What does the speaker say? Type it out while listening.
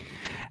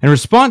In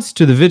response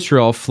to the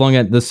vitriol flung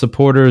at the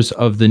supporters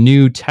of the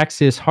new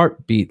Texas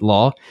heartbeat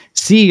law,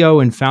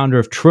 CEO and founder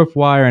of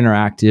Tripwire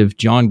Interactive,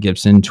 John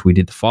Gibson,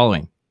 tweeted the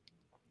following.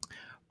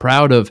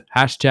 Proud of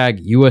hashtag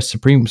U.S.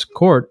 Supreme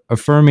Court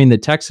affirming the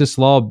Texas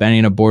law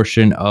banning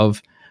abortion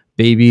of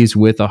babies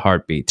with a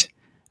heartbeat.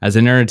 As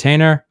an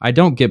entertainer, I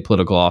don't get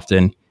political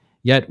often,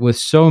 yet with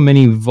so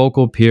many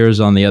vocal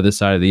peers on the other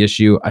side of the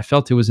issue, I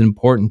felt it was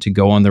important to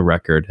go on the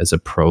record as a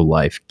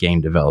pro-life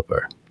game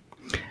developer.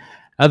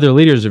 Other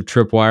leaders of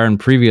Tripwire and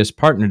previous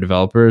partner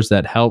developers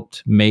that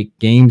helped make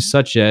games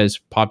such as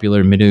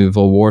popular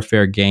medieval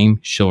warfare game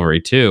Chivalry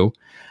 2,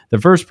 the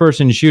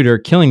first-person shooter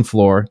Killing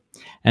Floor,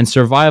 and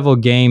survival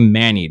game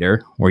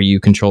Maneater, where you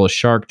control a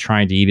shark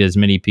trying to eat as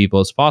many people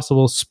as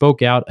possible,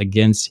 spoke out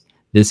against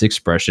this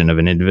expression of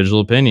an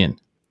individual opinion.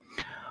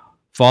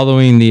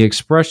 Following the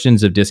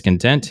expressions of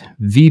discontent,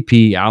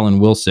 VP Alan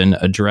Wilson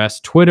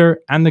addressed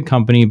Twitter and the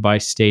company by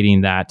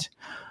stating that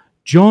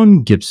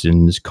John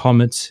Gibson's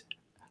comments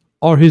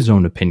are his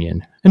own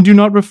opinion and do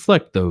not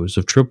reflect those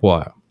of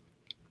Tripwire.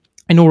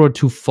 In order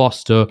to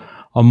foster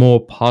a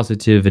more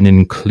positive and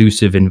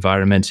inclusive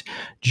environment,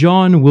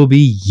 John will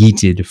be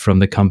yeeted from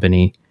the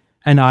company,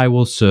 and I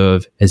will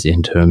serve as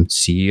interim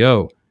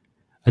CEO.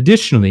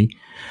 Additionally,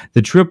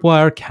 the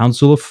Tripwire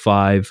Council of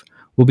Five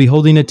will be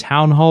holding a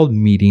town hall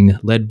meeting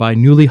led by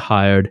newly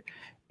hired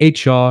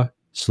HR/DEI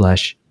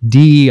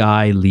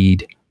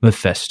lead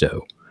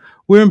Mephisto,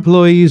 where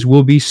employees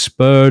will be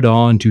spurred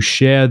on to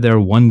share their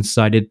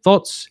one-sided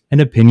thoughts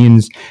and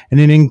opinions in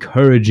an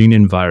encouraging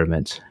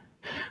environment,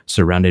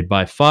 surrounded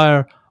by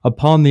fire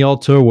upon the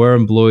altar where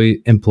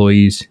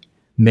employees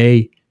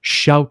may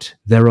shout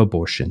their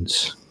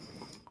abortions.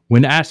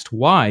 When asked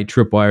why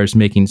Tripwire is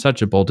making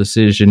such a bold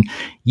decision,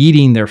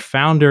 yeeting their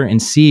founder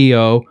and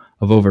CEO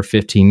of over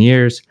 15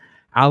 years,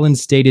 Alan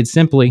stated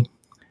simply,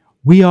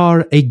 "We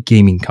are a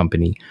gaming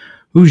company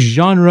whose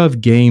genre of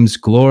games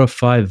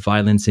glorify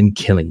violence and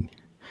killing."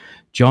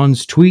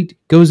 John's tweet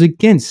goes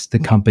against the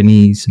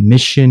company's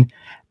mission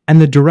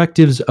and the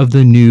directives of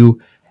the new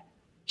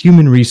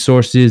Human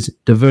Resources,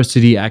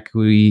 Diversity,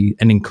 Equity,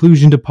 and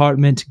Inclusion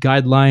Department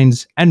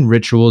guidelines and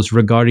rituals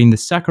regarding the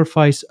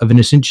sacrifice of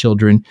innocent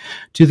children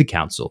to the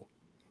council.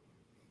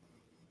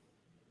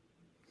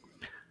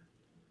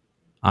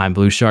 I'm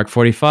Blue Shark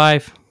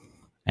 45,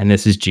 and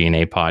this is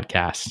G.N.A.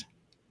 Podcast.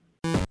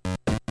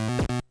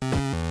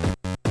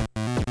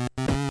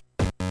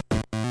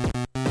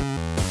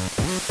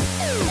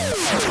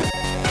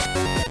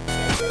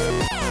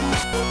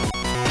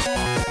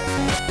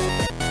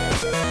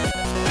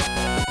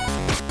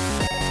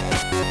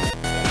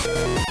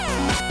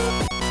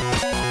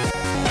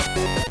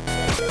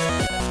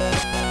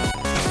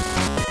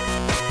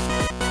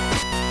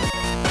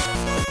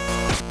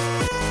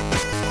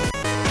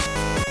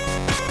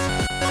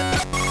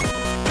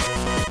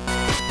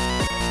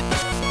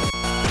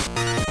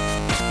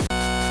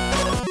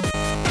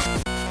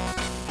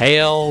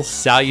 Hail,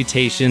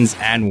 salutations,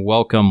 and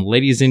welcome,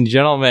 ladies and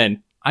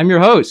gentlemen. I'm your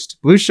host,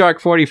 Blue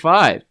Shark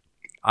 45.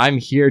 I'm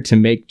here to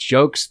make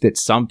jokes that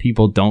some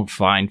people don't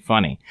find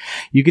funny.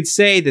 You could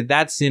say that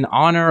that's in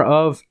honor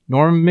of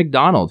Norm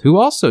Macdonald, who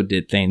also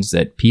did things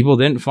that people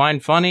didn't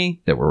find funny,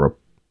 that were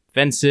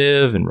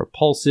offensive and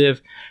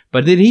repulsive,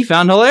 but that he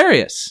found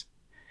hilarious.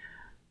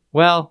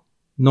 Well,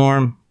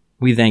 Norm,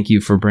 we thank you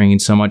for bringing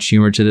so much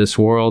humor to this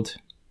world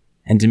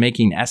and to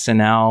making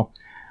SNL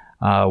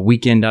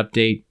Weekend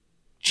Update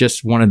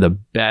just one of the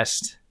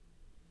best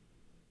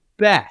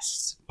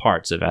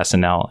parts of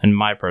SNL, in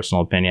my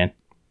personal opinion.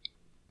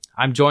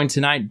 I'm joined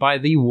tonight by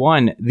the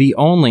one, the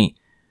only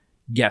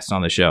guest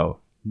on the show,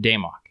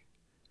 Damok.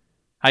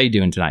 How you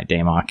doing tonight,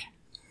 Damok?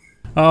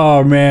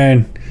 Oh,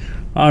 man.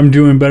 I'm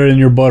doing better than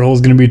your butthole's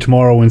going to be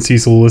tomorrow when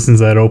Cecil listens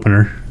to that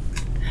opener.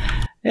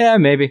 Yeah,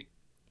 maybe.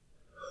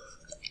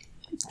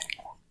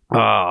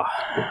 I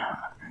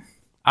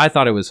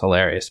thought it was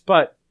hilarious,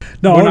 but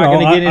we're not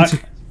going to get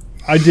into...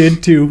 I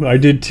did too.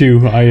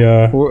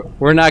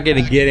 We're not going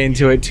to get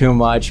into it too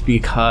much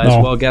because,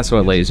 well, guess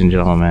what, ladies and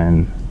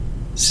gentlemen?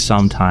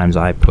 Sometimes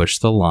I push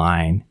the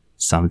line.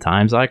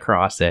 Sometimes I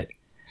cross it.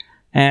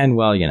 And,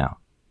 well, you know,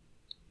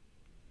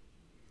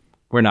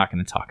 we're not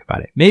going to talk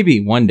about it.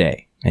 Maybe one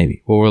day,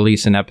 we'll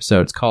release an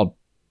episode. It's called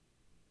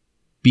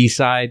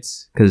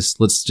B-Sides, because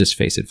let's just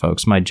face it,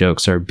 folks. My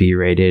jokes are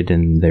B-rated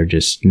and they're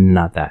just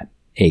not that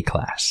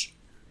A-class.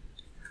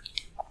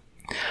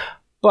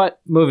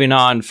 But moving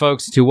on,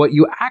 folks, to what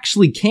you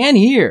actually can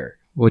hear,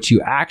 what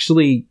you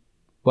actually,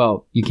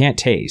 well, you can't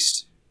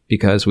taste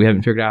because we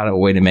haven't figured out a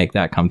way to make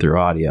that come through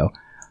audio.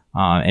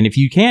 And if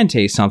you can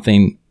taste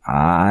something,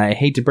 I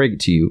hate to break it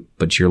to you,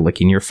 but you're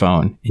licking your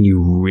phone and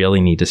you really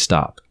need to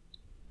stop.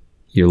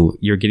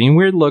 You're getting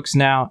weird looks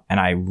now, and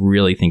I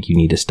really think you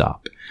need to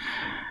stop.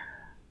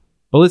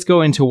 But let's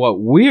go into what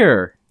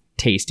we're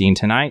tasting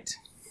tonight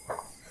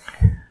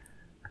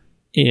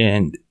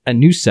in a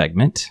new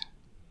segment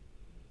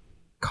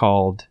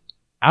called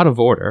Out of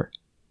Order,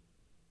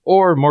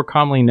 or more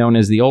commonly known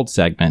as the old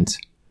segment,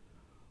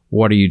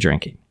 What Are You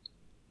Drinking?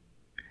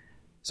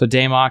 So,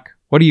 Damok,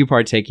 what are you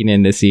partaking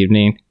in this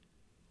evening?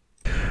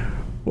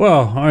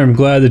 Well, I'm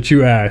glad that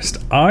you asked.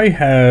 I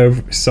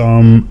have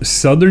some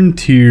Southern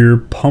Tier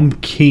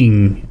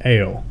Pumpkin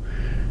Ale.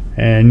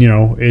 And,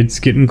 it's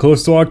getting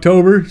close to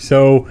October,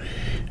 so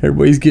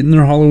everybody's getting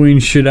their Halloween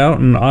shit out.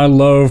 And I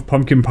love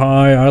pumpkin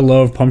pie. I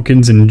love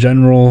pumpkins in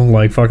general.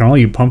 Like, fucking, I'll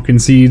eat pumpkin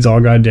seeds all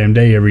goddamn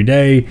day, every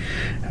day.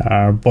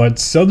 But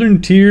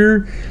Southern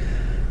Tier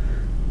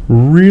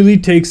really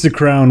takes the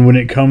crown when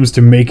it comes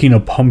to making a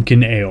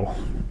pumpkin ale.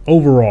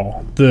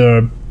 Overall,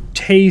 the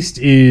taste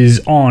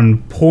is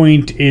on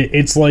point.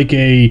 It's like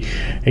a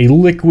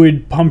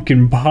liquid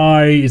pumpkin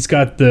pie. It's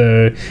got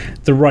the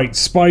right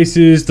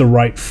spices, the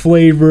right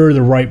flavor,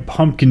 the right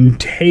pumpkin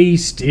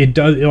taste. It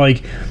does,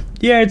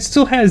 it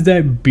still has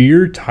that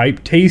beer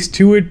type taste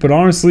to it, but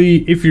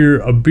honestly, if you're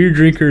a beer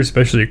drinker,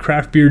 especially a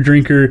craft beer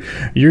drinker,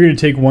 you're going to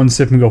take one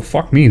sip and go,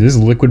 fuck me, this is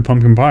liquid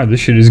pumpkin pie.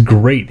 This shit is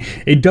great.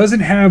 It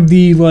doesn't have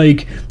the,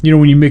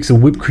 when you mix a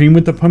whipped cream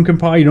with the pumpkin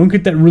pie, you don't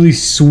get that really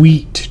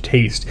sweet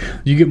taste.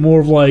 You get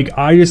more of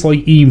I just like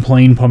eating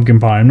plain pumpkin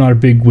pie. I'm not a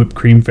big whipped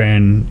cream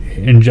fan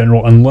in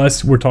general,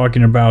 unless we're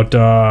talking about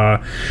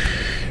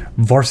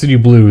Varsity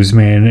Blues,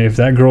 man. If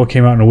that girl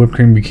came out in a whipped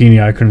cream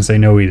bikini, I couldn't say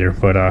no either,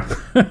 but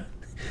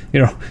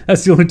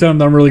that's the only time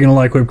that I'm really going to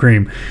like whipped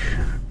cream.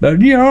 But,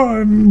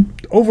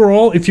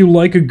 overall, if you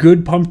like a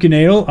good pumpkin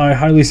ale, I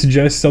highly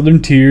suggest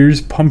Southern Tier's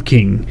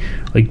Pumpkin.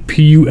 Like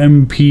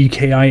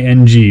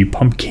Pumpking,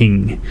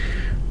 Pumpkin.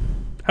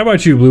 How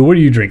about you, Blue? What are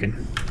you drinking?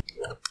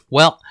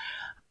 Well,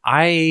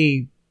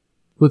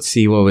 let's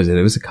see, what was it?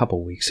 It was a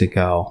couple weeks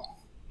ago.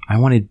 I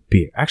wanted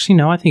beer. Actually,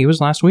 no, I think it was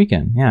last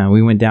weekend. Yeah,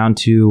 we went down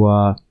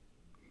to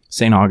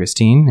St.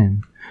 Augustine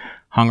and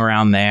hung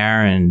around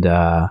there and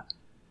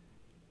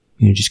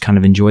just kind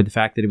of enjoyed the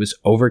fact that it was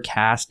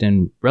overcast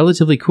and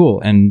relatively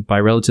cool. And by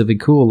relatively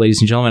cool, ladies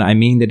and gentlemen, I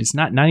mean that it's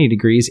not 90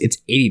 degrees, it's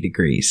 80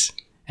 degrees.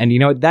 And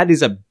that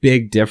is a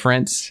big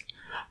difference,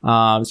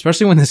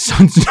 especially when the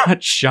sun's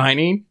not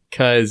shining.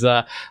 Because,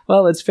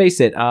 let's face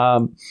it,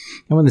 and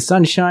when the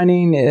sun's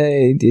shining,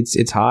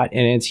 it's hot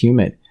and it's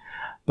humid.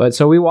 But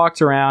so we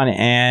walked around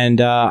and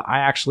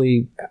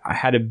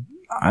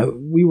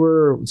we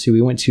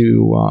went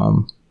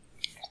to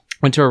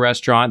a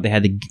restaurant. They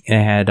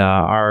had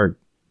our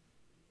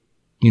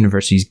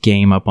university's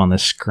game up on the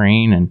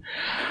screen, and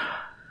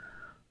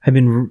I've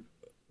been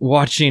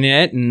watching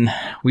it, and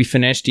we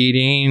finished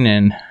eating,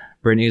 and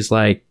Brittany's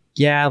like,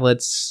 yeah,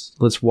 let's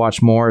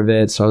watch more of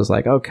it. So I was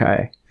like,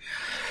 okay.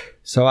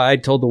 So I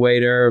told the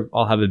waiter,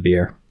 I'll have a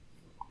beer.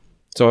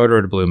 So I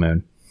ordered a Blue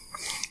Moon.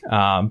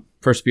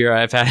 First beer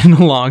I've had in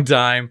a long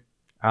time.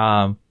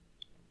 Haven't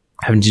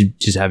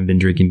been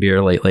drinking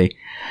beer lately.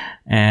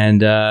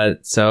 And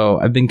so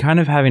I've been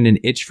kind of having an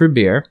itch for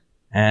beer.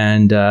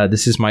 And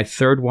this is my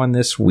third one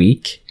this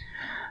week.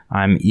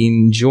 I'm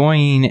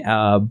enjoying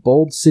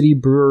Bold City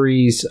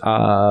Brewery's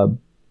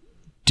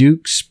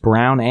Duke's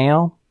Brown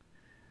Ale.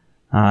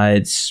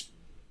 It's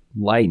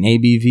light in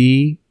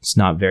ABV. It's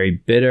not very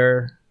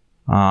bitter.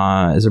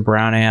 As a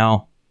brown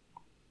ale,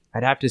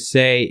 I'd have to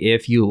say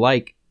if you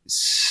like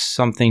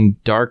something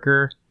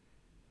darker,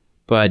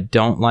 but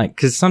don't like,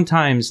 because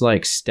sometimes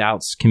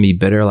stouts can be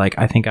bitter. What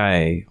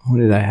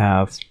did I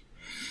have?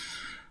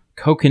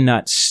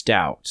 Coconut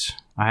stout.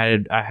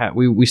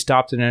 We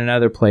stopped in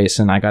another place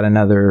and I got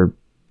another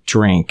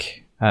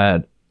drink.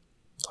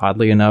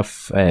 Oddly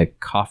enough, a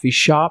coffee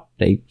shop.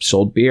 They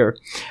sold beer,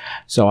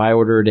 so I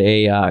ordered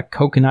a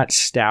coconut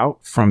stout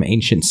from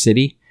Ancient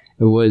City.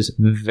 It was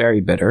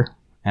very bitter,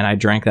 and I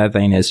drank that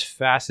thing as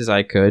fast as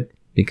I could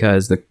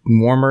because the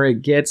warmer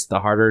it gets, the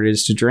harder it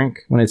is to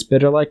drink when it's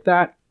bitter like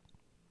that.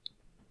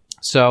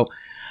 So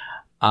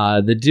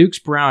the Duke's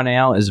Brown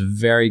Ale is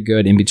very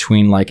good in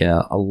between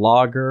a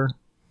lager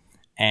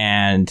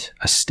and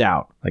a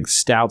stout.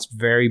 Stout's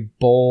very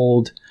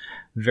bold,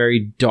 very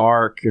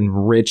dark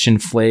and rich in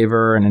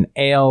flavor, and an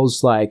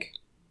ale's a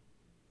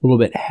little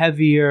bit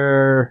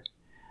heavier.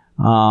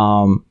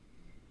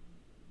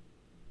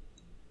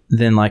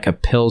 Than a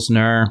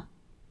Pilsner.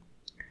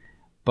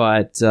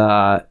 But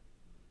the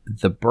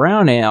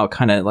brown ale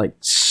kind of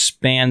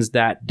spans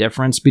that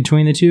difference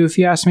between the two, if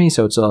you ask me.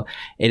 So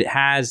it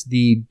has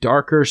the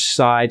darker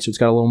side, so it's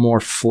got a little more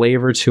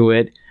flavor to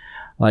it,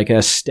 like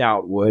a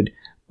stout would,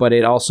 but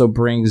it also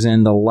brings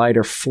in the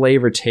lighter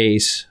flavor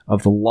taste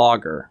of the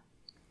lager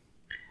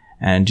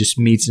and just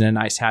meets in a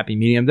nice happy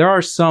medium. There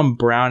are some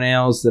brown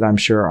ales that I'm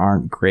sure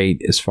aren't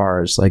great as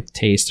far as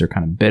taste. They're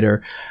kind of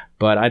bitter.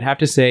 But I'd have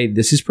to say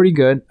this is pretty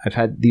good.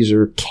 These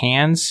are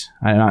cans,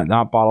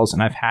 not bottles,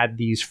 and I've had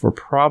these for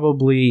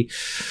probably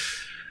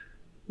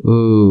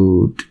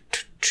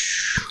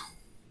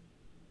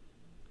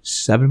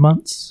 7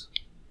 months.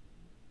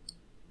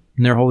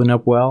 And they're holding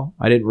up well.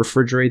 I didn't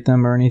refrigerate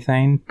them or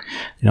anything.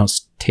 They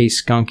don't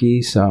taste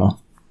skunky, so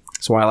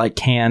that's why I like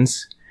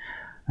cans.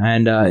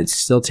 And it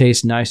still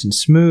tastes nice and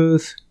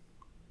smooth.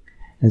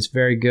 And it's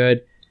very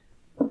good.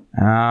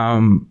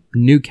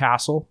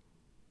 Newcastle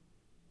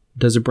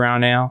does a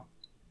brown ale.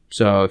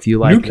 So if you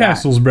like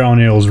Newcastle's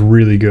brown ale is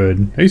really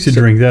good. I used to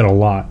drink that a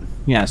lot.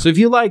 Yeah, so if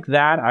you like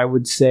that, I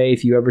would say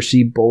if you ever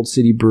see Bold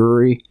City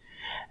Brewery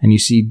And you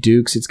see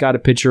Dukes. It's got a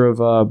picture of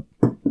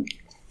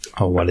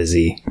what is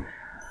he?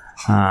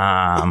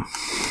 I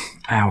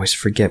always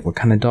forget what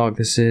kind of dog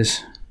this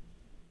is.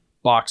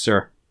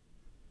 Boxer.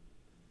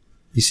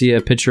 You see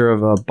a picture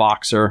of a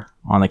boxer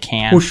on the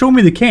can. Well, show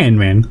me the can,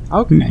 man.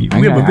 Okay.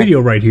 We have a video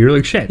right here.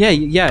 Like, shit.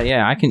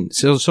 Yeah. I can.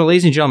 So,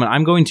 ladies and gentlemen,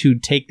 I'm going to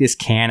take this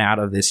can out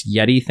of this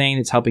Yeti thing.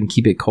 It's helping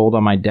keep it cold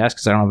on my desk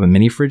because I don't have a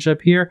mini fridge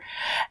up here.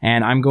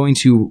 And I'm going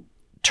to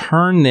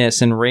turn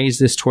this and raise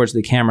this towards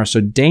the camera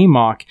so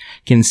Damok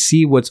can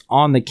see what's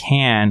on the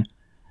can.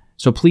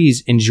 So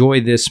please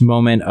enjoy this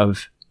moment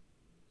of...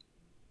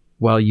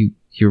 Well,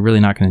 you're really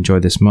not going to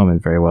enjoy this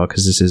moment very well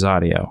because this is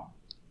audio.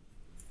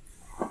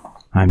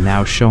 I'm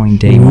now showing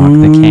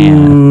Damok the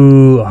can.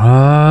 Ooh,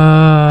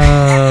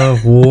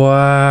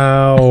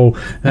 wow.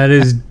 That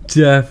is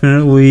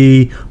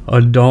definitely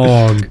a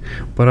dog.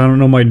 But I don't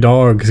know my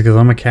dogs because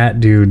I'm a cat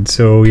dude.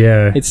 So,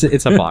 yeah. It's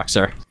a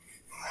boxer.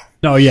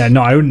 I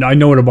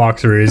know what a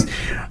boxer is.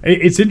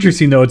 It's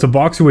interesting, though. It's a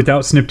boxer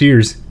without snipped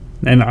ears.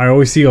 And I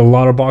always see a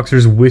lot of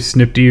boxers with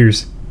snipped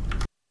ears.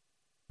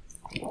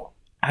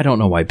 I don't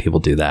know why people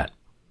do that.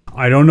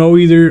 I don't know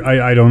either.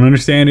 I don't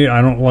understand it.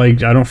 I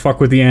don't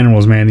fuck with the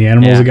animals, man. The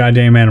animal's a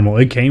goddamn animal.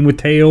 It came with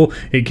tail.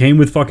 It came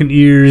with fucking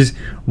ears.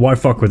 Why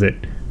fuck with it?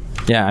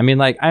 Yeah, I mean,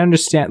 like, I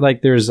understand,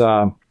 like, there's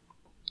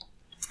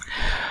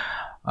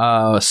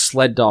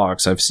sled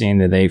dogs I've seen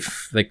that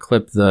they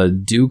clip the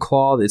dew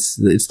claw. It's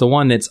the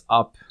one that's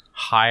up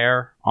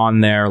higher on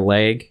their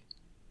leg.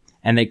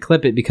 And they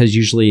clip it because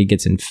usually it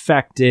gets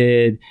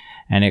infected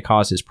and it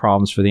causes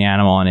problems for the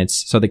animal. And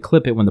so they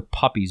clip it when the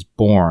puppy's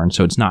born,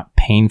 so it's not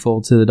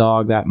painful to the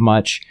dog that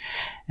much.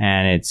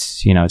 And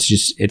it's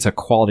a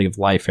quality of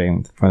life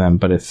thing for them.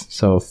 But if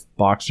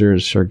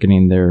boxers are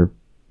getting their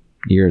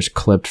ears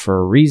clipped for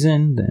a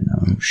reason, then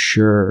I'm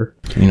sure,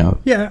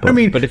 Yeah,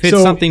 but if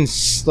it's something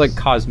like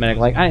cosmetic,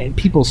 like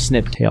people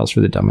snip tails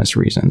for the dumbest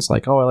reasons,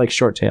 like, oh, I like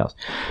short tails.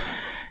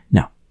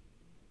 No.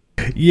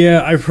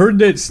 Yeah, I've heard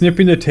that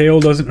snipping the tail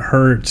doesn't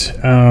hurt.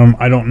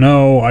 I don't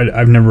know.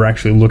 I've never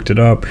actually looked it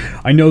up.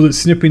 I know that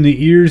snipping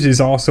the ears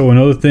is also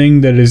another thing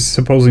that is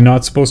supposedly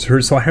not supposed to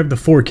hurt. So I have the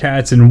 4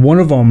 cats, and one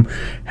of them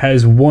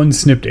has one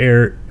snipped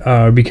ear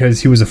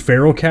because he was a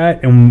feral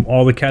cat, and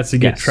all the cats that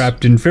get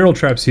trapped in feral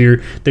traps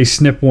here, they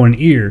snip one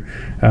ear.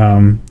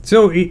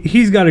 So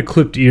he's got a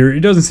clipped ear. It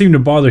doesn't seem to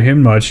bother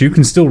him much. You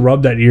can still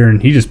rub that ear,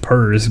 and he just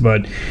purrs,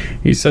 but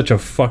he's such a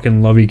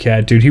fucking lovey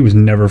cat, dude. He was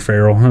never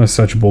feral. That was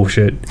such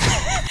bullshit.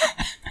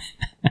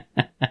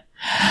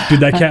 Dude,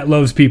 that cat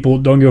loves people.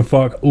 Don't give a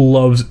fuck.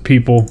 Loves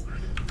people.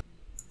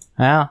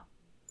 Well,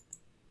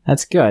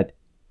 that's good.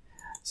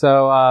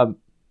 So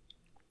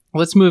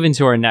let's move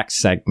into our next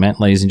segment,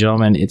 ladies and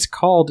gentlemen. It's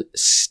called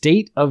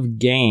State of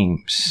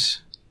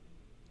Games,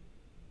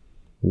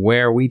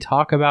 where we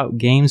talk about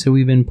games that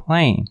we've been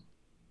playing.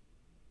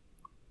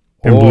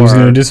 And Blue's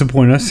going to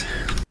disappoint us.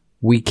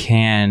 We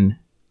can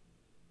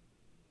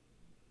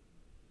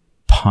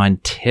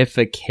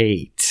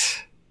pontificate.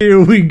 Here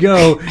we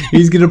go.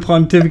 He's going to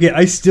pontificate.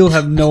 I still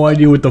have no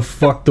idea what the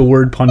fuck the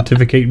word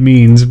pontificate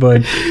means,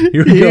 but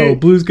here we go.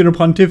 Blue's going to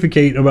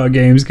pontificate about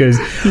games because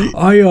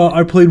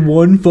I played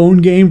one phone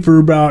game for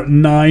about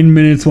 9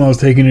 minutes when I was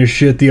taking a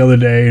shit the other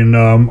day, and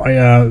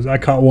I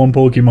caught one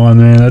Pokemon,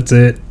 man. That's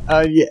it.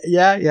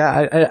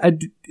 Yeah.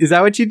 Is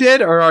that what you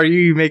did, or are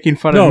you making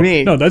fun of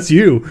me? No, that's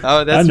you.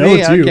 Oh, that's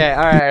me. It's you. Okay,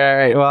 all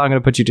right. Well, I'm going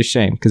to put you to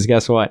shame because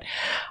guess what?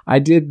 I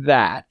did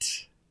that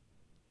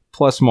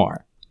plus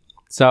more.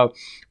 So,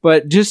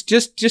 but just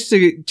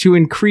to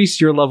increase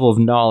your level of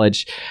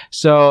knowledge.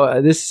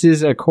 So this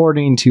is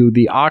according to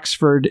the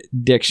Oxford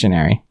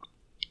Dictionary.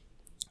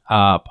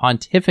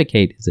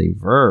 Pontificate is a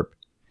verb.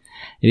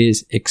 It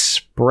is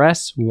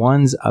express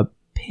one's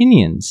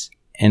opinions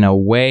in a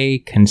way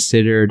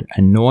considered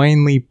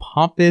annoyingly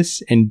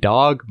pompous and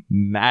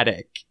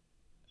dogmatic.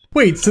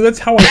 Wait, so that's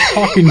how I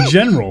talk in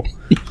general?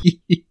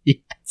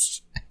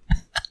 Yes.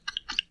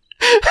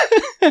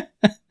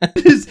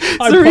 It's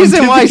the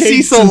reason why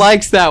Cecil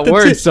likes that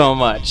word so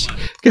much,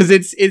 because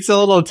it's a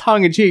little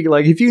tongue-in-cheek.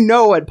 Like, if you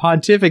know what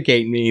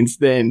pontificate means,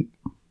 then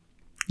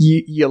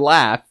you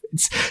laugh.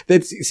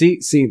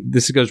 See,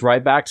 this goes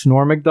right back to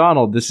Norm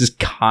Macdonald. This is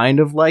kind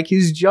of like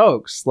his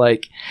jokes.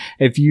 Like,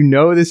 if you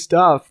know this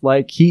stuff,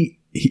 like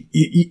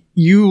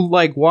you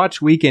like watch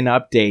Weekend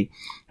Update,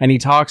 and he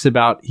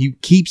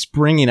keeps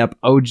bringing up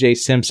O.J.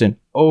 Simpson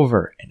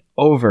over and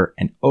over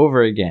and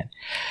over again.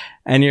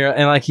 And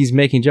like he's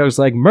making jokes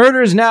like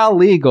murder's now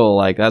legal,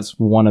 like that's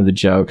one of the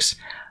jokes,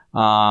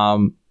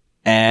 and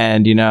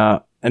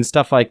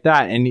stuff like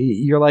that. And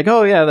you're like,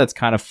 oh yeah, that's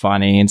kind of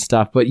funny and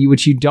stuff. But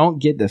what you don't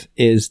get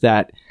is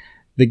that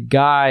the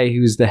guy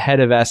who's the head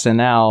of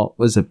SNL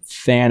was a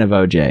fan of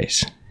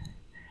OJ's,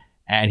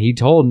 and he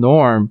told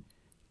Norm,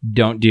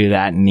 "Don't do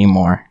that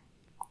anymore."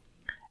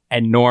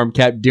 And Norm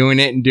kept doing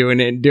it and doing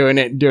it and doing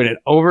it and doing it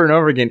over and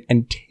over again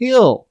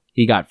until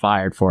he got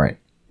fired for it.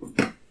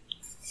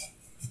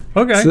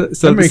 Okay.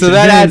 So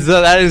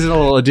that is a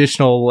little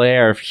additional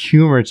layer of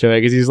humor to it,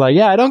 because he's like,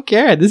 yeah, I don't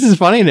care. This is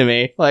funny to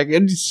me. Like,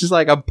 it's just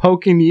like I'm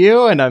poking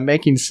you and I'm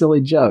making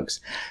silly jokes.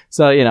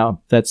 So, you know,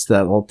 that's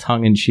that little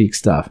tongue-in-cheek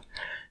stuff.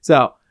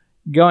 So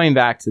going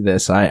back to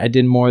this, I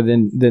did more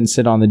than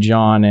sit on the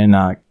John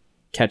and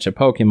catch a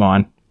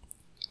Pokemon.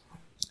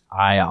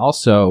 I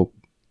also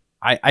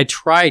I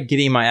tried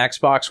getting my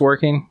Xbox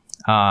working.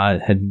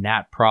 Had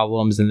NAT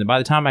problems, and by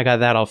the time I got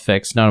that all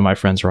fixed, none of my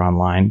friends were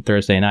online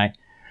Thursday night.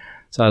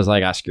 So I was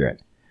like, screw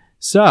it.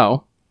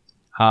 So,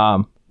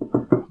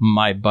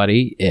 my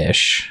buddy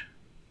Ish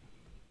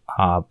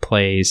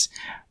plays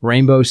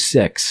Rainbow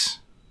Six.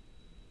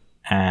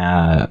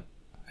 I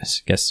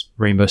guess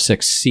Rainbow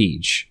Six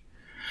Siege,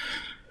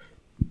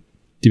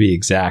 to be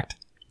exact.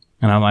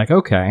 And I'm like,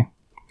 okay.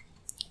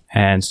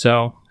 And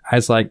so I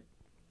was like,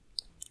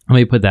 let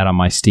me put that on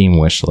my Steam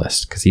wish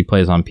list, because he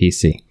plays on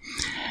PC.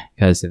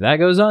 Because if that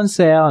goes on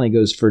sale and it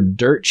goes for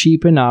dirt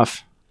cheap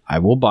enough, I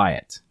will buy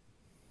it.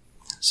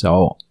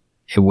 So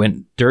it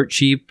went dirt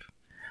cheap,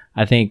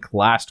 I think,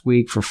 last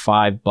week for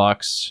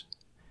 $5.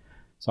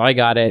 So I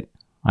got it.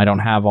 I don't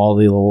have all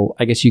the little,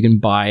 I guess you can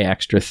buy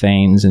extra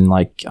things and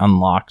like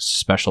unlock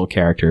special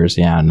characters.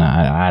 Yeah, and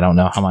I don't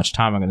know how much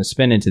time I'm going to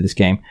spend into this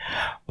game.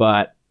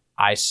 But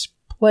I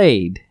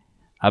played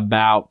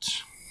about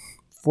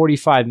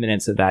 45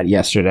 minutes of that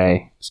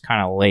yesterday. It was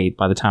kind of late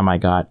by the time I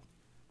got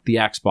the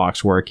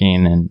Xbox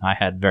working, and I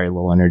had very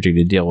little energy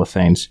to deal with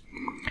things.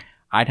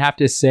 I'd have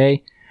to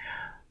say,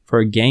 for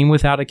a game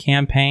without a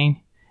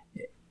campaign,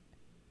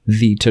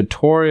 the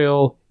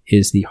tutorial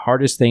is the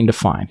hardest thing to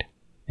find.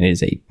 It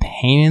is a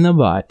pain in the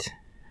butt.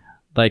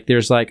 Like,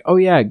 there's like, oh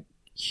yeah,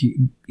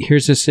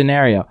 here's a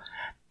scenario.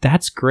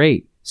 That's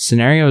great.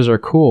 Scenarios are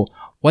cool.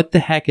 What the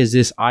heck is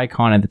this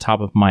icon at the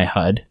top of my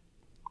HUD?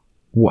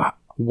 What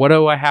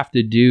do I have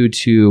to do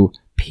to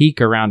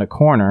peek around a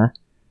corner?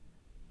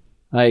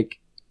 Like,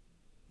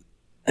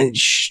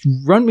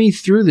 run me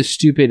through the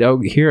stupid, oh,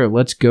 here,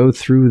 let's go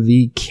through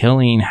the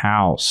killing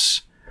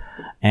house.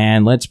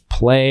 And let's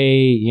play,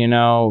 you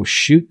know,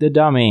 shoot the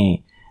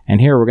dummy. And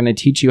here, we're going to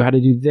teach you how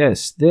to do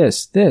this.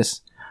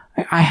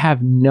 I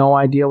have no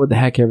idea what the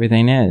heck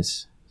everything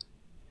is.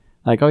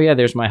 Like, oh yeah,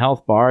 there's my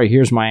health bar.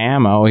 Here's my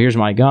ammo. Here's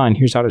my gun.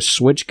 Here's how to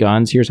switch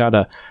guns. Here's how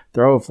to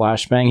throw a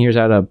flashbang. Here's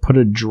how to put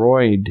a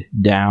droid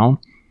down.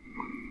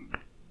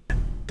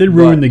 They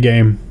ruined the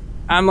game.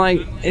 I'm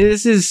like,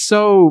 this is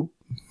so...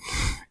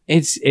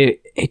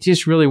 It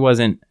just really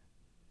wasn't...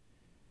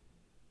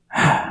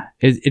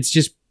 It's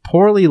just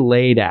poorly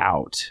laid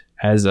out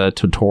as a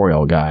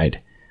tutorial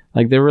guide.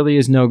 Like, there really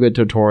is no good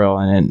tutorial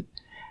in it.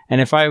 And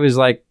if I was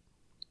like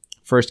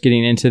first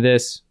getting into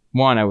this,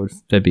 one,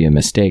 that'd be a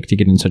mistake to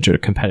get in such a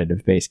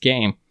competitive based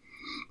game.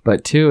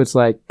 But two, it's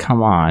like,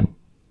 come on.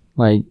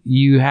 Like,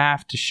 you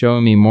have to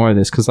show me more of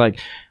this. Because, like,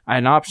 I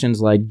had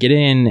options like get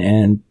in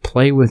and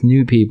play with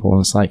new people. And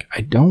it's like,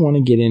 I don't want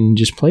to get in and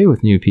just play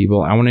with new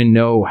people. I want to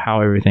know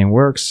how everything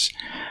works.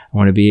 I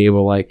want to be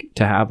able, like,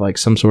 to have, like,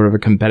 some sort of a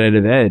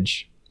competitive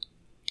edge.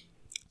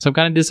 So I'm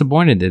kind of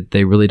disappointed that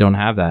they really don't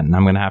have that. And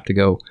I'm going to have to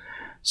go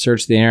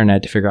search the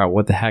internet to figure out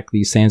what the heck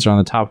these things are on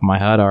the top of my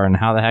HUD are and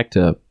how the heck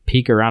to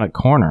peek around a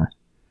corner.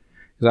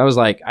 Because I was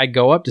like, I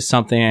go up to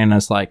something and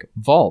it's like,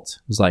 vault.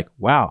 I was like,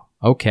 wow,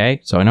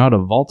 okay, so I know how to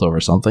vault over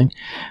something.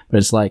 But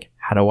it's like,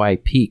 how do I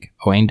peek?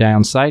 Oh, aim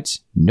down sights?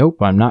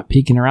 Nope, I'm not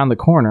peeking around the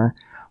corner.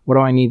 What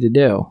do I need to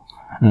do?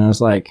 And I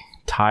was like,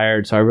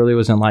 tired, so I really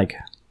wasn't like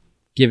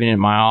giving it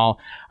my all.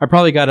 I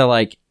probably got to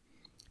like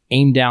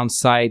aim down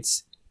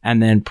sights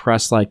and then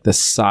press like the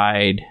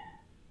side,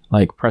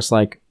 like press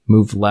like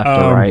move left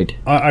or right.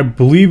 I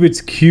believe it's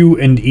Q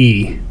and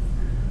E.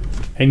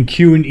 And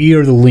Q and E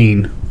are the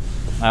lean.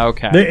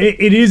 Okay.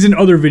 It is in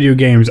other video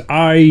games.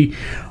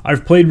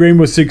 I've played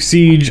Rainbow Six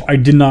Siege. I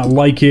did not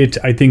like it.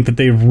 I think that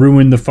they've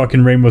ruined the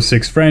fucking Rainbow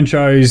Six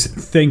franchise.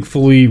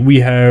 Thankfully, we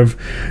have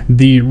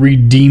the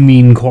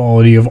redeeming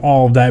quality of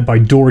all of that by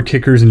Door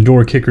Kickers and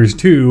Door Kickers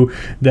 2,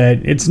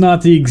 that it's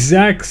not the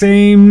exact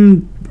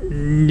same,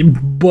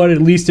 but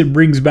at least it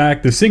brings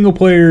back the single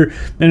player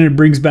and it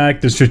brings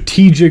back the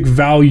strategic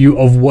value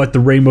of what the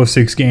Rainbow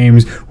Six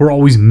games were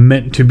always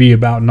meant to be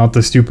about, not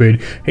the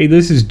stupid, hey,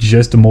 this is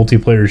just a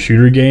multiplayer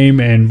shooter game,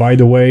 and by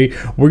the way,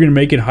 we're going to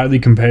make it highly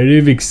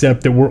competitive,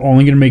 except that we're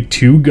only going to make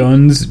 2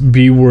 guns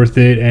be worth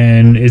it,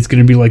 and it's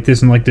going to be like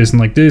this and like this and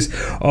like this.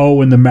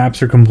 Oh, and the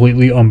maps are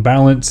completely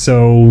unbalanced,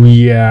 so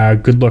yeah,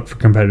 good luck for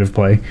competitive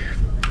play.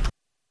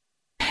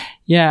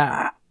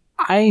 Yeah,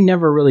 I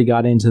never really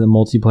got into the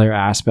multiplayer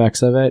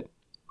aspects of it.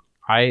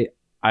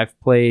 I've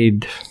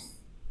played,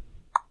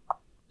 I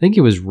think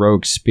it was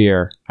Rogue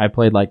Spear. I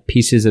played like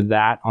pieces of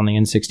that on the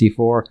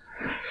N64.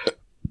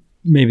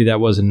 Maybe that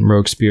wasn't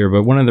Rogue Spear,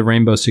 but one of the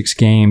Rainbow Six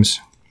games.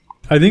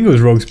 I think it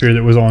was Rogue Spear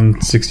that was on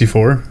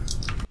 64.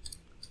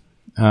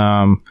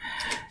 And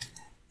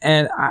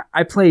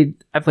I played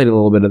a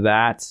little bit of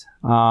that.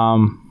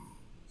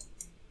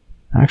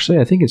 Actually,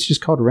 I think it's just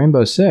called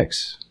Rainbow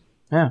Six.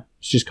 Yeah,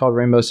 it's just called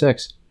Rainbow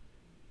Six.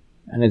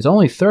 And it's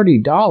only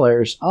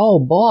 $30. Oh,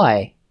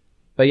 boy.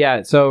 But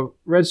yeah, so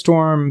Red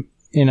Storm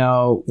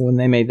when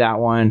they made that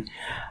one.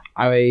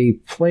 I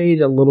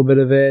played a little bit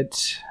of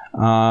it.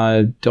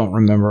 Don't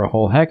remember a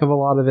whole heck of a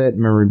lot of it.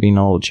 Remember it being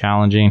a little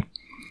challenging.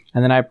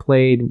 And then I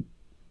played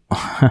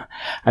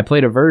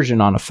a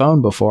version on a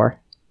phone before.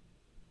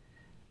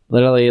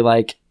 Literally,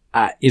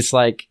 it's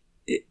like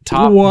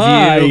top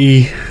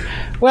view.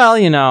 Well,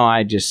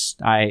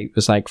 I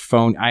was like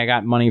phone. I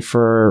got money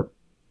for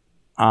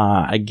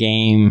a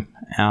game,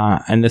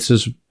 and this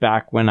was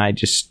back when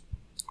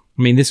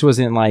this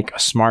wasn't like a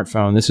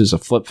smartphone. This was a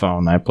flip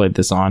phone I played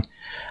this on.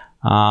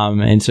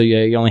 And so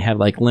you only had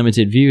like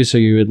limited view. So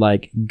you would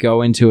like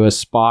go into a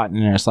spot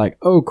and it's like,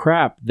 oh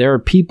crap, there are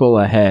people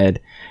ahead.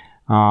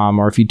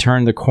 Or if you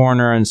turned the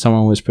corner and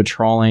someone was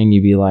patrolling,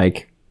 you'd be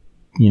like,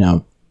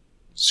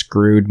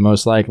 screwed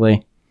most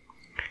likely.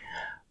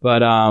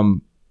 But,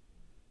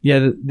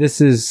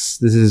 this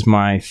is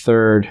my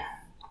third,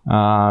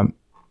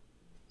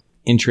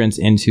 entrance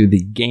into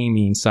the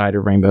gaming side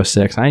of Rainbow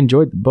Six. I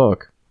enjoyed the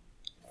book.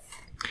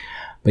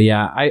 But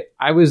yeah,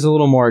 I was a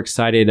little more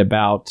excited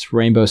about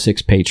Rainbow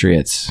Six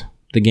Patriots,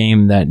 the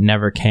game that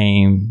never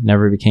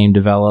became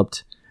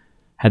developed,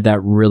 had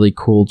that really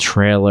cool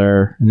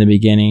trailer in the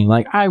beginning.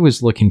 Like, I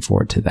was looking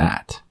forward to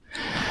that.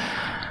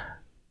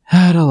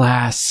 But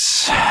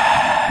alas,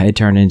 it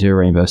turned into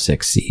Rainbow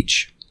Six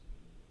Siege.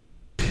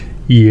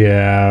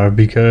 Yeah,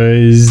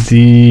 because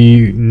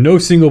the no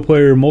single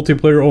player,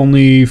 multiplayer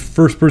only,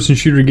 first person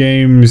shooter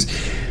games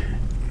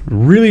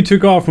really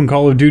took off when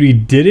Call of Duty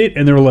did it,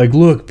 and they were like,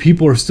 look,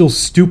 people are still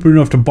stupid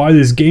enough to buy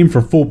this game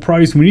for full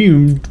price. We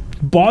didn't even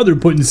bother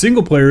putting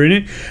single player in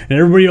it, and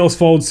everybody else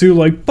followed suit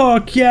like,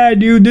 fuck yeah,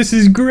 dude, this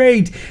is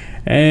great.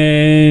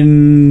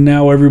 And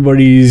now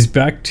everybody's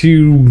back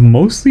to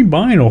mostly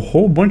buying a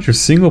whole bunch of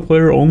single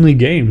player only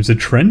games. The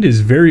trend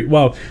is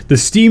the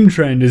Steam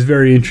trend is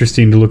very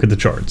interesting to look at the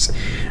charts.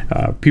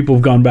 People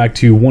have gone back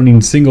to wanting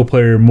single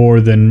player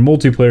more than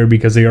multiplayer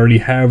because they already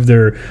have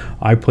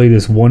I play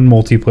this one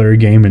multiplayer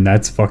game and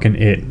that's fucking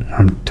it.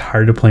 I'm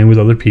tired of playing with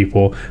other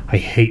people. I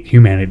hate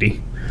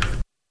humanity.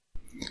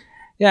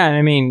 Yeah,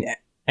 and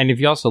if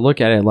you also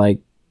look at it, like,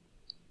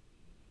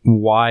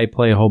 why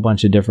play a whole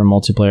bunch of different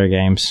multiplayer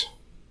games?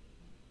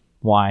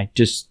 Why?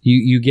 Just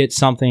you get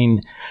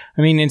something.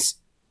 It's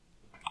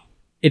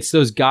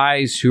those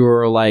guys who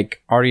are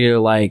like already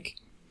like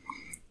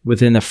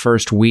within the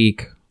first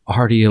week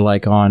already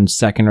like on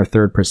second or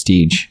third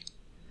prestige,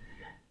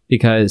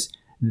 because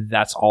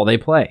that's all they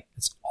play.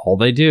 That's all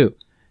they do,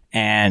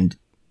 and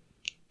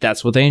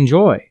that's what they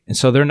enjoy. And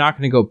so they're not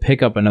going to go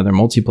pick up another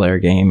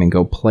multiplayer game and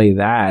go play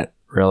that,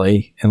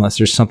 really, unless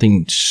there's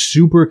something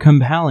super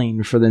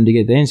compelling for them to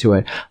get into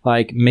it.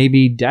 Like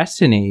maybe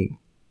Destiny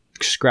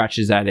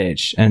scratches that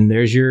itch, and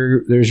there's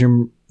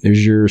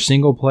your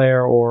single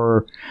player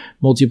or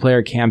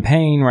multiplayer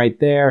campaign right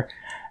there,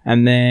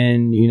 and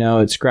then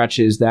it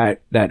scratches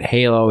that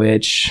Halo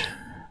itch,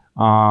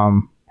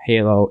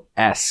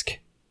 Halo-esque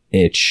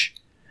itch,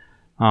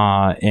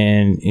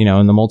 in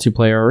the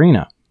multiplayer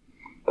arena.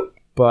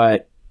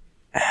 But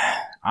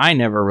I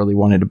never really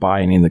wanted to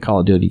buy any of the Call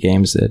of Duty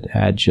games that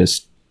had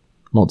just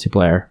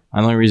multiplayer.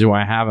 The only reason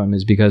why I have them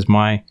is because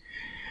my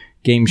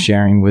game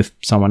sharing with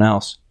someone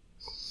else.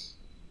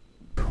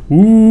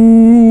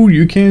 Ooh,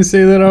 you can't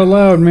say that out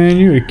loud, man.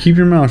 You gotta keep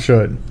your mouth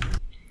shut.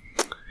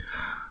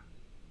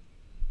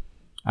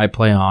 I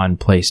play on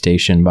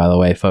PlayStation, by the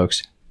way,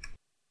 folks.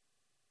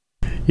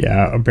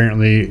 Yeah,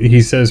 apparently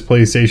he says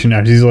PlayStation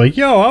now. He's like,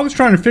 yo, I was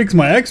trying to fix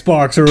my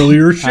Xbox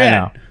earlier. Shit. I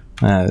know.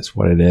 That's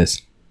what it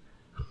is.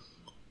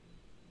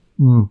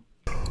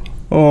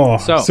 Oh,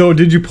 so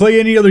did you play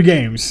any other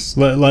games?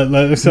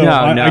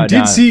 I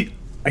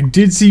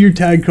did see your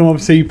tag come up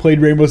say you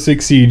played Rainbow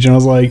Six Siege, and I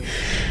was like,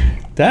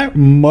 that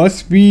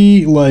must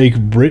be like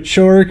Brit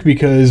Shark,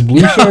 because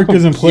Blue Shark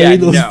doesn't play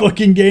those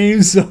fucking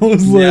games. So I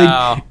was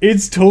like,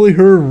 it's totally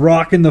her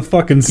rocking the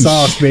fucking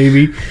sauce,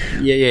 baby.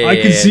 Yeah.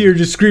 I could see her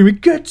just screaming,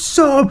 get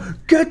some,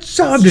 just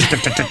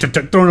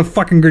throwing a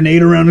fucking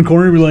grenade around the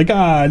corner and be like,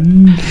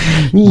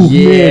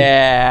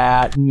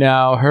 man.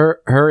 No,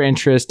 her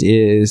interest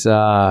is,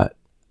 I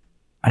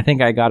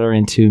think I got her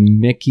into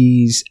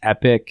Mickey's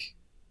Epic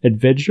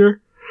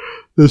Adventure.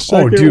 The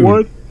second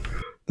one.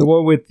 The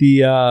one with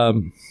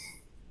the,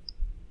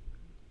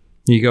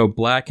 you go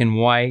black and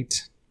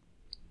white,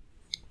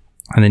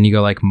 and then you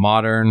go like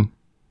modern.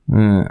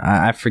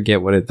 I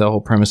forget what the whole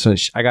premise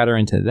was. I got her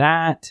into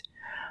that,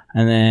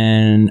 and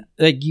then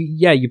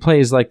you play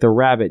as like the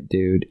rabbit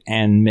dude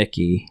and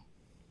Mickey,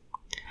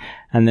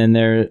 and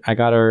then I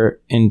got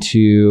her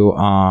into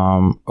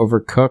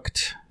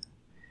Overcooked.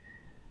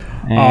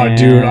 Oh,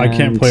 dude, I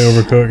can't play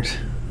Overcooked.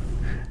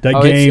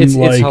 That game, it's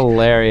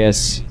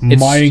hilarious.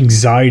 My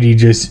anxiety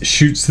just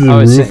shoots to the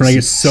roof, and I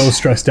get so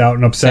stressed out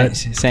and upset.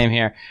 Same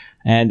here.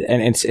 And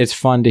it's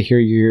fun to hear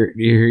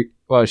your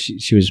well,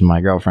 she was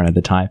my girlfriend at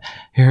the time.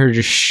 Hear her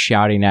just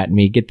shouting at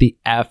me, get the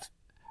F,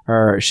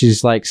 or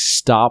she's like,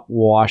 stop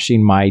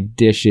washing my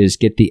dishes,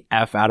 get the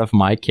F out of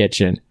my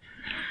kitchen.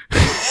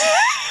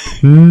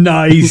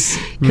 Nice.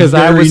 Because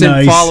I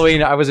Very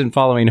wasn't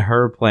following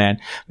her plan.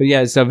 But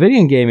yeah, so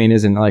video gaming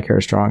isn't like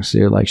her strong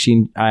suit. Like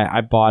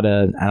I bought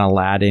an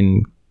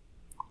Aladdin,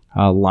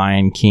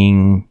 Lion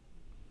King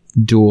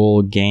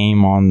dual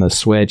game on the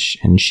Switch,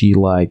 and she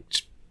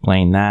liked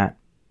playing that.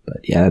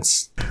 But yeah,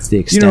 that's the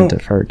extent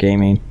of her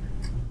gaming.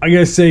 I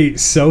gotta say,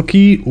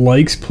 Selkie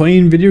likes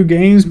playing video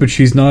games, but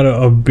she's not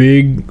a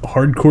big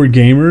hardcore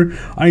gamer.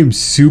 I am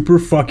super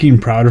fucking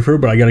proud of her,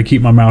 but I gotta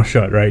keep my mouth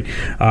shut, right?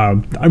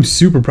 I'm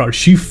super proud.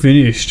 She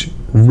finished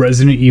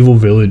Resident Evil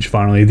Village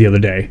finally the other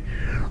day.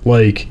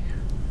 Like,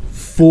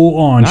 full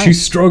on. Nice. She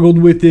struggled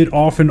with it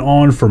off and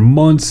on for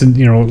months,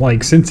 and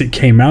like since it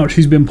came out,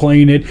 she's been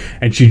playing it,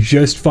 and she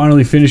just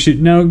finally finished it.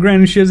 Now,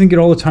 granted, she doesn't get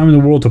all the time in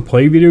the world to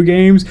play video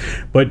games,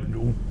 but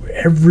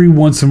every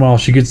once in a while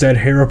she gets that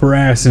hair up her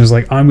ass and is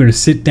like, I'm gonna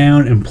sit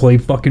down and play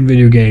fucking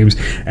video games,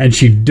 and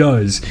she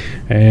does.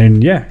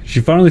 And yeah,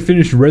 she finally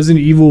finished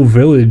Resident Evil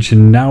Village,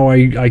 and now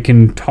I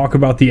can talk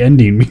about the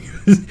ending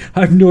because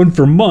I've known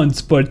for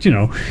months, but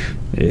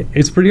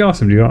it's pretty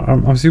awesome, dude.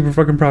 I'm super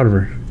fucking proud of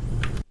her.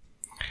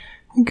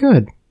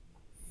 Good.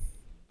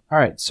 All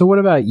right, so what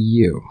about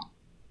you?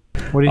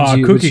 What did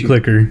you Cookie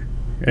Clicker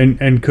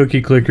and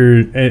Cookie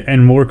Clicker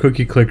and more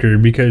Cookie Clicker,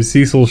 because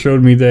Cecil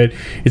showed me that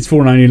it's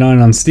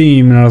 $4.99 on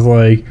Steam, and I was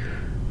like,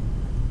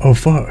 oh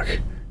fuck,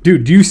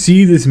 dude, do you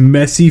see this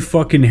messy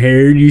fucking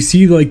hair? Do you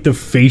see like the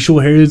facial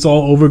hair that's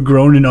all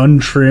overgrown and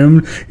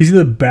untrimmed? You see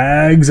the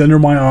bags under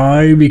my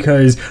eye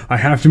because I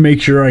have to make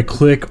sure I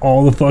click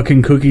all the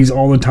fucking cookies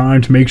all the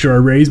time to make sure I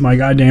raise my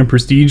goddamn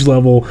prestige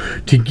level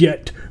to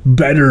get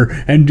better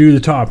and do the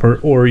top,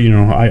 or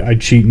I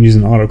cheat and use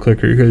an auto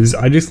clicker because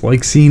I just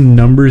like seeing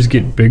numbers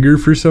get bigger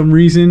for some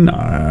reason.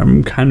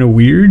 I'm kind of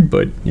weird,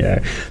 but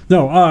yeah.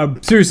 No,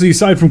 seriously,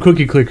 aside from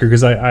Cookie Clicker,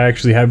 because I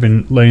actually have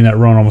been letting that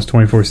run almost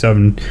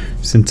 24/7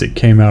 since it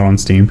came out on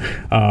Steam.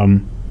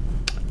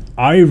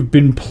 I've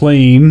been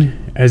playing,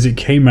 as it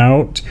came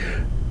out,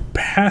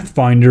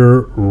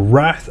 Pathfinder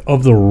Wrath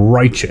of the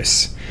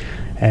Righteous,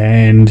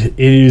 and it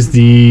is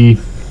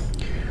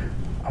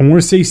I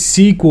want to say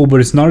sequel, but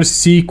it's not a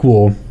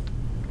sequel.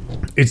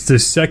 It's the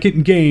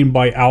second game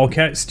by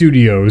Owlcat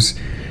Studios,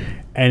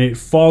 and it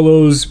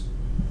follows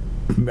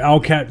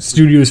Owlcat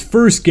Studios'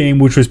 first game,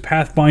 which was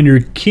Pathfinder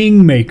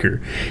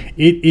Kingmaker.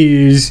 It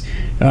is,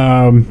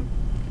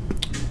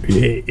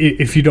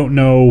 if you don't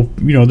know,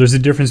 there's a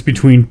difference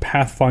between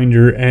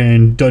Pathfinder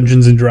and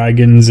Dungeons and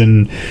Dragons,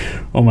 and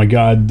oh my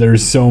god,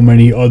 there's so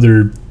many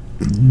other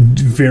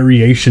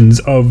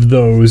variations of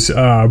those,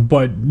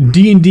 but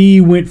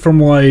D&D went from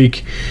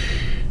like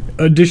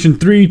edition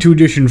 3 to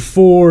edition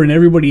 4, and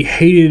everybody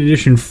hated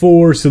edition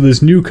 4, so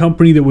this new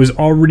company that was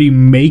already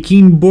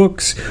making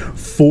books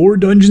for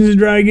Dungeons and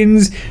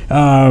Dragons,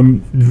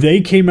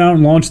 they came out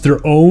and launched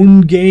their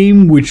own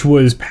game, which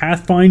was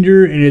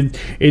Pathfinder, and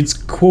it's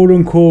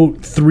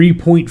quote-unquote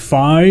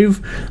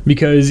 3.5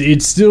 because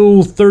it's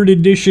still 3rd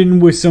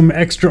edition with some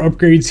extra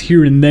upgrades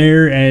here and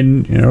there,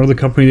 and the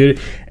company did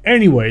it.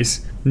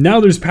 Anyways, now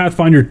there's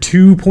Pathfinder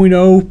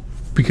 2.0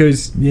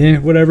 because,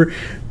 whatever.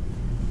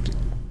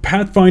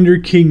 Pathfinder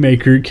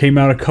Kingmaker came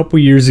out a couple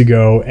years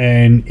ago,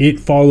 and it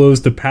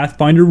follows the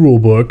Pathfinder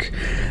rulebook,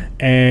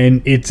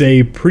 and it's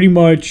pretty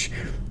much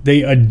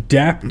they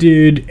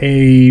adapted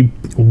a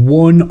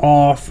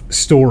one-off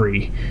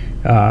story,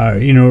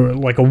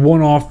 like a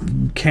one-off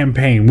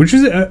campaign, which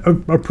is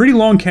a pretty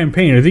long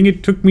campaign. I think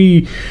it took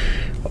me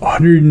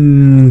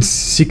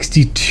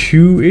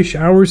 162-ish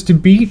hours to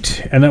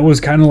beat, and that was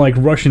kind of like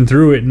rushing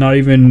through it, not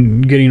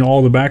even getting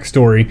all the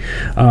backstory.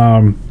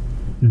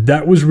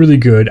 That was really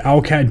good.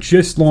 Owlcat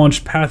just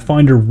launched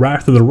Pathfinder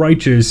Wrath of the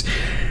Righteous.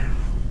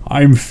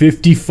 I'm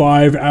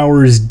 55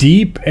 hours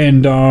deep,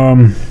 and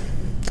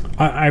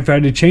I've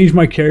had to change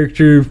my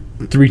character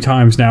 3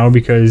 times now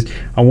because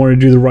I want to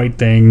do the right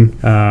thing,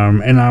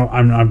 and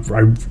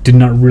I did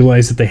not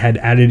realize that they had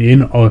added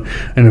in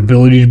an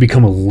ability to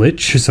become a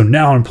lich, so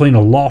now I'm playing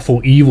a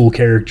lawful evil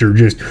character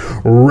just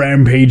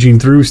rampaging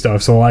through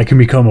stuff so I can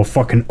become a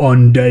fucking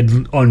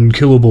undead,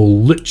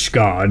 unkillable lich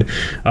god.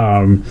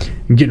 I'm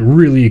getting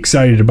really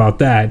excited about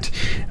that.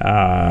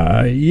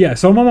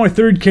 So I'm on my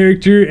 3rd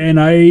character, and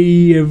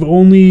I have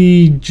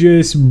only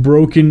just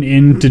broken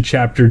into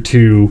chapter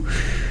 2.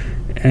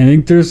 I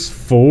think there's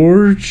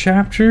 4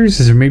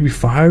 chapters. Is there maybe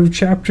 5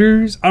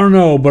 chapters? I don't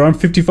know, but I'm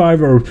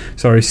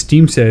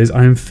Steam says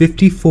I'm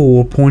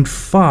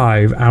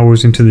 54.5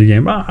 hours into the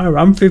game.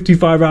 I'm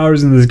 55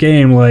 hours in this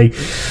game. Like,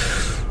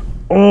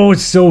 oh,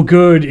 it's so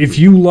good. If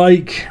you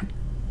like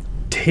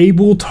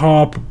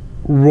tabletop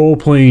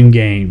role-playing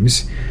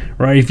games,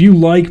 right? If you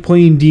like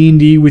playing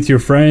D&D with your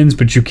friends,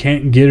 but you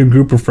can't get a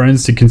group of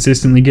friends to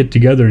consistently get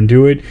together and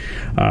do it,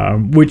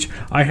 which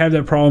I have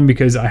that problem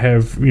because I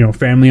have,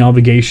 family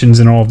obligations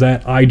and all of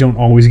that. I don't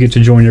always get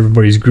to join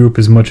everybody's group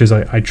as much as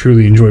I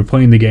truly enjoy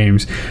playing the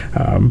games.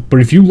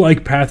 But if you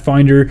like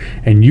Pathfinder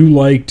and you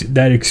liked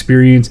that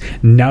experience,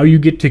 now you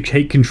get to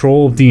take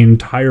control of the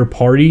entire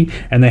party,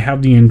 and they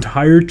have the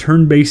entire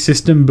turn-based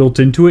system built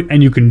into it,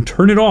 and you can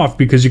turn it off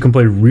because you can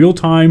play real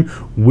time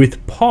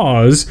with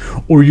pause,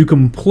 or you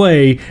can play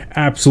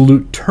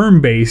absolute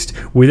turn-based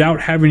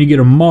without having to get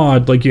a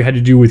mod like you had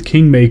to do with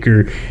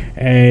Kingmaker.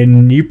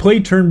 And you play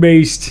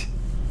turn-based.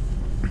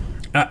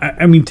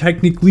 I mean,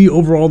 technically,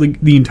 overall,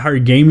 the entire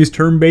game is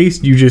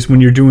turn-based. You just,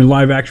 when you're doing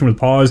live action with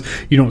pause,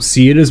 you don't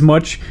see it as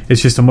much.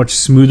 It's just a much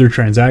smoother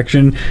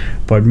transaction.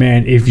 But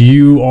man, if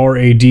you are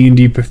a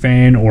D&D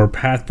fan or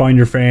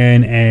Pathfinder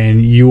fan,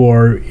 and you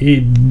want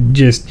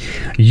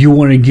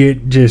to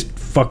get just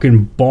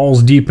fucking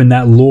balls deep in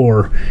that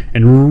lore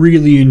and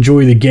really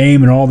enjoy the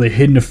game and all the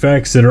hidden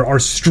effects that are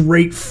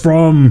straight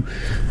from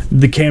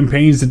the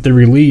campaigns that they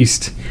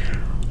released,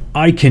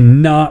 I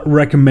cannot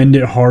recommend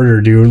it harder,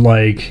 dude.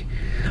 Like,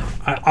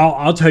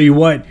 I'll tell you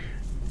what,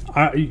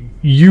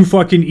 you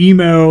fucking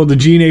email the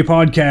G.N.A.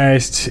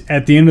 Podcast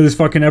at the end of this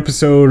fucking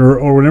episode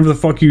or whenever the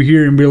fuck you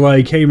hear and be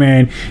like, hey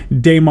man,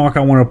 Damok, I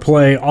want to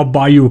play. I'll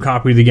buy you a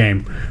copy of the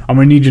game. I'm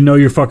going to need you to know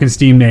your fucking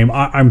Steam name.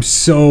 I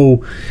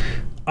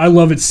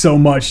love it so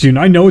much, dude.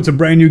 I know it's a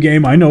brand new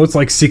game. I know it's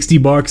like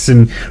 $60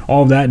 and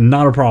all of that.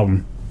 Not a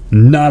problem.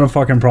 Not a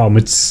fucking problem.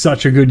 It's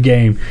such a good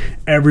game.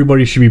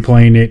 Everybody should be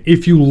playing it.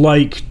 If you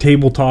like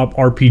tabletop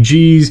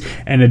RPGs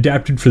and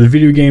adapted for the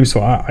video game, so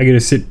I get to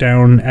sit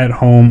down at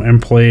home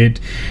and play it.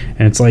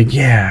 And it's like,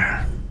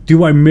 yeah.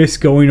 Do I miss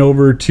going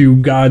over to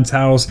God's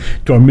house?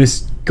 Do I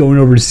miss going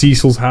over to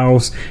Cecil's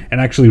house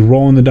and actually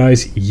rolling the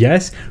dice?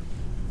 Yes.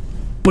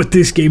 But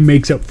this game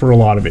makes up for a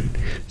lot of it.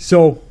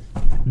 So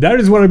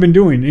that is what I've been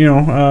doing.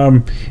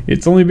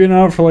 It's only been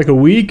out for like a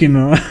week,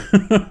 and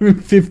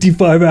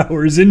 55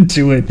 hours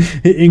into it,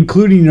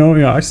 including,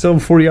 I still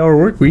have 40-hour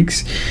work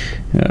weeks.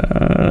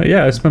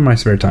 I spend my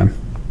spare time.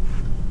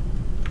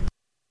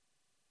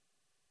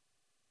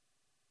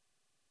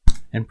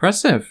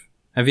 Impressive.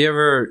 Have you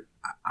ever...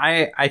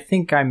 I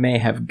think I may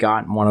have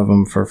gotten one of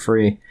them for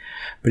free,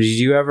 but did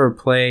you ever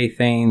play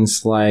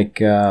things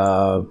like...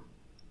 I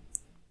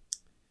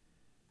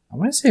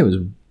want to say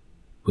it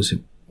was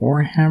it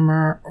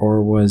Warhammer,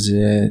 or was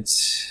it...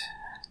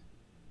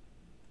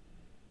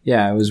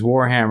 Yeah, it was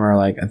Warhammer,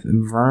 like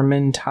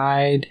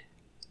Vermintide.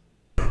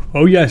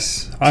 Oh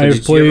yes, I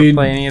have played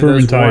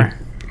Vermintide.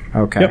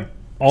 Okay. Yep,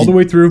 all the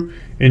way through.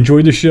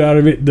 Enjoyed the shit out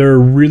of it. They're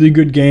really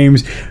good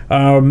games.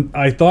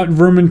 I thought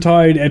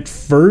Vermintide at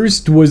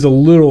first was a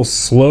little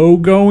slow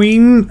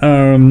going,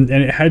 and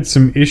it had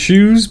some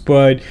issues,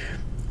 but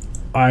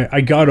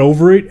I got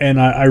over it, and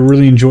I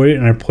really enjoyed it,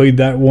 and I played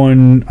that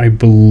one, I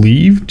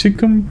believe, to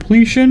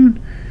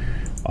completion.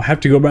 I'll have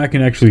to go back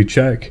and actually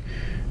check.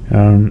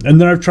 And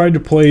then I've tried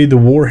to play the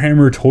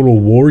Warhammer Total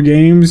War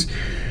games.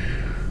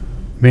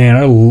 Man,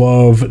 I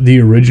love the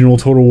original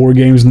Total War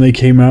games when they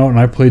came out, and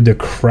I played the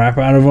crap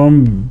out of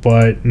them.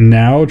 But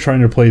now,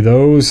 trying to play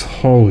those,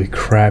 holy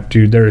crap,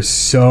 dude, there's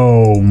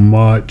so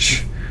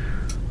much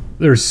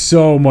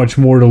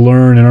more to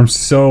learn, and I'm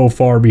so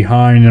far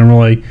behind. And I'm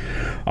like,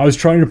 I was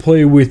trying to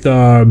play with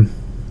my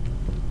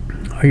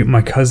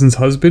cousin's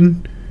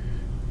husband.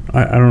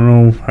 I don't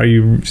know how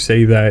you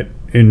say that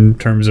in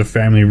terms of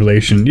family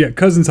relation. Yeah,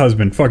 cousin's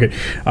husband. Fuck it.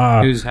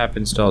 Who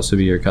happens to also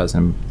be your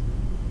cousin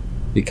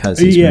because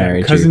he's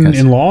married to your cousin.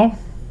 Cousin-in-law?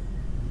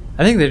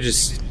 I think they're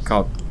just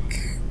called...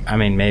 I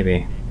mean,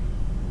 maybe.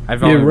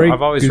 I've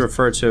always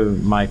referred to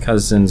my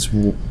cousin's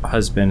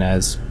husband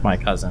as my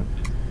cousin.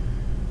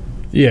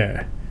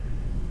 Yeah.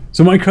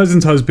 So my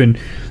cousin's husband,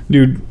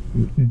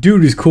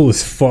 dude is cool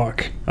as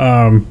fuck.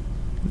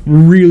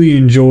 Really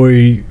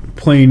enjoy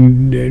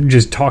playing,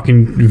 just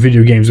talking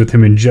video games with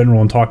him in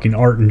general and talking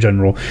art in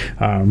general.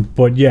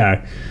 But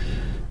yeah,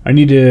 I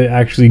need to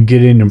actually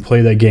get in and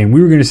play that game.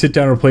 We were going to sit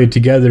down and play it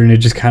together, and it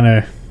just kind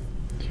of...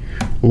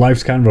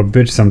 Life's kind of a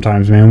bitch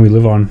sometimes, man. We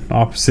live on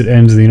opposite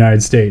ends of the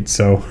United States,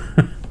 so...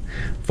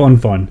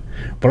 fun.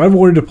 But I've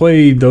wanted to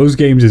play those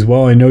games as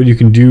well. I know you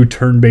can do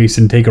turn-based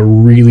and take a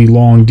really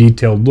long,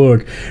 detailed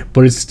look,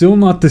 but it's still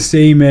not the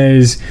same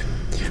as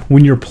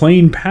when you're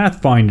playing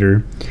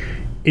Pathfinder.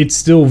 It's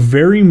still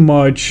very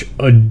much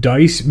a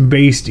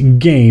dice-based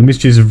game. It's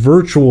just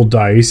virtual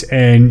dice,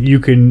 and you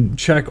can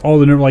check all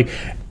the numbers. Like,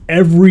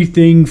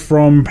 everything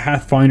from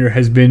Pathfinder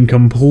has been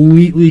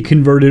completely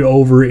converted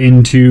over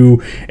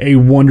into a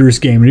wondrous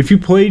game. And if you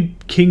played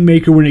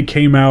Kingmaker when it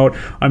came out,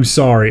 I'm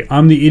sorry.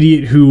 I'm the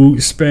idiot who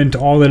spent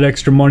all that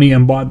extra money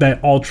and bought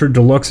that Ultra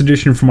Deluxe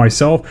Edition for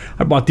myself.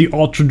 I bought the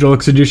Ultra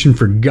Deluxe Edition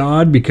for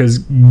God because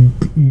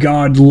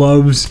God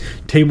loves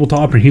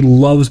tabletop and he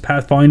loves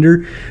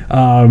Pathfinder.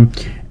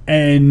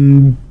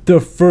 And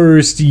the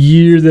first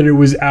year that it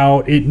was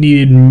out, it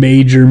needed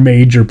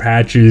major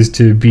patches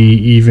to be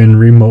even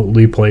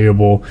remotely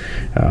playable.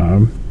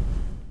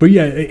 But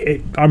yeah,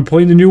 I'm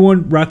playing the new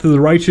one, Wrath of the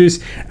Righteous.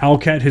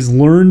 Owlcat has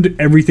learned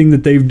everything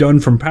that they've done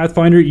from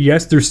Pathfinder.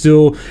 Yes, they're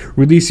still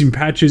releasing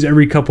patches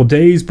every couple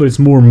days, but it's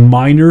more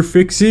minor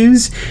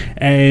fixes.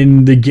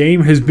 And the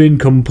game has been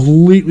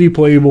completely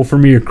playable for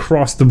me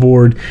across the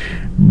board.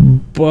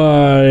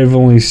 But I've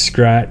only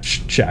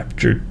scratched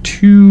Chapter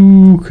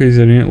 2 because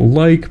I didn't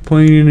like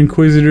playing an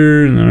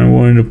Inquisitor. And then I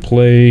wanted to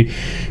play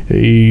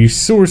a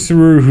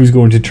Sorcerer who's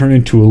going to turn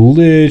into a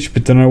Lich.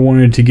 But then I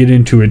wanted to get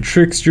into a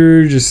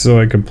Trickster just so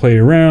I could play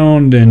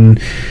around.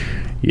 And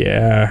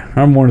yeah,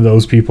 I'm one of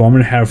those people. I'm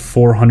going to have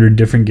 400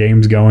 different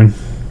games going.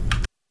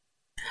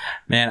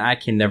 Man, I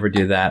can never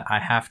do that.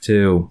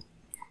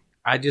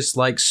 I just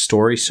like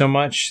story so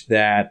much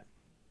that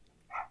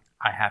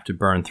I have to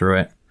burn through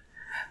it.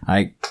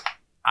 I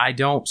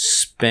don't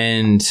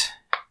spend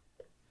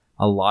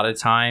a lot of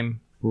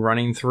time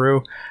running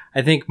through.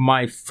 I think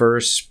my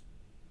first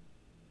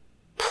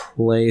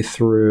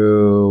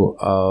playthrough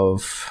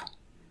of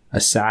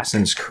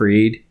Assassin's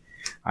Creed,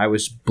 I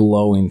was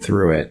blowing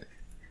through it.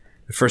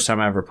 The first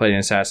time I ever played an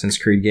Assassin's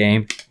Creed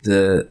game.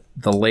 The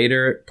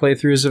later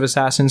playthroughs of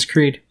Assassin's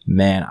Creed,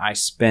 man, I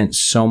spent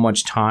so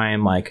much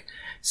time like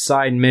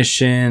side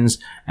missions,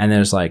 and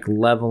there's like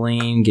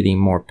leveling, getting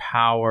more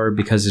power,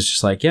 because it's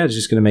just like, yeah, it's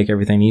just going to make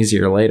everything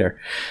easier later.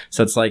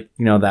 So it's like,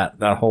 you know,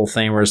 that whole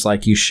thing where it's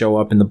like you show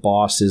up and the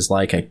boss is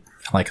like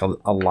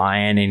a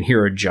lion and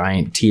you're a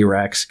giant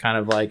T-Rex kind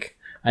of like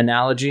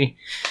analogy.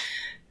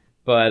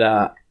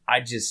 But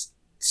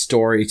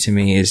story to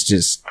me is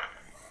just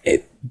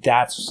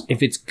that's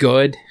if it's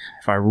good,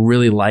 if I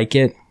really like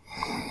it,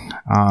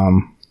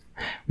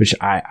 which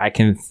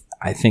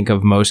I think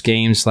of most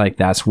games, like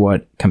that's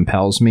what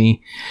compels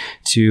me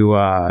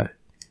to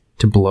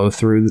blow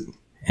through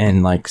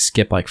and like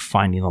skip like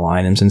finding the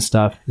items and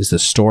stuff, is the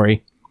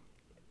story.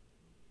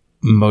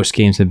 Most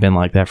games have been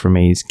like that for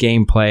me. It's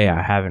gameplay.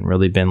 I haven't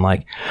really been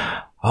like,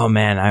 oh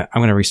man, I'm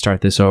going to restart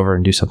this over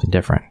and do something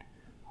different.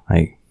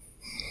 Like,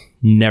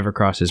 never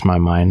crosses my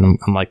mind.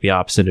 I'm like the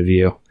opposite of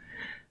you.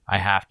 I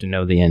have to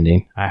know the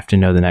ending. I have to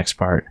know the next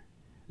part,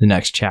 the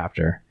next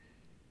chapter.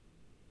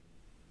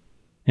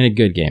 In a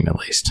good game, at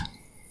least.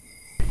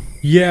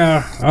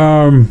 Yeah.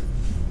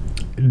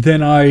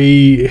 Then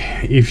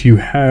if you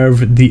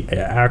have the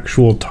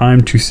actual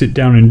time to sit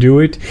down and do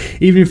it,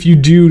 even if you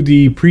do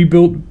the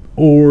pre-built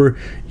or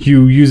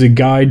you use a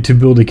guide to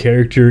build a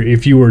character,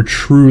 if you are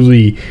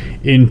truly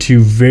into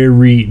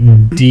very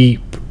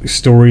deep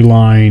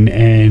storyline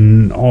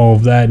and all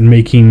of that and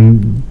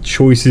making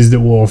choices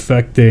that will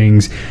affect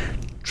things,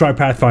 try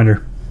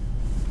Pathfinder.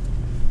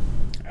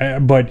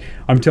 But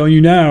I'm telling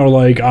you now,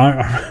 like,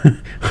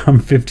 I'm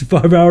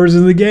 55 hours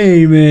in the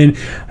game, and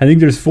I think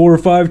there's 4 or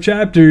 5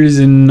 chapters,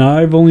 and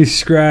I've only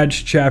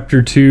scratched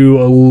Chapter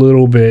 2 a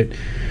little bit.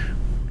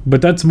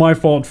 But that's my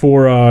fault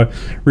for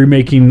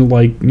remaking,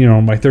 like, you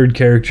know, my third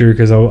character,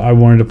 because I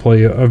wanted to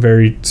play a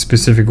very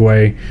specific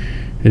way.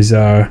 Is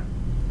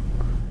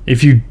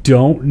if you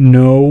don't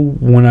know,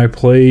 when I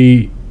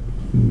play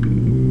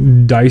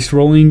dice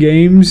rolling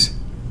games,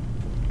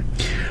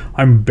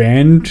 I'm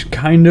banned,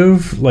 kind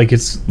of. Like,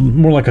 it's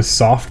more like a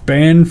soft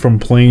ban from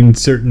playing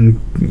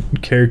certain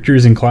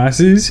characters and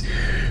classes,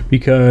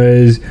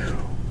 because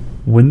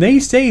when they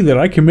say that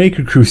I can make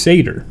a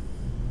Crusader,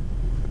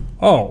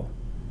 oh,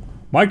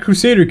 my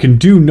Crusader can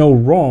do no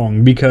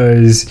wrong,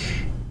 because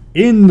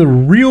in the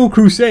real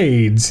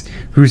Crusades,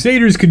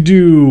 Crusaders could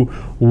do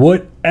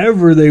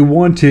whatever they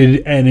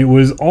wanted, and it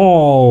was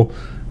all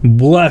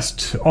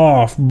blessed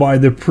off by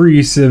the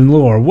priests and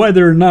lore,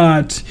 whether or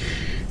not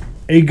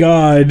a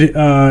god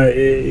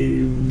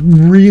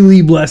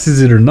really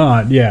blesses it or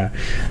not. Yeah.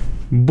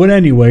 But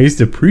anyways,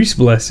 the priests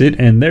bless it,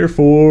 and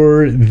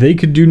therefore they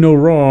could do no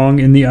wrong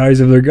in the eyes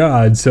of their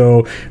god. So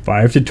if I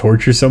have to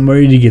torture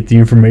somebody to get the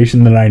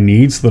information that I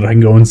need so that I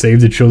can go and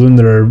save the children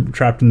that are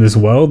trapped in this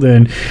well,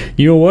 then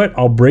you know what?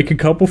 I'll break a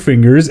couple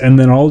fingers, and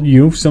then I'll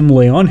some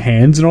lay on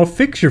hands, and I'll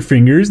fix your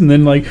fingers, and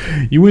then like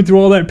you went through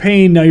all that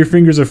pain, now your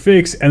fingers are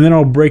fixed, and then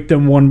I'll break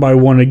them one by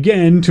one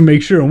again to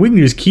make sure, and we can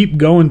just keep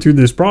going through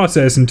this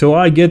process until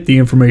I get the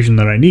information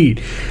that I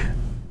need.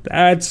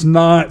 That's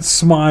not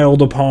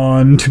smiled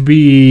upon to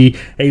be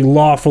a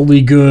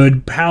lawfully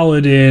good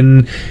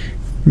paladin.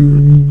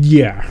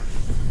 Yeah.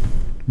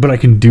 But I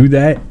can do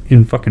that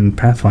in fucking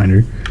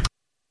Pathfinder.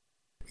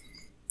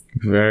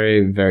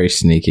 Very, very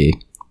sneaky.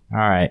 All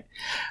right.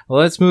 Well,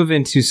 let's move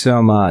into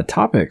some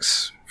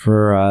topics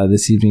for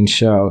this evening's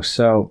show.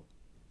 So,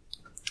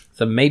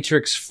 The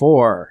Matrix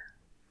 4.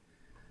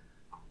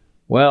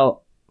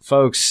 Well,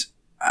 folks,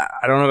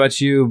 I don't know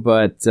about you,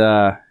 but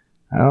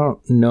I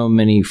don't know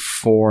many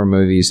 4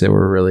 movies that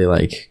were really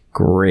like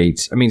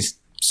great. I mean,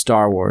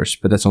 Star Wars,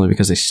 but that's only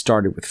because they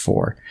started with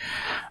 4.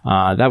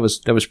 That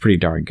was pretty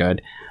darn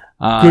good.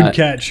 Good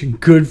catch.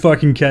 Good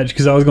fucking catch.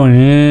 Because I was going,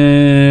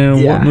 yeah.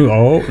 What movie?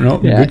 Oh,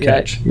 no, yeah, good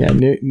catch. Yeah,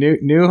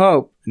 New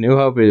Hope. New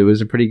Hope, it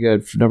was a pretty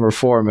good number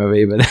 4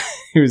 movie, but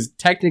it was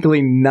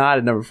technically not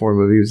a number 4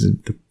 movie. It was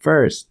the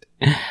first.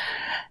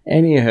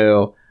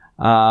 Anywho,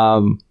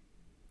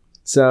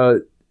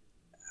 so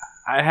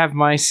I have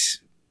my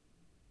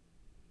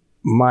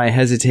my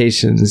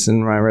hesitations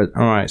and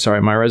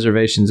my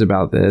reservations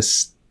about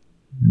this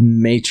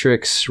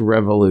Matrix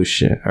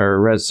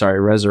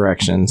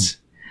Resurrections.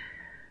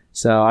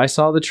 So I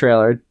saw the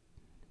trailer.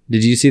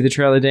 Did you see the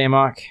trailer,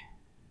 Damok?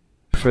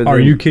 Are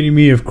you kidding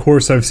me? Of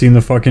course I've seen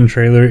the fucking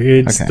trailer.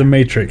 It's The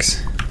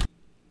Matrix.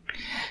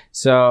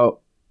 So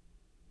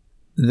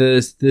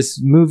this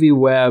movie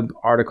web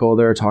article,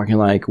 they're talking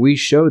like, we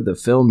showed the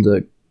film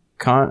to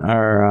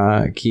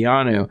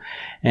Keanu,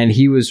 and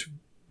he was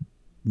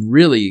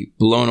really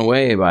blown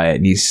away by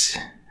it.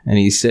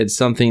 He said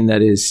something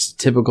that is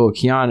typical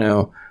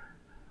Keanu,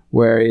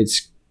 where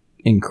it's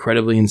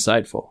incredibly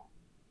insightful.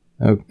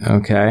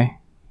 Okay,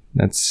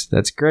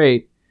 that's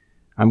great.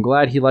 I'm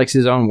glad he likes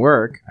his own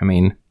work. I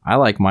mean, I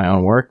like my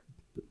own work.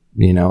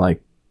 You know,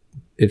 like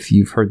if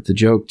you've heard the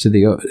joke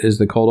is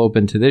the cold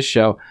open to this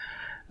show,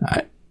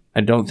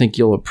 I don't think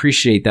you'll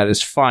appreciate that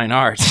as fine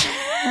art.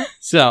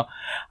 So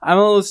I'm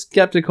a little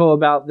skeptical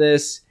about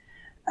this.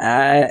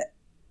 And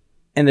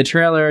the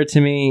trailer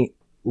to me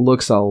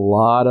looks a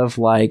lot of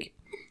like,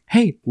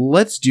 hey,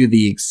 let's do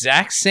the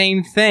exact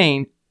same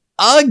thing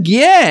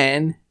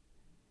again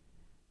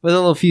with a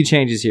little few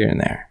changes here and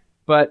there.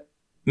 But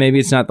maybe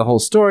it's not the whole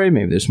story.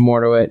 Maybe there's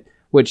more to it,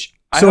 which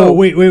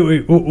wait.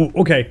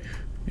 Okay.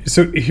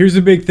 So here's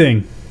the big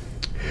thing.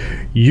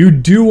 You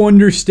do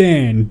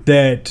understand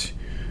that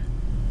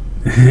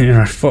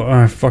I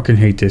fucking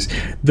hate this.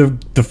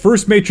 The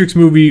first Matrix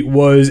movie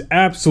was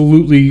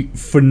absolutely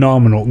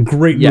phenomenal.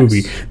 Great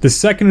movie. The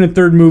second and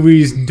third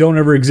movies don't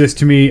ever exist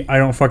to me. I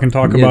don't fucking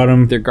talk about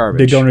them. They're garbage.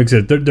 They don't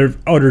exist. They're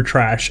utter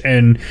trash.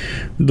 And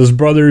those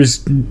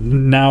brothers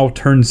now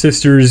turned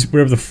sisters,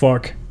 whatever the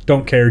fuck.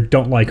 Don't care.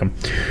 Don't like them.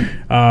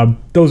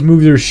 Those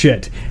movies are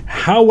shit.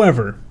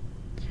 However,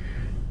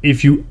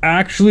 if you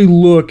actually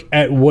look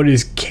at what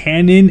is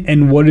canon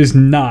and what is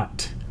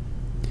not,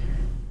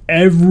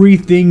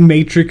 everything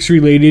Matrix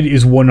related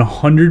is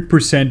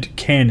 100%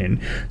 canon.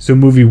 So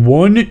movie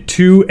 1,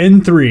 2,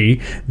 and 3.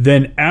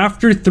 Then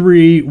after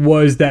 3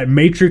 was that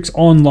Matrix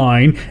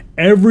Online.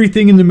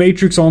 Everything in the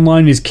Matrix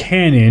Online is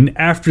canon.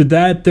 After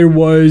that, there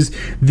was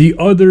the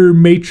other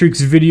Matrix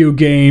video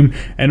game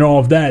and all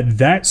of that.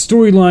 That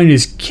storyline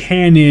is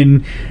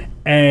canon.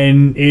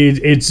 And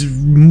it's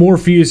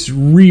Morpheus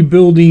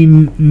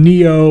rebuilding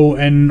Neo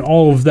and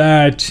all of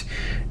that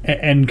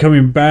and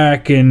coming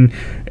back. And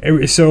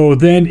so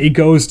then it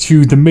goes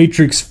to the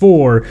Matrix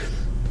 4.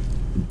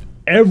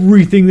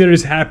 Everything that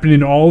has happened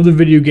in all of the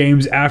video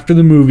games after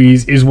the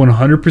movies is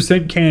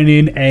 100%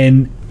 canon.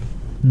 And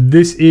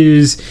this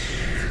is...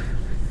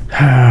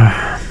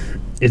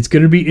 it's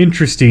going to be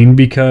interesting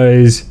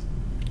because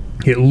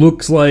it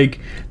looks like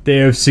they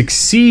have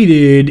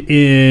succeeded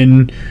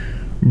in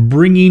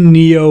bringing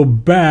Neo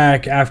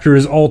back after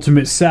his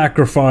ultimate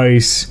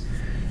sacrifice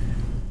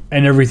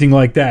and everything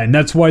like that. And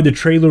that's why the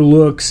trailer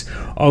looks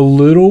a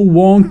little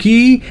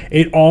wonky.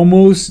 It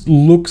almost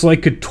looks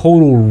like a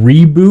total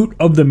reboot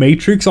of The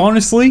Matrix,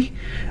 honestly.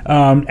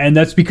 And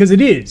that's because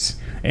it is.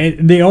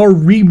 And they are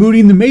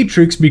rebooting The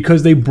Matrix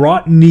because they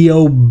brought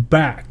Neo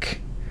back.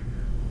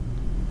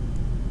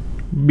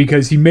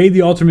 Because he made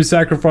the ultimate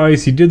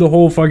sacrifice, he did the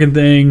whole fucking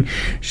thing,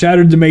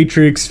 shattered the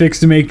Matrix, fixed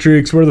the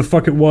Matrix, where the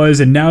fuck it was,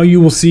 and now you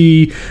will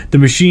see the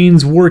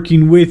machines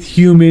working with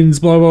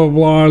humans, blah blah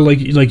blah, like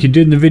you did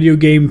in the video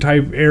game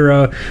type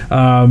era.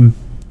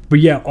 But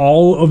yeah,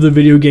 all of the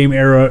video game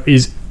era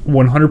is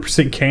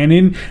 100%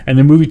 canon, and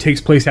the movie takes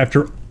place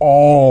after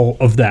all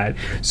of that.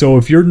 So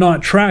if you're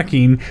not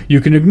tracking, you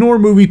can ignore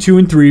movie 2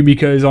 and 3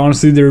 because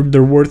honestly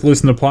they're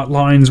worthless and the plot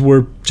lines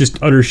were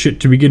just utter shit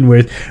to begin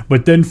with,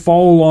 but then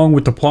follow along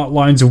with the plot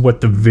lines of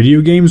what the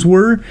video games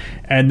were,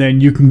 and then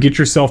you can get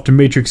yourself to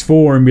Matrix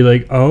 4 and be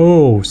like,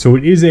 oh, so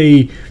it is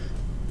a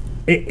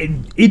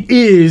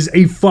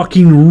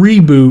fucking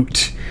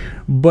reboot,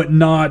 but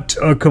not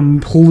a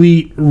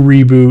complete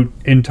reboot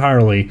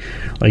entirely.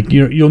 Like,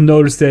 you'll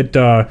notice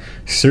that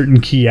certain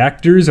key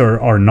actors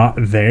are not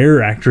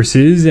there.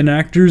 Actresses and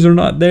actors are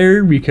not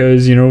there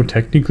because,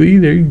 technically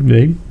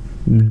they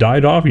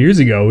died off years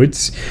ago.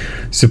 It's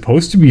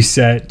supposed to be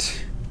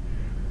set...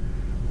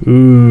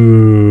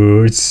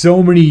 Ooh, it's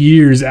so many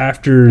years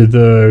after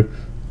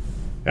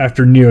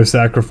Neo's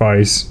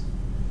sacrifice.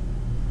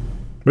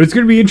 But it's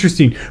going to be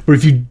interesting. But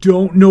if you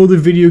don't know the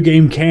video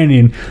game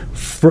canon,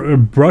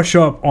 brush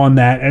up on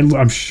that. And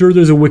I'm sure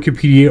there's a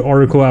Wikipedia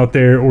article out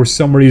there or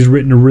somebody's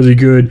written a really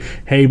good,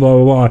 hey, blah,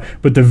 blah, blah.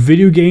 But the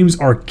video games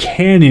are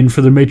canon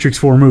for the Matrix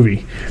 4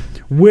 movie,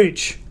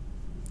 which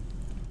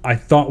I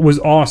thought was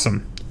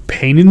awesome.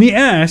 Pain in the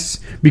ass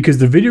because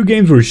the video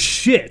games were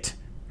shit.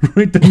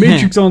 Right? The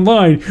Matrix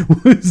Online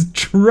was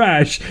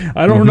trash.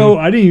 I don't know.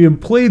 I didn't even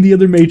play the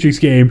other Matrix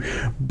game,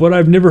 but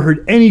I've never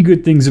heard any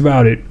good things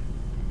about it.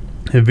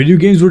 The video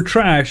games were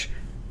trash.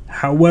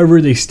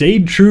 However, they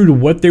stayed true to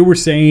what they were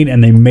saying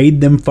and they made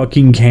them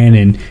fucking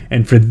canon.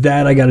 And for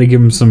that, I gotta give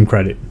them some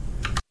credit.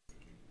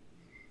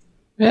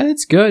 Yeah,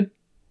 it's good.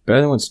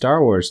 Better than what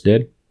Star Wars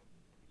did.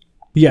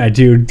 Yeah,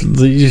 dude.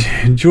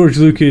 George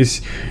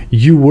Lucas,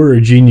 you were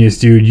a genius,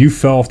 dude. You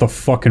fell off the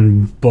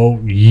fucking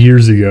boat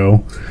years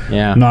ago.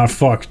 Yeah. Not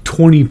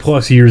 20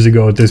 plus years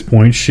ago at this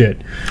point.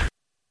 Shit.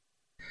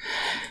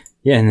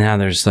 Yeah, and now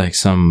there's like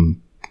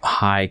some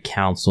high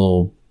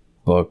council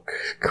book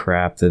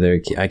crap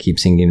that I keep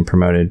seeing getting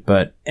promoted.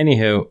 But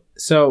anywho,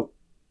 so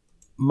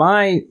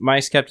my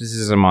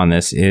skepticism on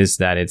this is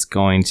that it's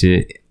going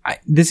to...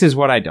 this is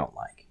what I don't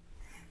like.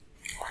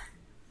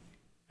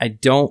 I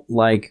don't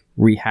like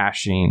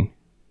rehashing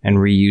and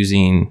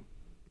reusing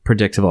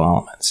predictable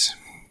elements.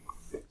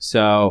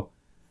 So,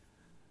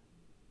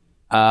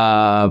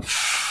 what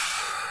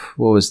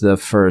was the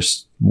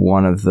first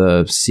one of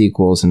the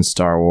sequels in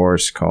Star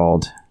Wars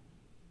called?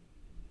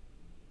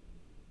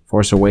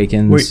 Force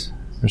Awakens?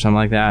 Or something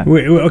like that.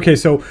 Wait, okay,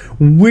 so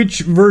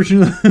which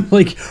version,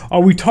 like,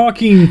 are we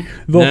talking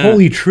the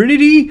Holy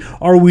Trinity?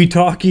 Are we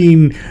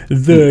talking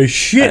the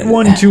shit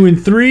 1, 2,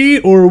 and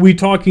 3? Or are we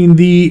talking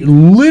the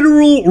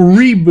literal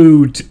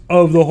reboot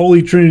of the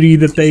Holy Trinity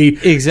that they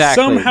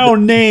somehow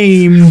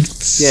named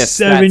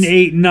 7,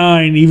 8,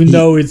 9, even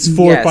though it's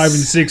 4, 5, and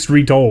 6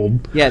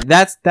 retold? Yeah,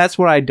 that's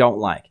what I don't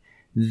like.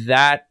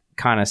 That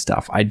kind of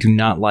stuff. I do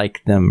not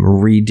like them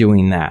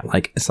redoing that.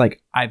 Like, it's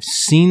like, I've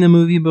seen the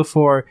movie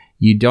before.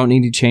 You don't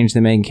need to change the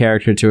main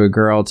character to a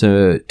girl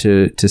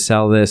to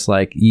sell this.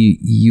 Like,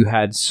 you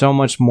had so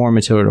much more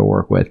material to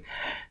work with.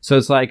 So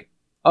it's like,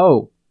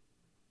 oh,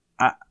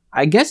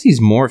 I guess he's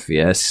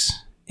Morpheus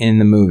in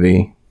the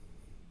movie.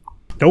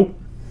 Nope.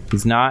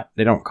 He's not.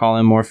 They don't call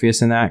him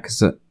Morpheus in that.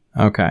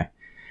 Okay.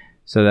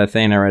 So that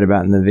thing I read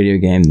about in the video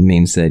game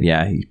means that,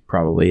 yeah, he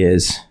probably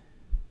is.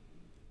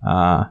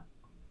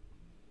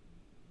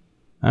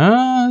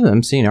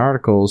 I'm seeing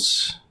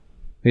articles.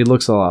 He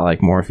looks a lot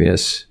like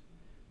Morpheus,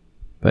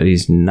 but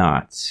he's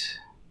not.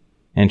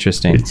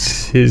 Interesting.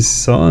 It's his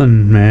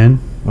son, man.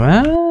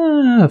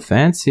 Wow,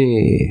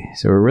 fancy.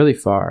 So we're really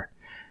far.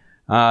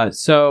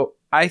 So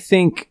I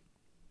think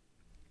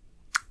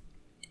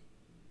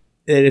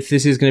that if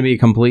this is going to be a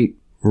complete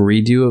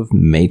redo of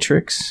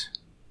Matrix,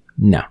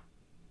 no,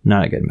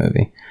 not a good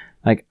movie.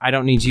 Like, I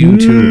don't need you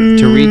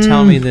to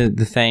retell me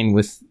the thing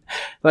with,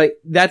 like,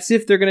 that's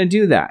if they're going to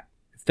do that.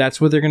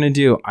 That's what they're going to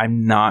do.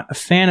 I'm not a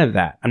fan of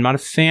that. I'm not a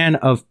fan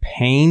of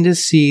paying to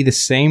see the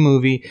same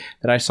movie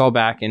that I saw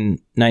back in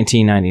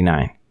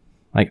 1999.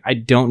 Like, I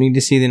don't need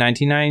to see the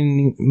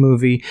 1990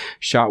 movie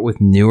shot with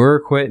newer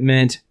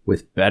equipment,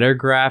 with better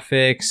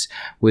graphics,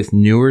 with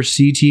newer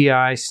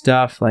CGI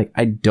stuff. Like,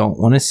 I don't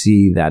want to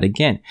see that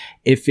again.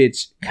 If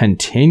it's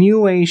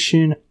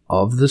continuation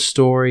of the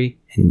story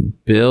and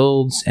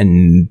builds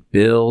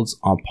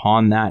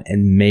upon that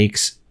and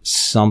makes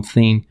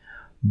something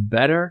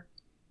better,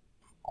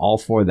 all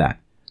for that.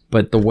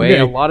 But the way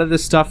a lot of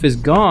this stuff is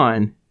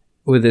gone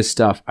with this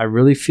stuff, I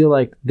really feel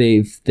like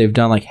they've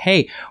done like,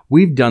 hey,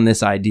 we've done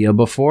this idea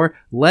before,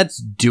 let's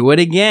do it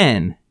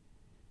again.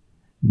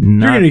 I'm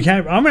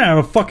gonna have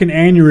a fucking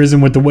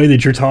aneurysm with the way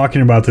that you're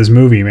talking about this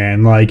movie,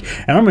 man. Like,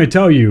 and I'm gonna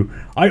tell you,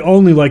 I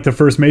only like the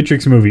first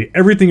Matrix movie.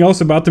 Everything else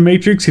about the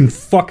Matrix can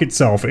fuck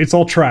itself. It's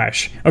all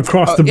trash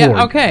across the board.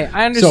 Yeah, okay,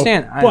 I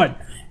understand. So,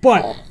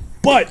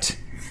 but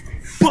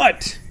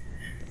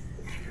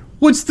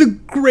what's the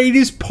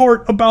greatest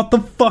part about the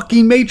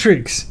fucking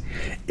Matrix?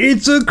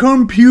 It's a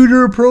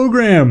computer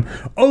program.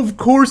 Of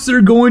course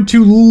they're going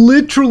to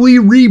literally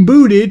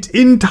reboot it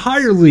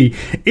entirely.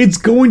 It's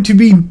going to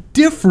be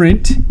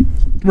different,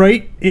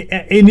 right?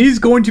 It is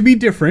going to be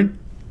different.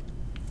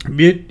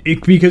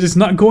 Because it's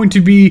not going to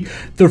be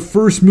the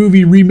first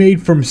movie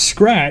remade from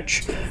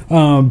scratch,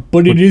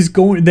 but it is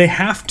going.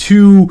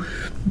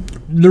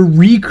 They're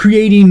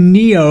recreating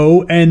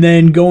Neo and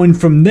then going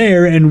from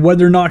there, and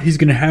whether or not he's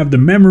going to have the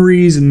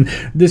memories and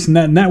this and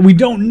that, we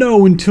don't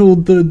know until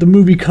the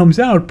movie comes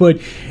out. But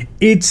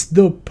it's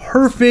the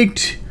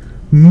perfect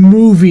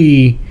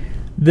movie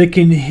that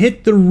can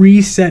hit the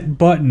reset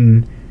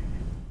button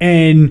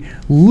and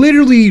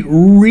literally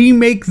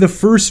remake the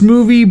first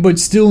movie, but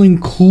still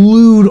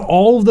include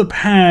all of the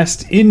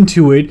past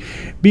into it,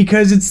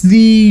 because it's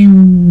the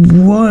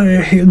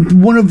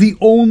one of the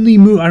only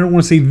movie. I don't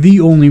want to say the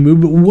only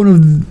movie, but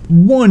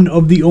one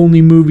of the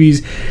only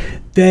movies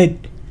that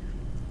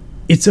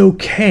it's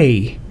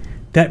okay,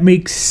 that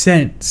makes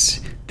sense,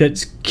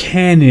 that's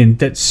canon,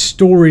 that's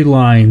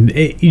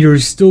storyline. You're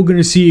still going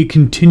to see a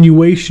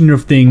continuation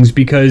of things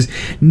because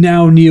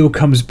now Neo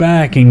comes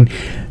back, and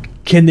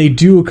can they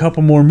do a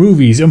couple more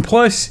movies? And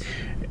plus,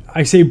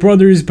 I say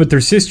brothers, but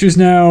they're sisters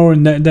now,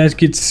 and that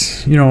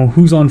gets,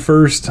 who's on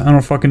first? I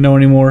don't fucking know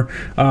anymore.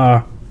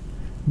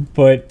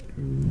 But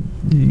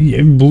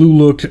Blue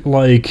looked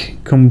like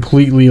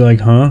completely like,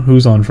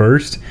 who's on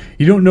first?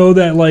 You don't know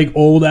that, like,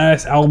 old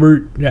ass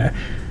Albert and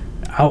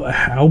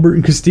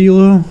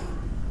Castillo?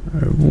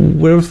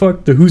 Whatever the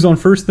fuck, the who's on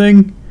first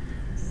thing?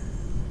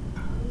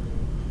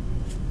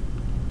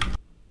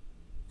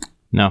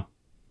 No.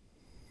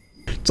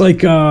 It's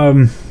like,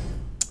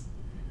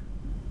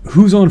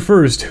 who's on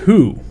first?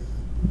 Who?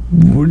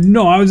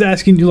 No, I was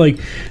asking you, like,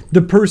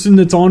 the person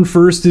that's on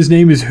first, his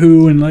name is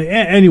who, and like,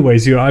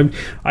 anyways, you know,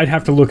 I'd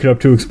have to look it up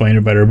to explain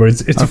it better, but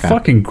it's okay. A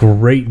fucking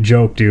great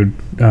joke, dude.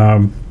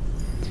 Yeah,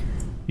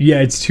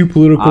 it's too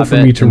political for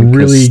me to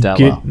really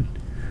get.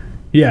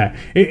 Yeah,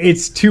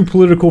 it's too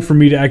political for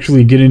me to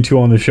actually get into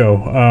on the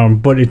show.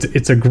 But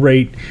it's a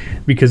great,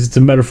 because it's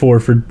a metaphor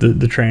for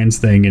the trans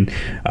thing, and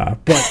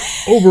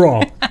but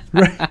overall,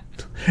 right?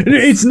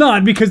 It's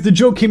not, because the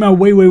joke came out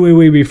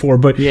way before,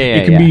 but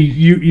it can be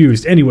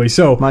used anyway.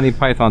 So Monty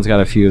Python's got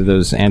a few of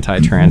those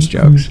anti-trans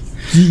jokes.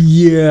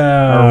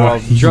 Yeah,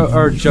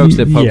 or jokes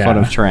that poke fun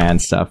of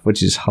trans stuff,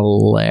 which is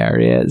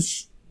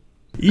hilarious.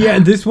 Yeah,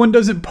 this one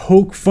doesn't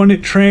poke fun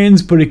at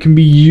trans, but it can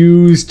be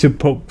used to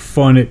poke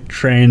fun at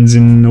trans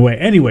in a way.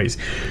 Anyways,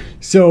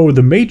 so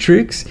The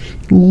Matrix,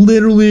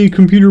 literally a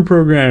computer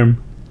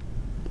program,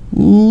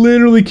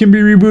 literally can be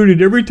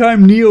rebooted every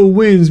time Neo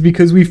wins,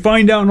 because we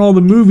find out in all the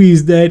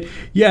movies that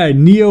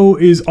Neo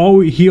is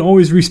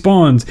always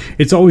respawns.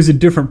 It's always a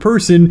different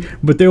person,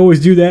 but they always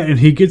do that, and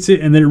he gets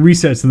it, and then it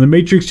resets, and the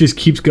Matrix just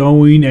keeps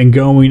going and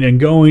going and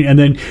going. And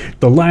then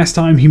the last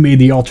time he made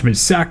the ultimate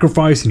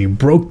sacrifice and he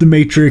broke the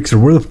Matrix, or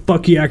where the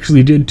fuck he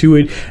actually did to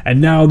it, and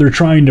now they're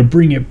trying to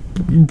bring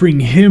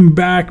him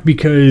back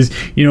because,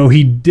 you know,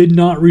 he did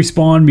not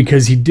respawn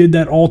because he did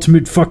that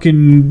ultimate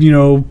fucking, you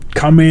know,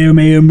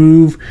 Kamehameha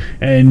move.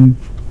 And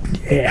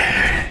dude,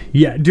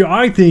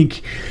 I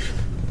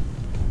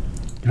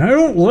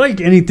don't like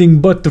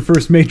anything but the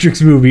first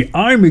Matrix movie.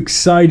 I'm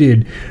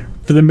excited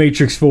for the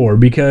Matrix 4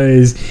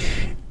 because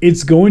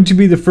it's going to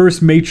be the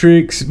first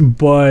Matrix,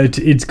 but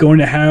it's going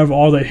to have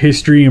all that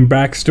history and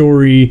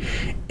backstory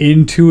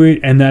into it,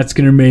 and that's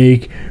going to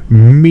make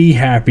me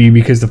happy,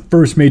 because the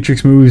first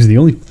Matrix movie is the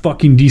only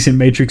fucking decent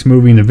Matrix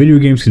movie, and the video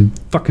games can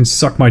fucking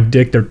suck my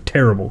dick. They're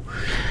terrible.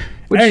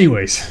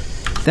 Anyways,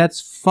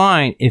 that's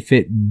fine if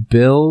it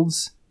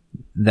builds.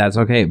 That's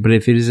okay, but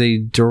if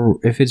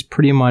it's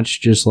pretty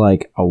much just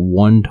like a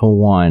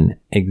 1-to-1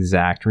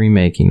 exact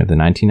remaking of the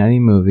 1990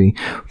 movie,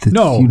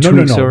 no.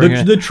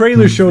 The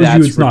trailer shows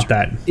you it's not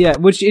that. Yeah,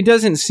 which it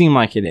doesn't seem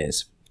like it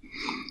is.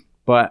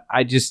 But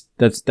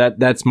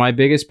that's my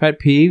biggest pet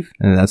peeve,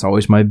 and that's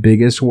always my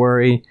biggest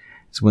worry,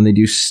 is when they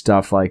do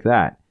stuff like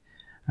that.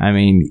 I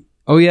mean,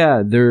 oh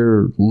yeah,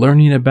 they're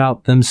learning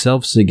about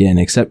themselves again,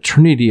 except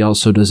Trinity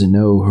also doesn't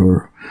know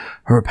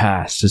her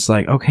past. It's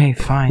like, okay,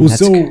 fine,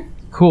 that's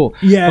cool.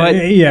 Yeah, but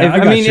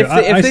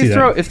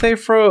if they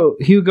throw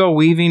Hugo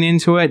Weaving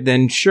into it,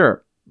 then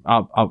sure,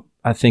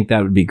 I think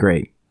that would be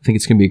great. I think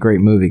it's gonna be a great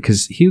movie,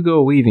 because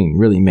Hugo Weaving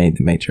really made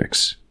The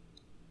Matrix.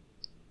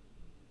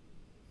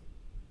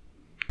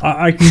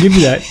 I can give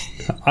you that.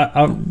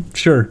 I'm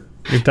sure,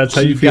 if that's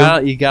how you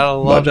feel. You gotta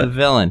love the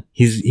villain.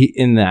 He's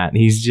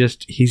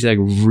a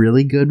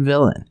really good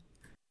villain.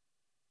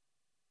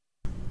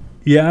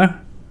 Yeah,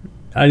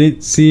 I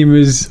didn't see him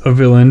as a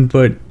villain,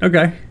 but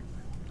okay,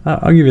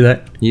 I'll give you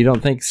that. You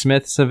don't think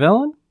Smith's a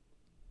villain?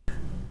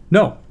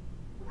 No,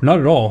 not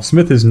at all.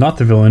 Smith is not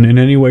the villain in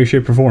any way,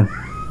 shape, or form.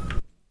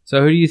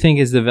 So who do you think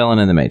is the villain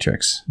in The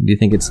Matrix? Do you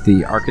think it's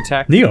the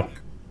architect?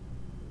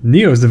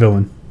 Neo's the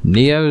villain.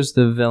 Neo's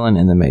the villain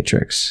in The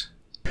Matrix.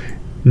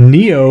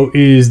 Neo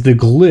is the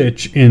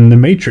glitch in The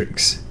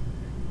Matrix.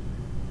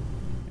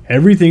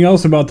 Everything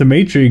else about The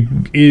Matrix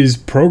is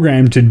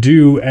programmed to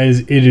do as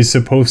it is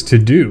supposed to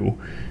do.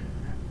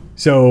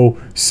 So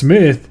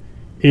Smith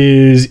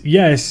is,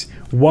 yes,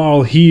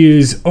 while he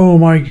is,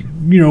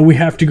 we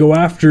have to go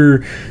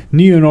after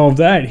Neo and all of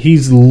that,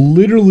 he's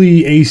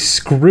literally a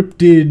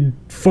scripted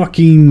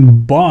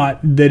fucking bot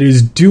that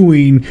is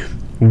doing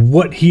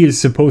what he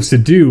is supposed to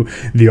do.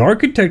 The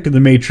architect of the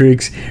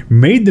Matrix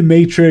made the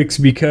Matrix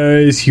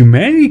because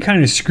humanity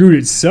kind of screwed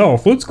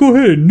itself. Let's go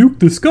ahead and nuke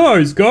the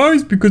skies,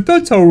 guys, because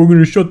that's how we're going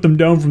to shut them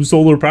down from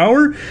solar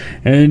power.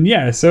 And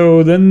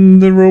so then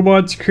the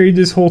robots create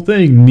this whole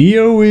thing.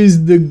 Neo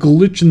is the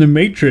glitch in the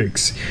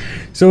Matrix.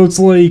 So it's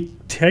like,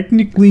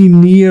 technically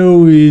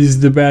Neo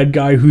is the bad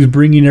guy who's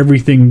bringing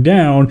everything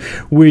down,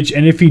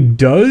 and if he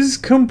does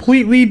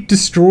completely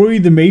destroy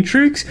the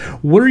Matrix,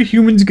 what are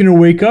humans going to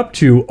wake up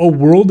to? A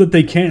world that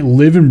they can't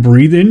live and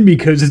breathe in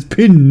because it's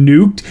been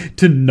nuked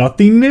to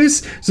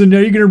nothingness? So now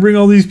you're going to bring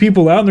all these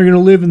people out, and they're going to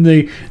live in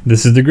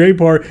this is the great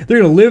part, they're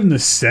going to live in the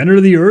center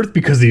of the earth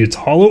because it's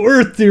hollow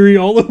earth theory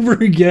all over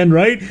again,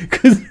 right?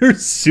 Because they're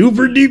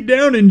super deep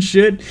down and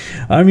shit.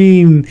 I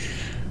mean,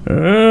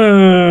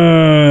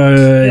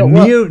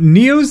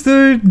 Neo's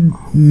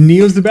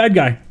the bad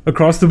guy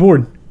across the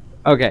board.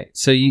 Okay,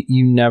 so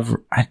you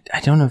never... I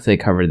don't know if they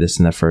covered this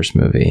in the first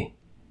movie.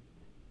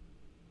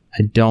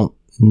 I don't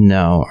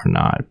know or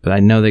not, but I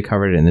know they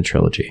covered it in the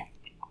trilogy.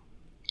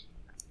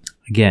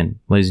 Again,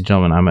 ladies and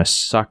gentlemen, I'm a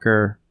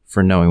sucker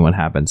for knowing what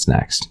happens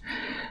next.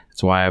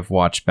 That's why I've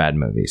watched bad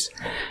movies.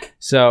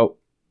 So,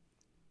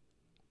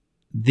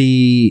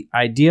 the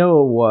idea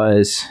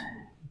was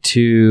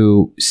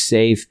to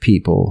save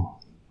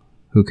people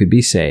who could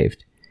be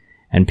saved,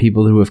 and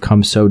people who have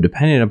come so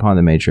dependent upon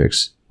the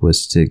Matrix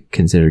was to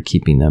consider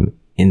keeping them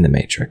in the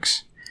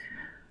Matrix.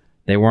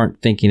 They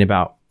weren't thinking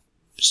about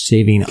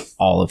saving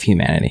all of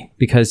humanity.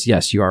 Because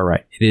yes, you are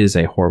right. It is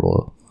a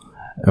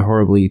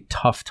horribly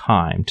tough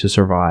time to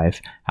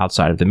survive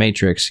outside of the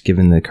Matrix,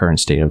 given the current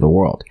state of the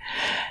world.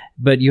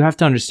 But you have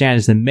to understand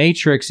is the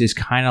Matrix is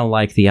kind of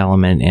like the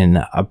element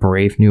in A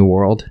Brave New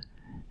World,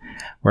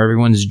 where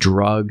everyone's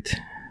drugged.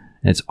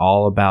 It's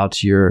all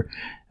about your...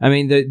 I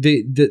mean,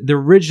 the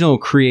original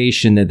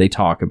creation that they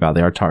talk about,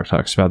 the art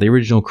talks about, the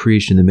original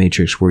creation of the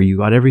Matrix, where you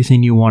got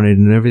everything you wanted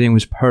and everything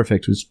was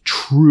perfect, was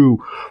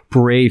true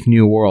Brave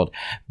New World.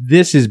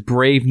 This is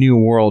Brave New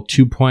World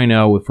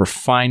 2.0 with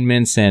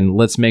refinements, and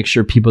let's make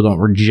sure people don't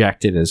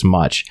reject it as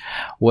much,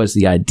 was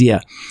the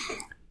idea.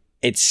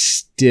 It's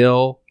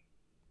still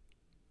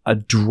a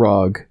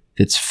drug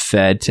that's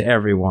fed to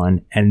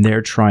everyone, and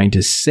they're trying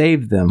to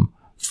save them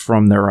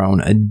from their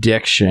own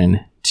addiction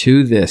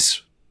to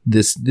this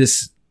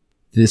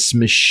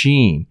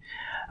machine.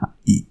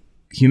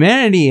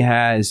 Humanity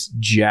has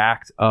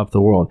jacked up the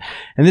world,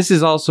 and this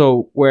is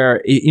also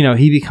where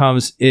he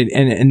becomes it.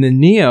 And the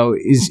Neo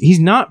he's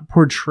not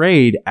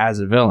portrayed as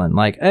a villain.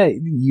 Like, hey,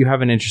 you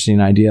have an interesting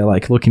idea,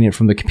 like looking at it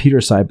from the computer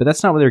side, but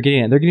that's not what they're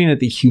getting at. They're getting at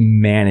the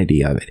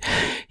humanity of it.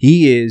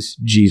 He is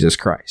Jesus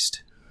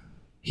Christ.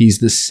 He's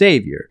the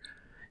savior.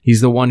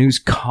 He's the one who's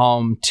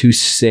come to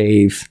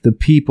save the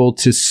people,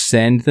 to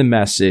send the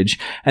message.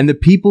 And the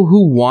people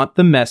who want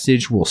the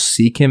message will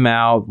seek him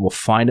out, will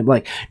find him,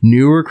 like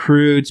new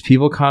recruits,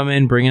 people come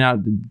in, bringing out,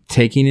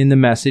 taking in the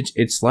message.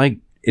 It's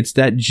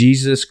that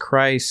Jesus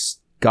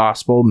Christ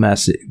gospel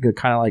message,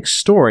 kind of like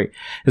story,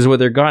 is what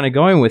they're kind of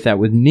going with that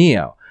with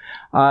Neo.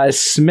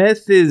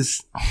 Smith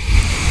is...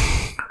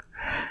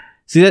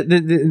 See,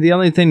 the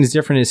only thing that's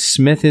different is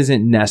Smith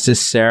isn't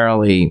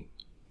necessarily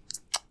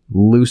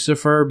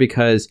Lucifer,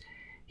 because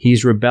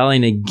he's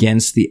rebelling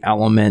against the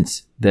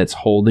element that's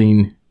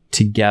holding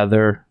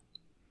together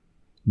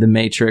the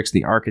Matrix,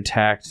 the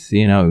architect,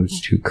 who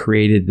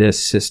created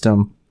this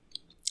system,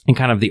 and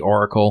kind of the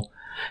Oracle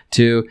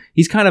too.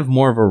 He's kind of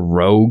more of a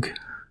rogue.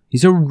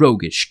 He's a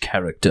roguish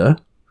character.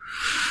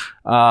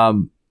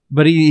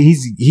 But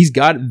he's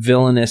got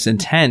villainous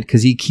intent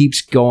because he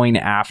keeps going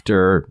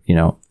after,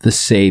 the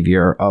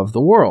savior of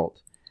the world.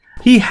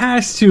 He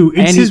has to.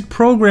 It's his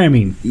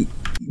programming.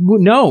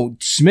 No,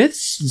 Smith.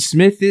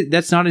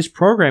 That's not his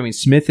programming.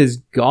 Smith has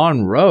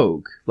gone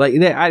rogue. Like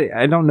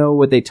I don't know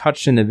what they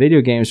touched in the video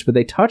games, but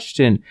they touched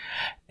in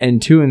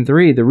 2 and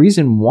 3. The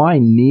reason why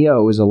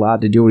Neo is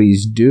allowed to do what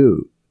he's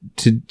to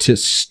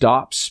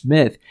stop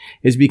Smith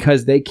is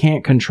because they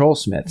can't control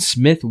Smith.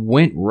 Smith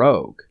went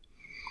rogue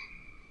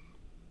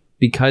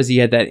because he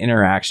had that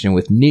interaction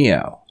with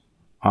Neo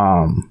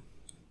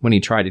when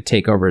he tried to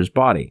take over his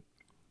body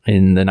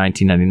in the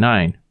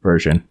 1999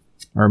 version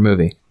or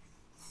movie.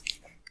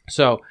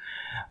 So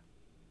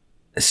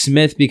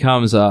Smith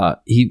becomes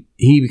he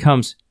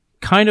becomes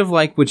kind of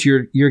like what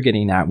you're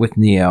getting at with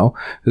Neo,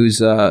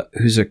 who's a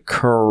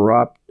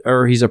corrupt,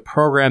 or he's a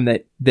program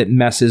that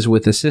messes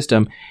with the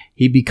system.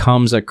 He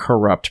becomes a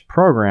corrupt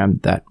program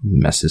that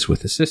messes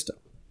with the system.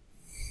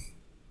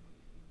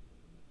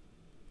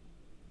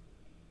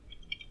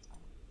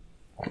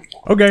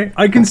 Okay,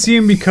 I can see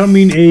him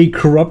becoming a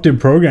corrupted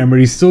program, but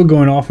he's still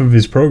going off of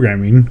his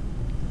programming.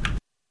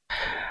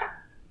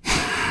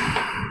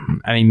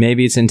 I mean,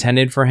 maybe it's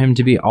intended for him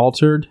to be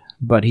altered,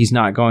 but he's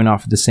not going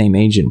off of the same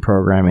agent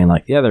programming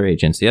like the other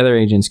agents. The other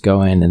agents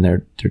go in and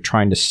they're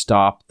trying to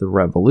stop the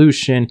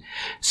revolution.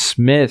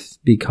 Smith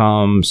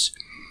becomes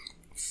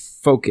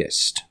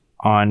focused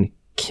on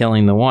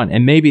killing the one.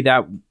 And maybe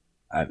that...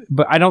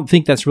 but I don't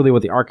think that's really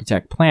what the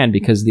architect planned,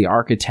 because the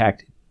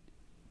architect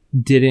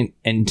didn't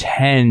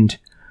intend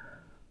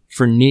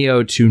for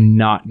Neo to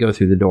not go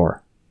through the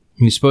door.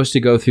 He was supposed to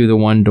go through the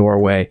one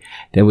doorway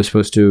that was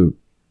supposed to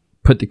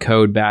put the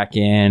code back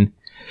in.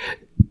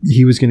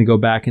 He was going to go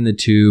back in the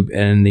tube,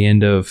 and the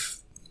end of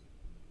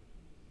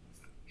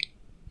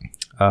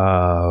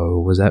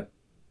what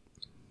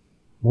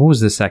was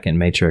the second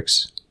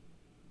Matrix?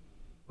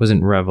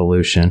 Wasn't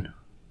Revolution.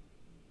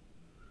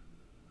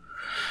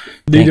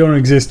 They don't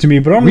exist to me,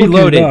 but I'm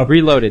looking it up.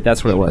 Reloaded,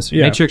 that's what it was.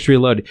 Yeah. Matrix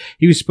Reloaded.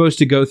 He was supposed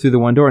to go through the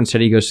one door.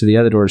 Instead, he goes to the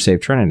other door to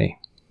save Trinity.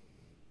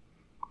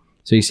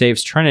 So he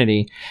saves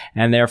Trinity,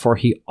 and therefore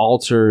he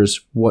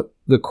alters what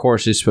the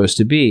course is supposed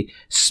to be.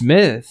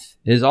 Smith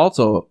is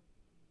also,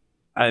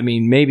 I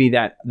mean, maybe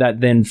that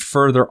then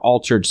further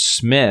altered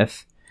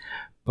Smith,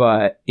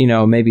 but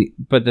maybe.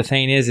 But the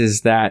thing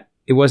is that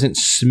it wasn't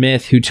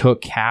Smith who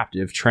took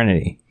captive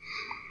Trinity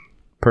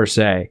per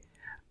se.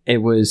 It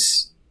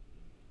was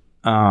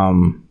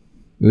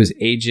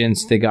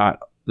agents that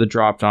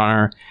dropped on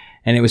her,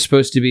 and it was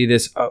supposed to be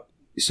this.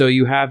 So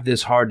you have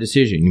this hard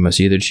decision. You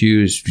must either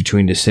choose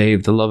between to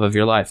save the love of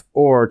your life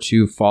or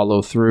to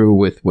follow through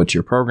with what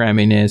your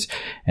programming is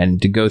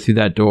and to go through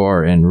that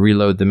door and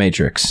reload the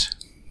Matrix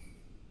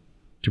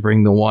to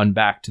bring the one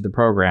back to the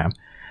program.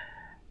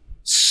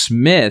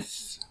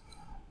 Smith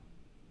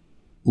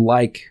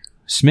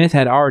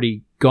had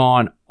already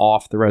gone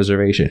off the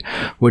reservation,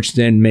 which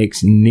then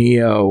makes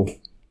Neo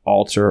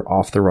alter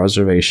off the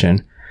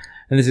reservation.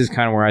 And this is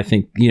kind of where I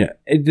think,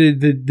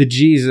 the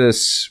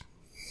Jesus...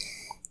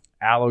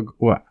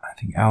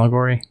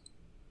 allegory.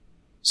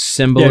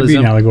 Symbolism. Yeah, it'd be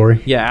an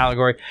allegory. Yeah,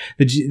 allegory.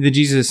 The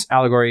Jesus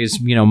allegory is,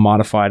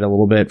 modified a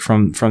little bit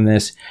from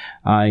this.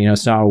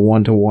 It's not a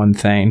one-to-one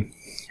thing.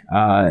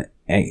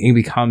 It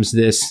becomes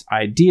this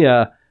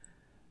idea.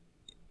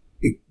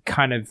 It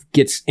kind of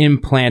gets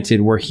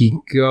implanted where he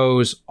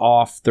goes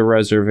off the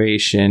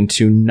reservation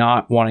to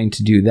not wanting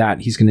to do that.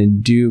 He's going to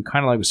do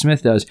kind of like what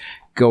Smith does,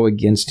 go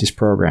against his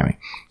programming.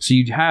 So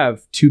you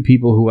have two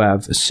people who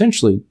have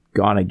essentially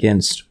gone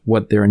against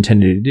what they're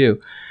intended to do.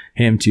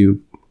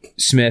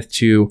 Smith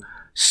to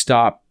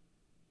stop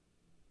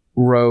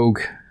rogue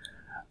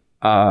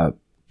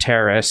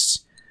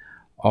terrorists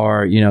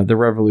or, the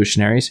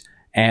revolutionaries,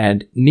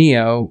 and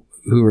Neo,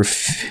 who were,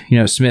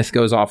 Smith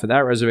goes off of that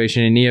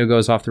reservation and Neo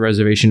goes off the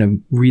reservation of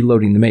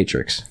reloading the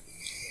Matrix.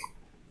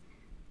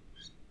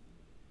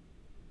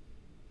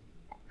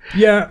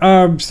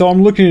 Yeah, so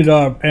I'm looking it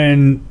up,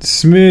 and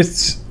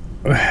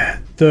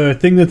the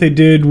thing that they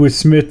did with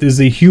Smith is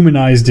they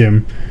humanized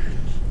him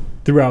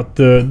throughout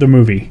the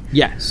movie.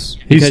 Yes.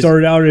 He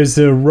started out as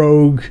a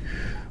rogue.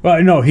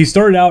 Well, no, he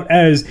started out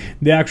as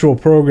the actual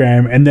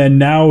program, and then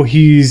now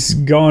he's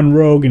gone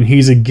rogue, and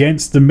he's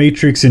against the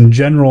Matrix in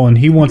general, and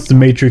he wants the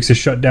Matrix to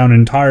shut down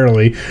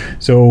entirely.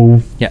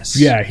 So, yes,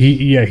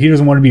 he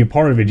doesn't want to be a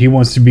part of it. He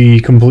wants to be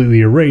completely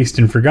erased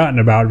and forgotten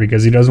about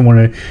because he doesn't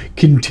want to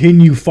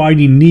continue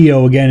fighting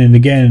Neo again and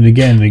again and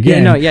again and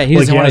again. He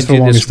doesn't want to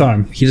do this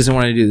time. He doesn't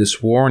want to do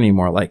this war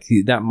anymore. Like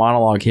that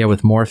monologue he had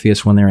with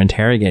Morpheus when they're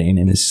interrogating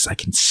him is, I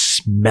can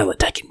smell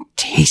it, I can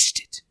taste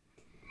it.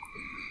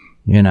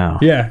 Yeah.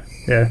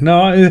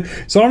 No,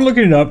 so I'm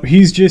looking it up.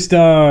 He's just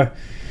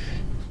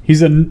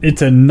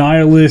it's a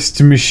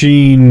nihilist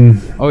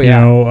machine. Oh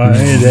yeah,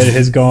 that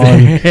has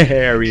gone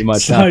very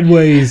much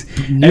sideways.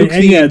 Nuke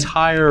the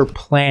entire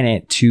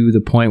planet to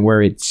the point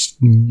where it's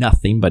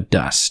nothing but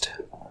dust.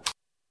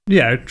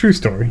 Yeah, true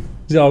story.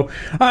 So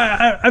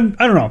I don't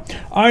know.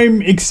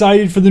 I'm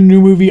excited for the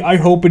new movie. I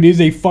hope it is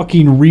a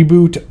fucking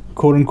reboot,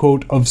 quote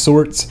unquote, of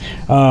sorts.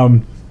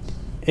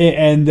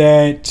 And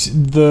that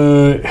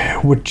the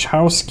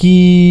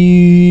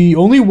Wachowski,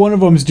 only one of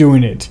them's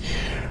doing it.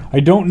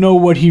 I don't know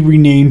what he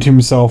renamed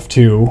himself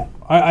to.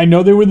 I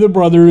know they were the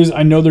brothers.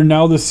 I know they're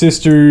now the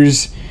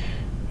sisters.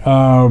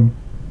 For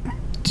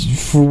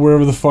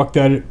whatever the fuck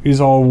that is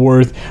all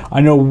worth.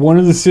 I know one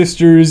of the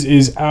sisters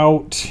is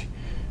out.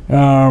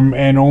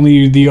 And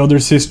only the other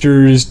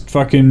sister's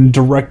fucking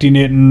directing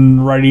it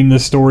and writing the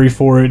story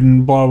for it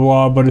and blah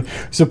blah. But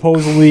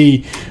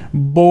supposedly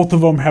both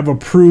of them have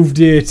approved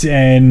it,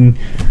 and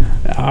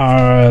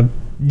and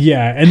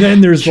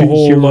then there's the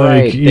whole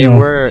right. They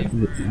were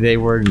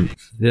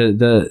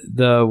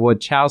the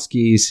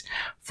Wachowskis,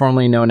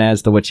 formerly known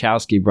as the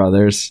Wachowski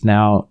brothers,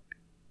 now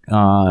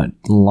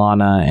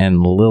Lana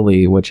and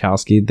Lily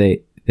Wachowski.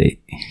 They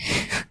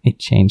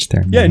changed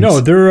their names. Yeah,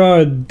 no,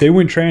 they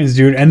went trans,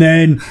 dude. And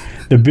then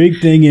the big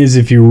thing is,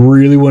 if you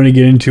really want to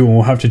get into, and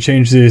we'll have to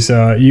change this,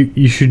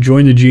 you should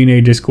join the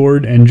G.N.A.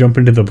 Discord and jump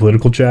into the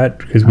political chat,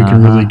 because we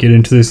can really get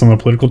into this on the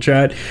political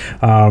chat.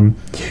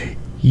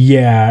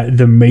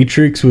 The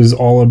Matrix was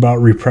all about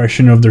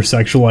repression of their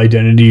sexual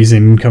identities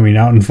and coming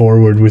out and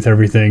forward with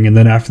everything. And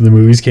then after the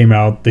movies came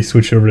out, they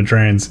switched over to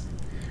trans.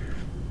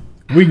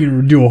 We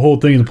can do a whole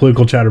thing in the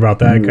political chat about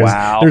that, because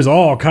there's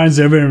all kinds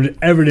of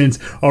evidence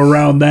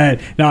around that.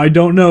 Now, I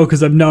don't know,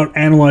 because I've not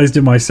analyzed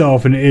it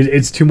myself, and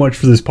it's too much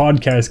for this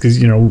podcast,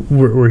 because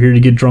we're here to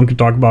get drunk and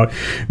talk about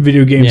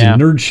video games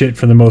and nerd shit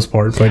for the most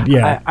part. But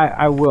yeah,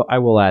 I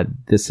will add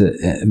this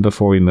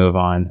before we move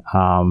on.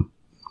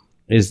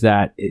 Is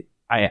that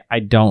I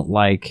don't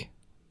like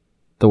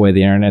the way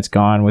the internet's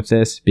gone with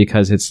this,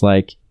 because it's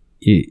like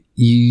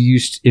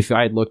if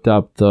I had looked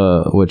up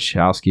the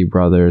Wachowski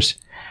brothers,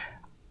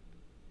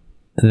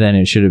 then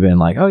it should have been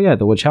like, oh yeah,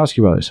 the Wachowski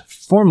brothers,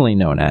 formerly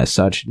known as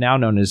such, now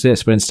known as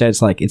this, but instead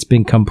it's like it's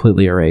been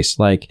completely erased.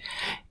 Like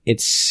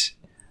it's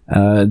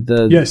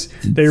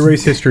they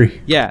erase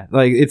history. Yeah,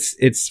 like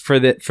it's for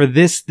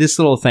this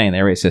little thing they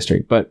erase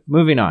history. But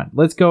moving on,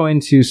 let's go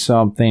into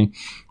something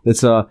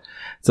that's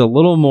it's a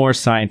little more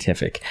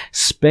scientific.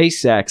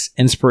 SpaceX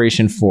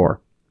Inspiration 4.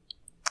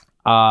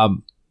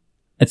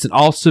 It's an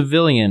all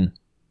civilian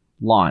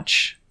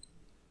launch.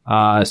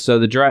 So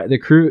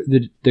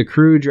the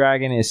Crew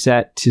Dragon is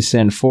set to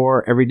send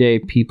 4 everyday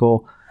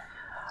people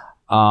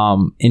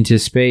into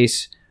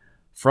space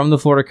from the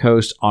Florida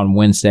coast on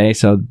Wednesday.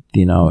 So,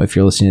 if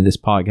you're listening to this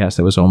podcast,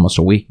 that was almost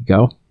a week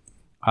ago.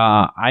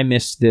 I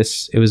missed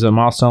this. It was a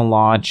milestone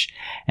launch,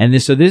 and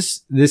this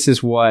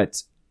is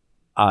what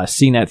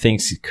CNET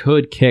thinks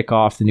could kick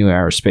off the new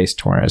era of space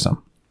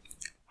tourism.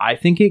 I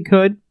think it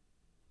could,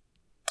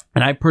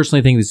 and I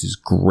personally think this is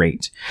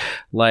great.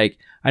 Like,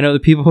 I know the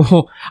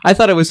people. I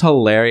thought it was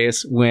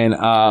hilarious when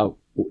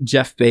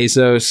Jeff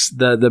Bezos,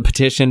 the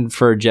petition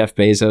for Jeff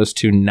Bezos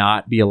to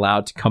not be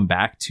allowed to come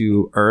back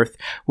to Earth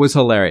was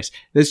hilarious.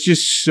 That's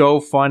just so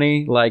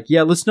funny. Like,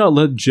 yeah, let's not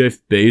let Jeff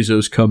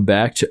Bezos come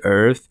back to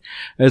Earth.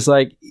 It's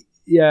like,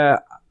 yeah,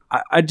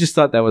 I just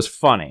thought that was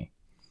funny.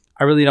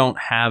 I really don't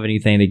have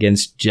anything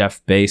against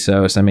Jeff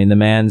Bezos. I mean, the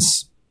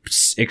man's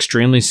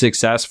extremely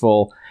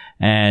successful,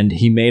 and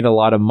he made a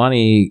lot of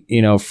money,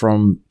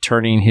 from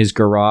turning his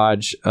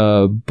garage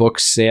book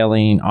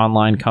selling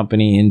online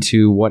company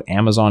into what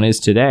Amazon is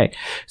today.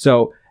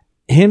 So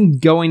him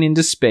going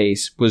into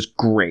space was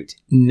great.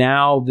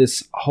 Now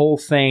this whole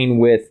thing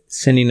with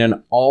sending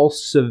an all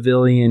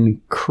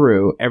civilian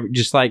crew,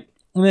 just like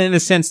in the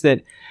sense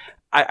that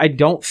I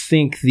don't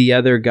think the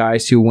other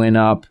guys who went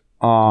up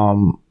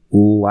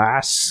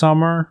last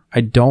summer,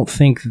 I don't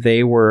think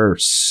they were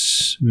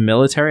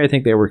military. I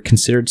think they were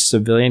considered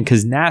civilian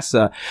because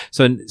NASA.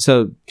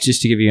 So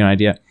just to give you an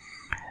idea,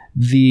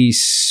 the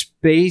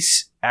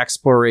space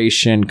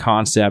exploration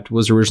concept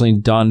was originally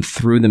done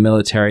through the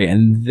military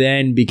and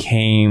then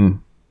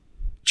became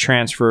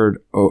transferred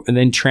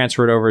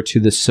over to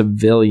the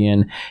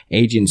civilian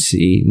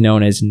agency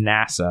known as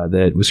NASA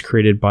that was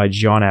created by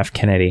John F.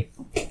 Kennedy.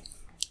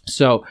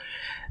 So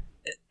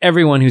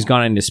everyone who's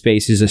gone into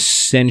space is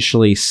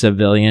essentially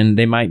civilian.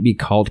 They might be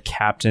called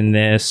captain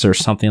this or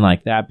something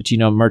like that, but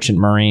merchant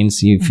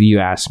marines, if you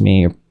ask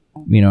me,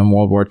 in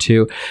World War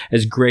II,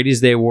 as great as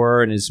they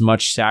were and as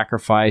much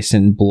sacrifice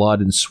and blood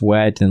and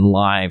sweat and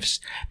lives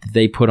that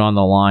they put on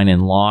the line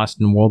and lost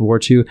in World War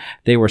II,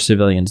 they were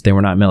civilians. They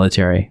were not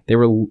military. They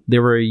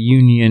were a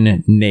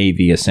Union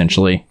Navy,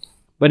 essentially.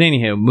 But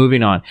anywho,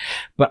 moving on.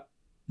 But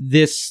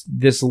this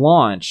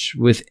launch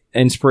with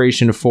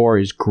Inspiration 4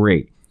 is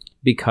great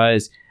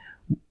because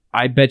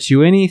I bet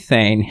you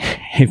anything,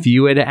 if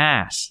you had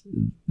asked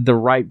the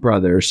Wright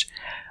brothers,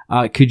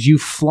 could you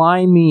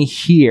fly me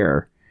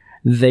here?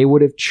 They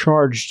would have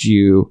charged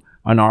you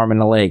an arm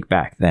and a leg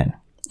back then.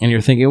 And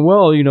you're thinking,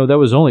 well, that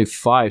was only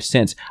 5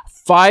 cents.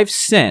 5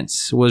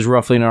 cents was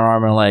roughly an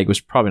arm and a leg. It was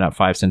probably not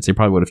 5 cents. They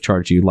probably would have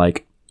charged you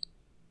like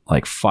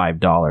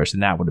 $5.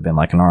 And that would have been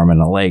like an arm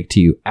and a leg to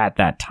you at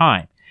that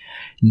time.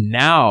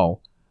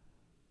 Nowadays,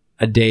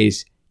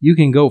 you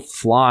can go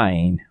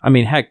flying. I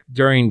mean, heck,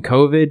 during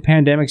COVID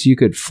pandemics, you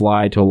could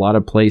fly to a lot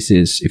of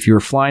places. If you were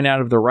flying out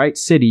of the right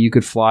city, you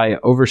could fly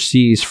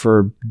overseas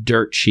for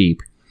dirt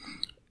cheap.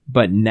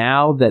 But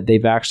now that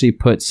they've actually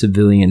put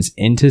civilians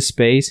into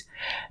space,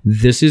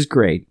 this is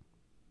great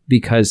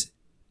because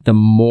the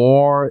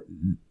more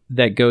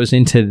that goes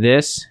into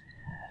this,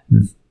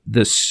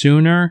 the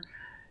sooner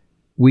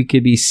we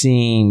could be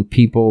seeing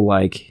people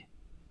like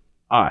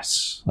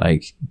us,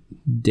 like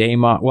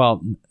Damok.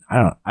 Well,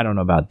 I don't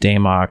know about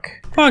Damok.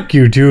 Fuck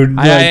you, dude.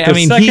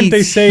 The second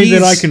they say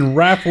that I can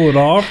raffle it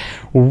off,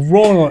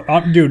 roll it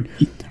up, dude.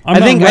 I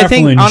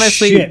think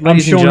honestly, shit. I'm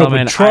showing up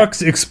with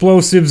trucks,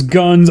 explosives,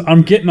 guns.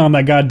 I'm getting on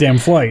that goddamn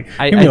flight.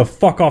 Get me the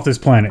fuck off this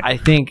planet. I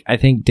think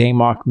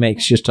Damok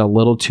makes just a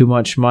little too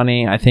much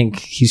money. I think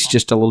he's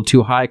just a little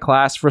too high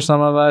class for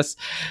some of us.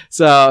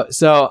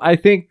 So I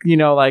think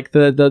like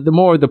the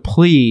more the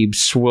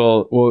plebes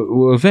will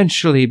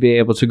eventually be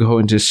able to go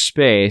into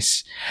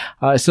space.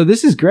 So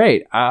this is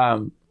great.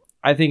 I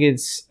think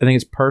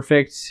it's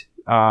perfect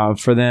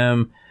for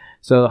them.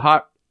 So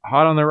hot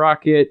on the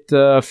rocket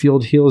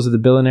fueled heels of the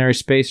billionaire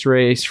space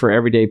race for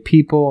everyday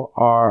people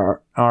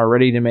are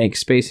ready to make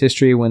space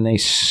history when they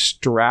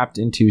strapped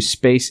into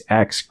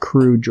SpaceX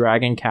Crew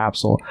Dragon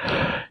capsule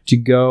to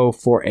go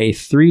for a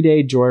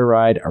 3-day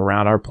joyride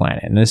around our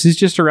planet. And this is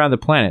just around the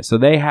planet. So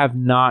they have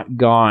not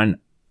gone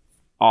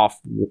off.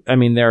 I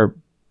mean, they're,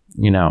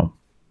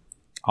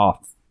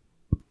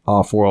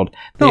 off world.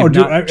 No,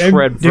 dude,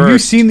 have you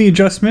seen the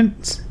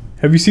adjustments?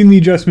 Have you seen the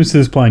adjustments to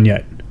this plan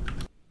yet?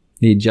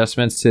 The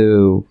adjustments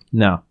to...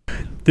 No.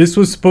 This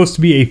was supposed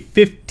to be a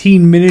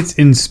 15 minutes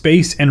in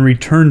space and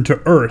return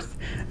to Earth.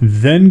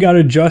 Then got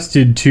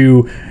adjusted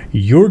to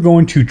you're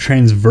going to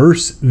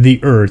transverse the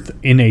Earth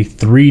in a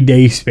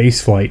 3-day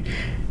space flight.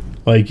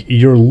 Like,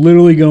 you're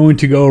literally going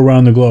to go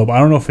around the globe. I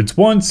don't know if it's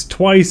once,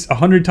 twice,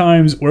 100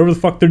 times, whatever the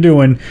fuck they're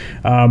doing,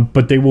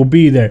 but they will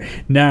be there.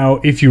 Now,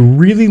 if you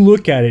really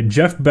look at it,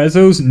 Jeff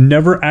Bezos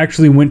never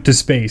actually went to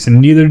space,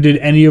 and neither did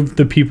any of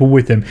the people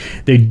with him.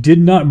 They did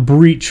not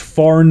breach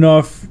far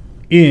enough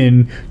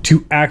in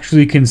to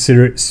actually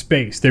consider it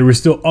space. They were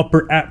still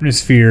upper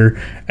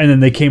atmosphere, and then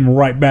they came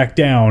right back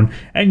down.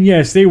 And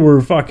yes, they were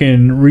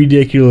fucking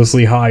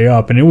ridiculously high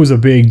up, and it was a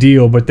big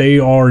deal, but they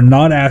are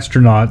not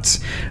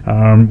astronauts.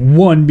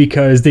 One,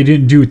 because they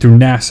didn't do it through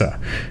NASA.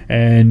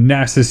 And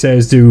NASA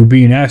says to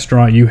be an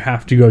astronaut, you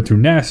have to go through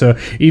NASA.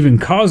 Even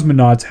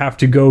cosmonauts have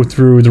to go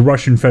through the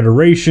Russian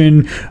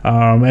Federation,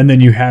 and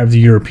then you have the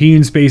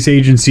European Space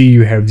Agency,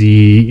 you have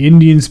the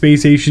Indian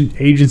Space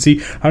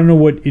Agency. I don't know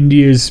what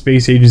India's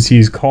space agency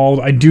is called.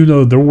 I do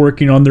know they're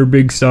working on their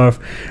big stuff,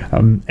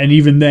 and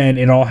even then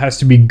it all has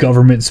to be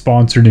government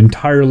sponsored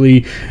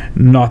entirely.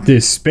 Not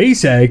this.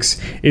 SpaceX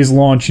is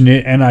launching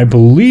it, and I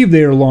believe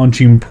they are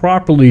launching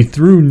properly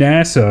through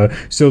NASA.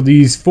 So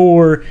these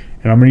four,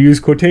 and I'm going to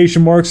use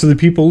quotation marks for the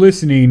people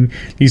listening,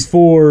 these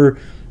four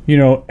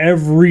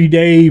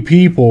everyday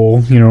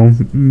people,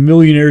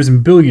 millionaires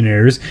and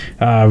billionaires,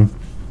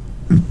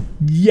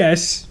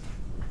 yes,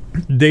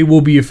 they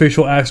will be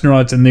official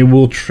astronauts, and they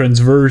will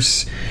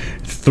transverse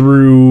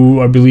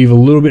through, I believe, a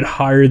little bit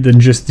higher than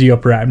just the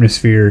upper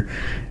atmosphere,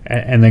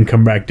 and then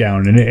come back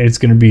down, and it's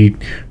going to be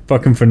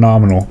fucking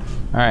phenomenal.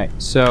 All right,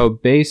 so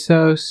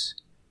Bezos.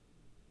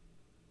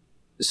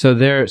 So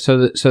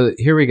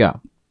here we go.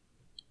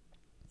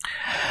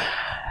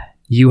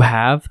 You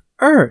have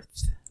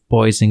Earth,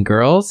 boys and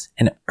girls,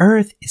 and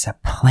Earth is a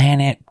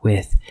planet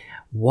with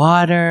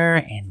water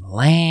and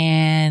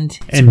land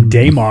and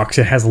Damoks.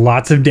 It has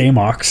lots of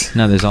Damoks.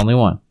 No, there's only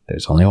one.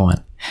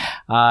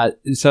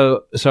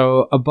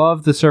 So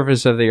above the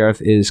surface of the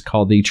Earth is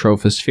called the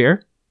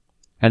troposphere.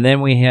 And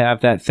then we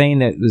have that thing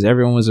that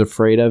everyone was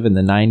afraid of in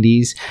the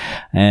 90s.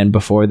 And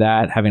before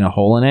that, having a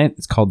hole in it.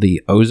 It's called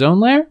the ozone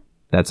layer.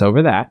 That's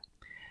over that.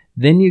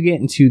 Then you get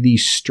into the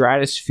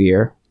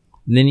stratosphere.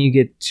 And then you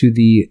get to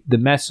the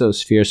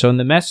mesosphere. So in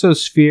the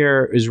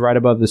mesosphere is right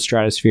above the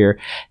stratosphere.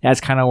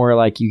 That's kind of where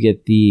like you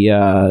get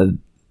the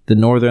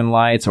northern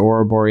lights,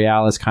 aurora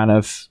borealis kind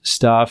of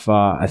stuff.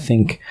 I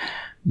think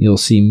you'll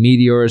see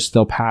meteors.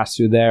 They'll pass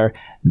through there.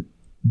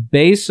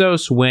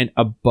 Bezos went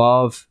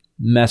above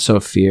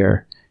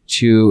mesosphere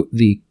to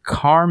the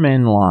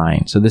Kármán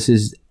line. So this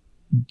is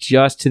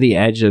just to the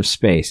edge of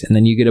space. And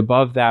then you get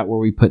above that where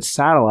we put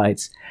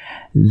satellites.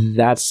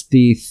 That's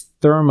the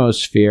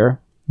thermosphere.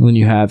 When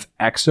you have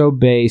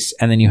exobase,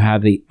 and then you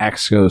have the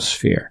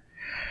exosphere.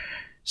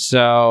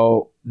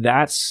 So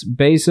that's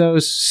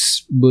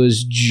Bezos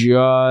was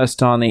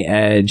just on the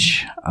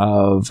edge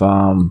of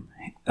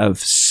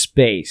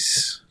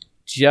space,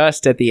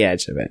 just at the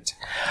edge of it.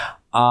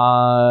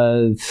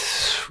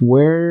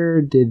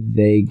 Where did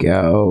they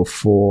go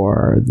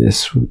for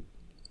this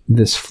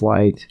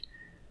flight?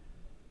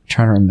 I'm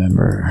trying to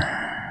remember.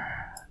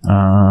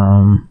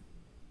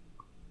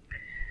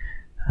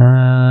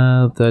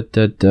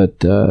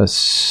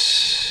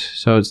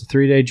 So it's a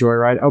 3-day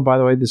joyride. Oh, by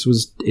the way,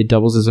 it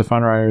doubles as a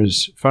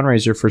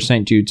fundraiser for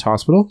St. Jude's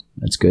Hospital.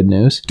 That's good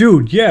news.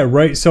 Dude, yeah,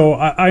 right. So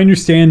I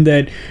understand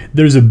that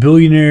there's a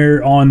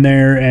billionaire on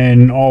there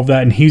and all of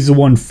that, and he's the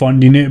one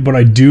funding it, but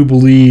I do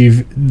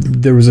believe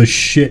there was a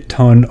shit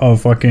ton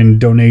of fucking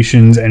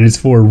donations, and it's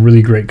for a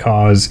really great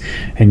cause.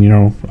 And, you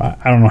know,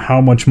 I don't know how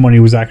much money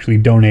was actually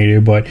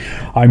donated, but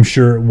I'm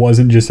sure it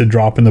wasn't just a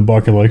drop in the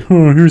bucket like,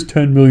 oh, here's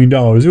 $10 million.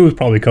 It was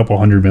probably a couple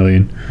 $100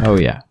 million. Oh,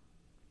 yeah.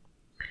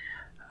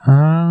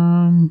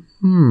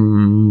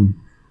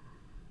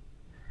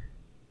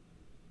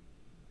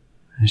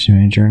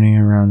 Journey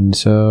around.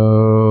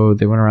 So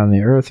they went around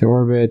the Earth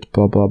orbit.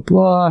 Blah blah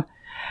blah.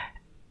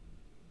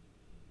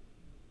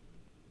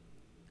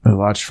 They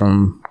launched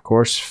from, of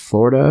course,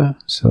 Florida.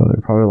 So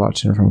they're probably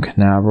launching from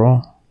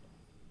Canaveral.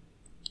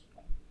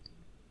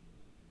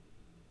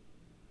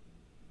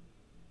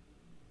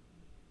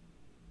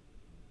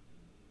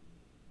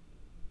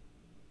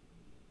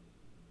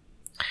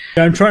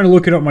 I'm trying to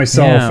look it up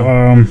myself.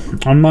 Yeah.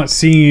 I'm not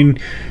seeing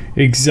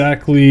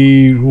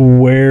exactly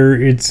where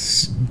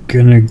it's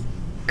gonna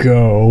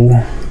go.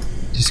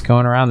 Just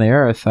going around the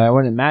Earth. I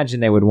wouldn't imagine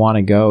they would want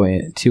to go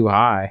too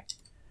high.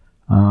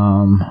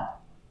 Went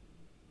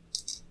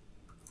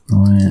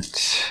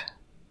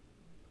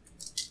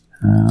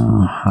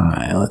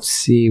high. Let's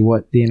see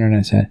what the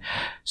internet said.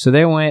 So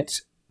they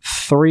went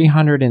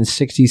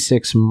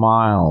 366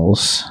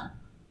 miles.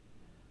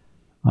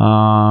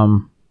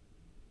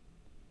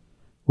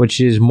 Which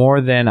is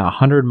more than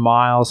 100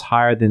 miles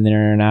higher than the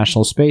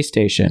International Space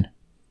Station.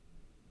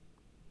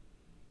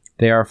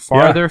 They are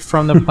farther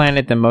from the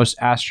planet than most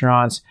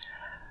astronauts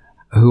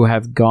who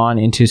have gone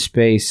into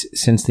space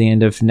since the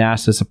end of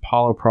NASA's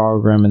Apollo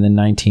program in the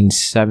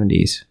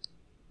 1970s.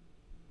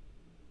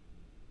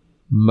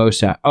 No,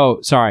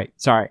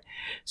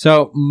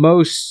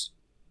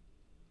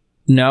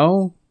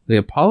 the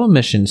Apollo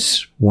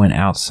missions went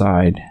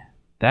outside.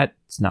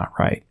 That's not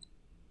right.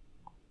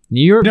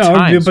 New York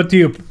Times. But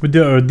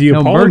the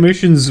Apollo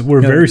missions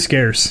were very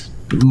scarce.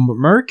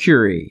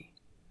 Mercury.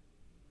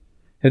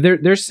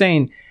 They're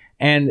saying,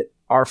 and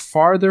are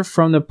farther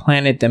from the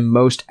planet than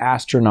most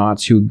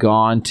astronauts who've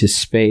gone to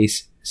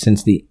space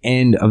since the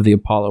end of the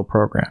Apollo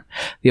program.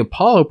 The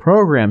Apollo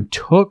program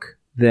took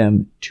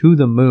them to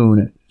the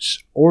moon,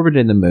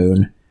 orbited the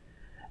moon.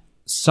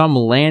 Some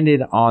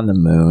landed on the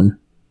moon.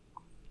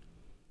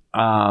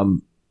 I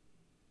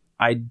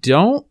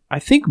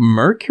think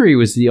Mercury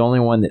was the only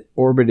one that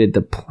orbited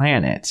the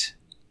planet.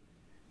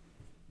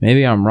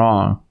 Maybe I'm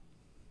wrong.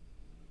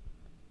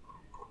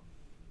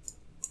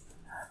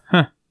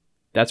 Huh.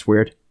 That's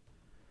weird.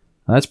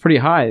 That's pretty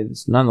high,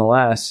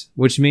 nonetheless.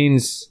 Which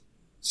means,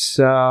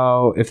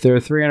 so if they're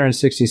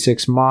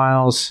 366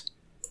 miles,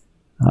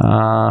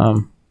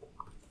 how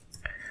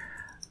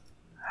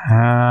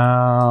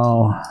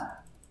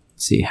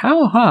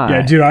high?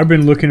 Yeah, dude, I've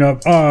been looking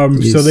up.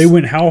 So they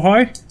went how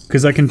high?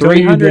 Because I can tell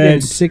you that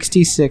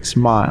 366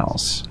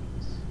 miles.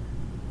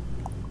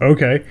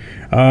 Okay.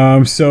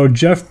 So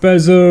Jeff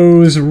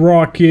Bezos'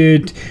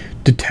 rocket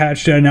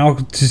detached at an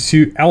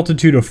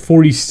altitude of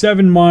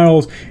 47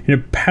 miles, and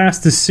it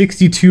passed the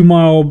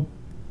 62-mile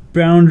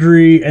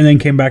boundary and then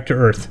came back to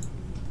Earth.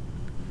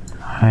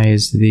 High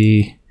is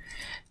the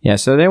Yeah,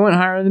 so they went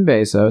higher than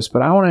Bezos,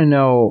 but I want to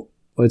know,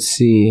 let's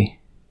see.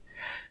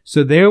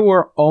 So they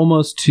were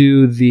almost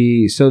to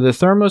the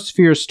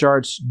thermosphere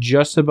starts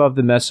just above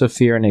the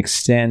mesosphere and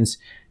extends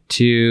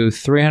to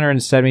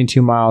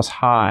 372 miles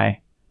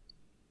high.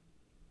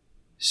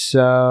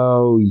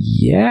 So,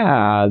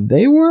 yeah,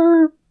 they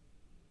were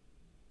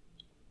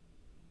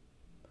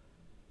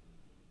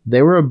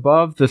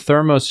above the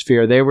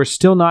thermosphere. They were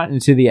still not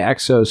into the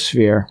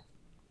exosphere.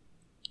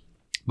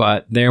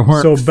 But they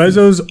weren't. So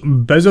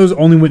Bezos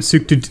only went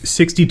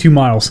 62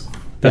 miles.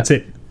 That's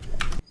it.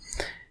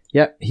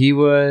 Yep, he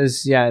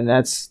was. Yeah, and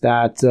that's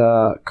that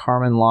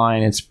Kármán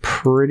line. It's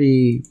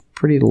pretty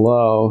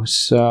low.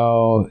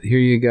 So here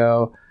you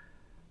go.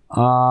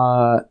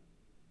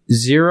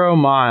 0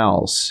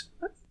 miles.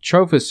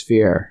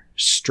 Troposphere,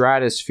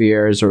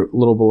 stratosphere is a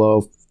little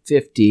below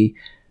 50.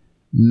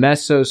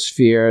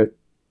 Mesosphere,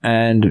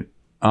 and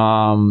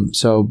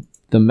so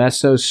the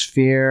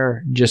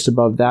mesosphere just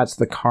above that's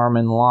the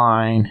Kármán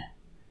line.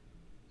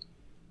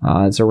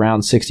 It's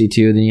around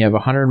 62. Then you have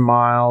 100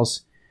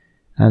 miles.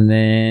 And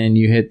then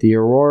you hit the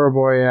Aurora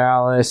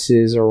Borealis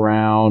is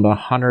around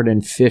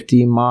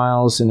 150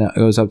 miles, and it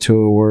goes up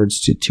towards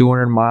to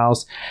 200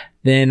 miles.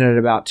 Then at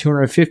about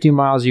 250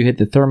 miles, you hit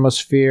the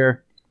thermosphere.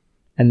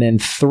 And then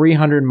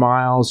 300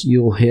 miles,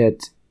 you'll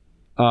hit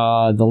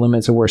the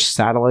limits of where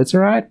satellites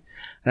are at.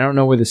 I don't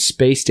know where the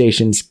space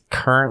station's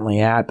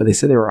currently at, but they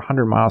said they were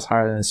 100 miles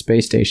higher than the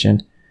space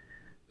station.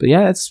 But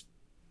yeah, that's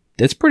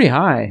pretty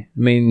high. I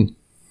mean,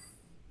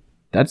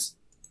 that's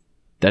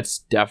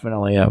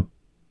definitely a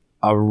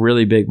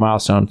really big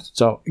milestone.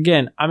 So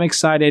again, I'm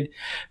excited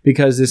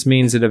because this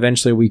means that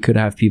eventually we could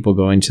have people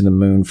going to the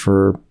moon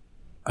for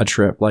a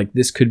trip. Like,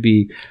 this could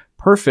be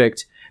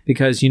perfect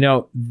because,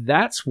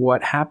 that's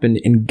what happened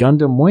in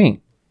Gundam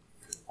Wing.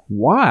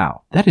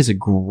 Wow, that is a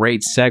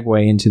great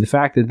segue into the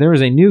fact that there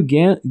is a new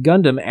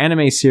Gundam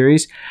anime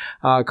series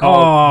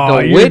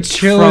called The Witch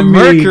from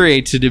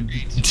Mercury to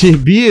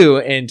debut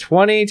in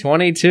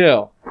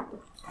 2022.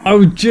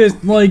 Oh,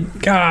 just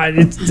like, God,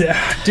 it's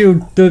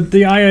dude,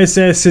 the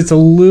ISS, it's a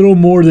little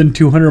more than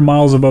 200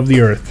 miles above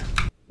the Earth.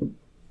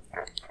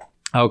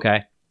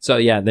 Okay, so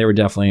yeah, they were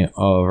definitely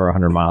over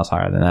 100 miles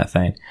higher than that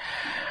thing.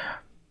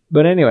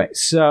 But anyway,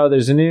 so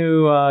there's a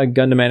new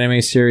Gundam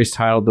anime series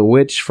titled The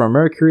Witch from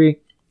Mercury.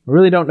 I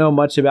really don't know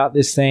much about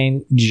this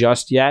thing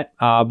just yet,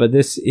 but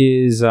this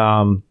is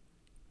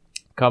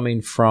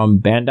coming from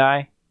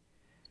Bandai,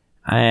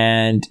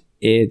 and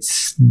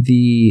it's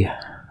the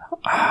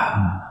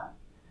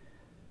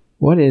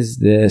what is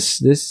this?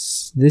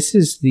 This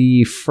is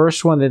the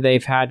first one that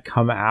they've had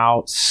come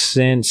out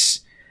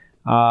since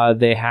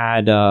they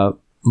had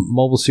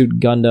Mobile Suit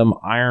Gundam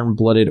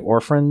Iron-Blooded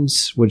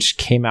Orphans, which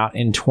came out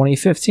in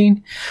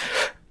 2015.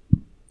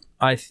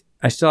 I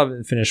still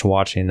haven't finished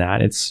watching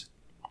that. It's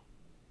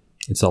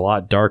a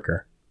lot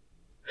darker.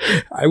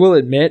 I will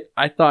admit,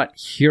 I thought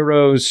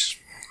Heroes,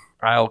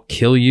 I'll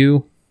Kill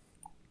You.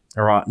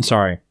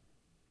 Sorry.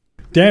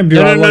 Damn,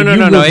 dude.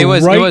 No. It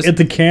was right at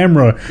the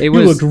camera. You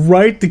looked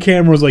right at the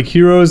camera. It was like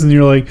Heroes, and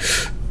you're like,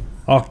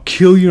 I'll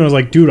kill you. And I was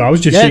like, dude, I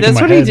was just shaking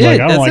my head.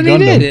 Like, I don't like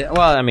Gundam.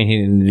 Well, I mean,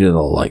 he didn't do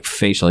the like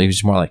facial. He was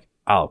just more like,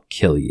 I'll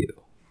kill you.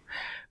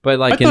 But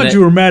like, I thought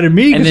you were mad at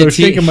me because I was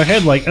shaking my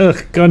head like, ugh,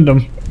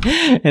 Gundam.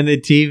 And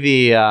the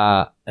TV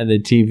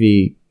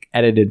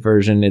edited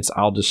version, it's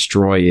I'll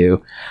destroy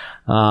you.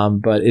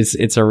 But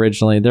it's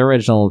originally, the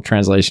original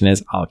translation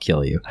is I'll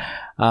kill you.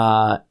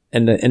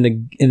 In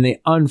the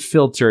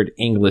unfiltered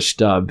English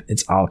dub,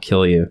 it's I'll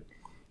kill you.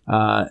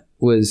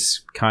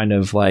 Was kind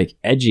of like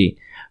edgy.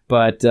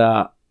 But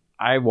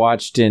I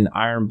watched in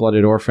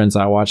Iron-Blooded Orphans,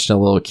 I watched a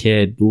little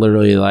kid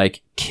literally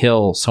like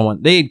kill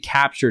someone. They had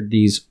captured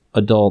these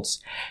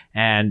adults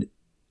and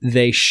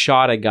they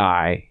shot a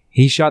guy.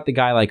 He shot the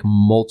guy like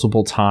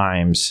multiple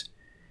times.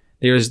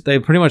 They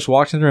pretty much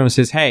walked in the room and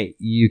says, hey,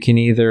 you can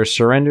either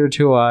surrender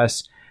to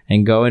us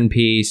and go in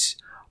peace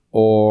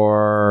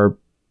or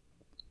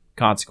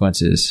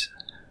consequences.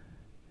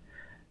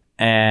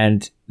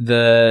 And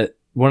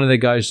one of the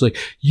guys was like,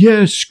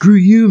 yeah, screw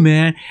you,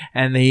 man.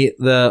 And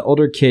the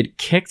older kid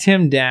kicked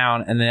him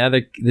down, and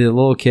the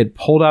little kid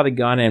pulled out a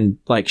gun and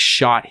like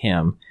shot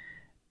him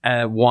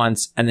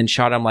once, and then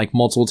shot him like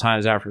multiple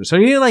times after. So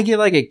he get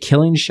like a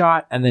killing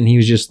shot, and then he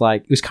was just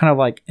like, it was kind of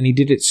like, and he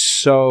did it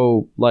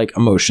so like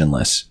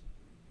emotionless.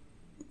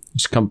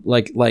 Just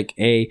like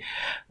a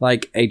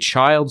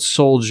child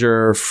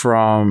soldier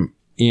from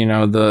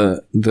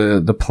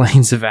the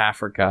plains of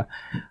Africa.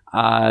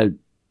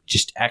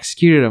 Just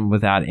executed him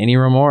without any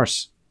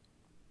remorse.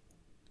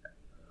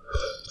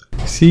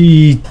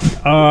 See,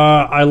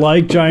 I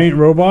like giant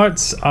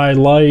robots. I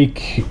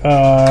like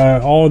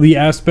all the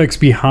aspects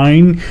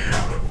behind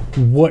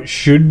what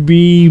should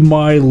be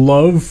my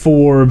love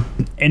for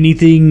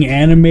anything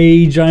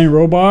anime giant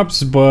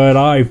robots, but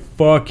I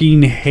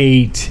fucking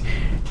hate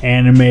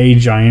anime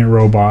giant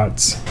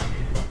robots.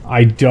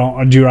 I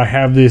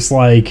have this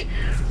like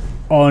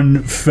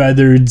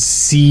unfeathered,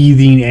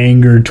 seething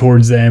anger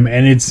towards them,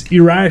 and it's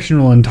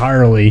irrational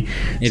entirely.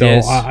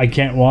 I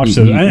can't watch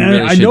those.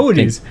 I know it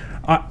is.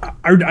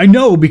 I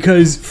know,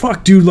 because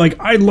fuck, dude, like,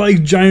 I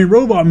like giant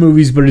robot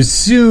movies, but as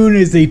soon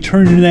as they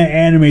turn into that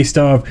anime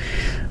stuff,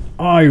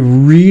 I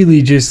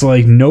really just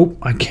like, nope,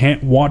 I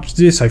can't watch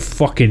this. I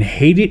fucking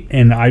hate it,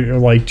 and I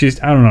like,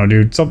 just, I don't know,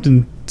 dude.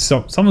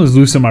 Something's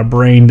loose in my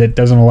brain that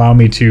doesn't allow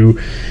me to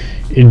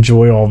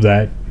enjoy all of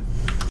that.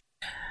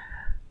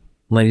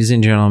 Ladies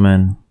and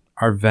gentlemen,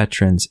 our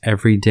veterans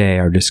every day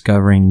are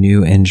discovering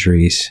new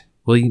injuries.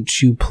 Will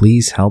you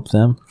please help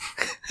them?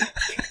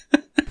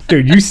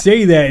 Dude, you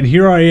say that, and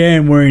here I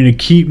am wearing a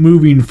Keep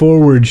Moving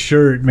Forward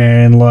shirt,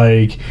 man.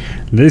 Like,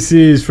 this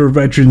is for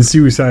veteran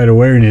suicide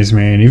awareness,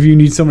 man. If you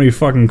need somebody to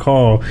fucking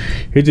call,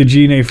 hit the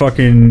G.N.A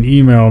fucking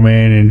email,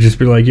 man, and just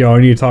be like, yo,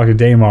 I need to talk to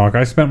Damok.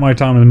 I spent my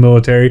time in the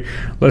military.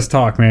 Let's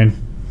talk, man.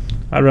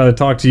 I'd rather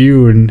talk to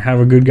you and have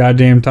a good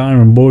goddamn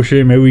time and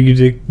bullshit. Maybe we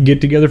could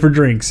get together for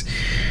drinks.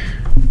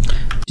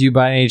 Do you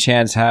by any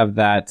chance have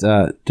that,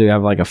 do you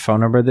have like a phone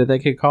number that they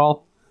could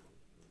call?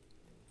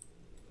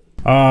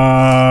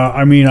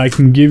 I mean, I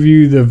can give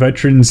you the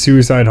veteran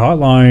suicide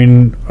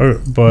hotline,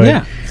 but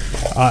yeah.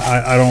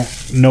 I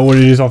don't know what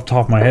it is off the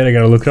top of my head. I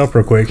gotta look it up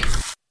real quick.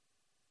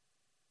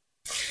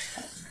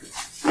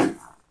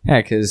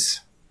 Yeah,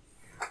 because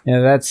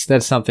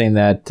that's something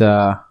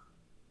that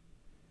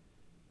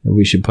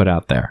we should put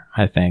out there,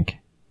 I think.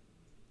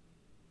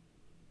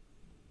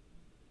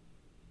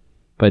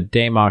 But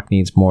Damok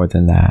needs more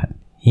than that.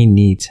 He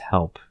needs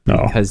help.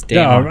 No. Because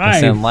Damok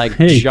doesn't like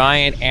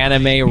giant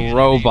anime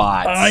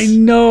robots. I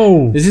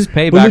know. This is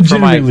payback for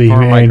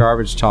my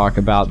garbage talk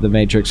about the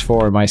Matrix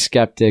 4 and my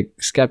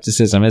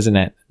skepticism, isn't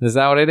it? Is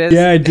that what it is?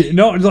 Yeah,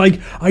 no, like,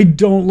 I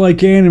don't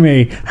like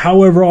anime.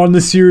 However, on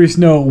the serious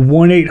note,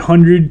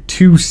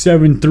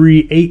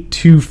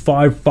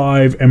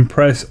 1-800-273-8255 and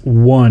press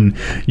 1.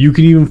 You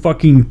can even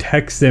fucking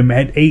text them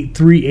at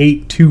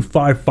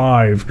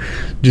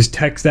 838-255. Just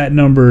text that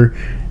number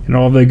and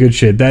all that good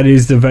shit. That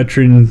is the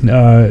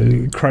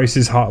veteran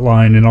crisis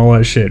hotline and all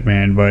that shit,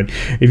 man. But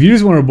if you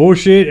just want to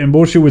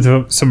bullshit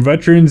with some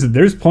veterans,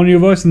 there's plenty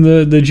of us in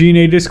the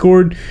G.N.A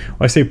Discord.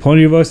 I say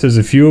plenty of us, there's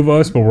a few of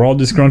us, but we're all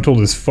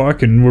disgruntled as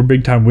fuck, and we're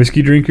big time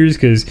whiskey drinkers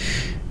because,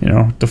 you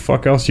know, what the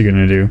fuck else you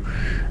gonna do?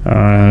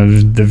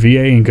 The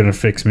VA ain't gonna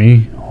fix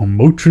me. Oh,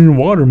 Motrin and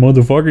water,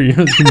 motherfucker.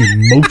 Yeah, it's gonna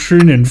be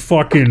Motrin and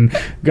fucking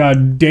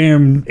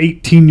goddamn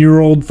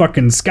 18-year-old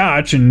fucking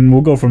scotch, and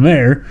we'll go from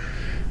there.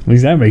 At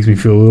least that makes me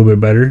feel a little bit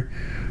better.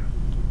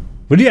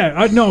 But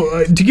yeah,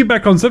 to get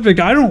back on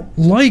subject, I don't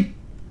like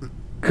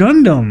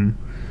Gundam.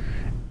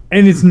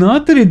 And it's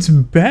not that it's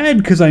bad,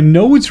 because I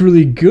know it's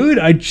really good.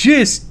 I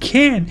just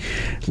can't.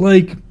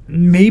 Like,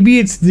 maybe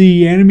it's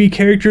the anime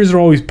characters are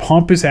always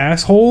pompous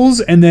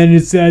assholes, and then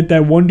it's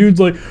that one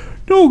dude's like,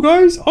 no,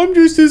 guys, I'm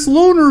just this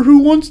loner who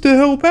wants to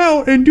help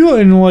out and do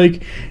it. And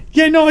like,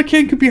 yeah, no, I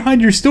can't get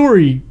behind your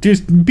story.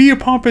 Just be a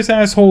pompous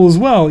asshole as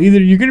well. Either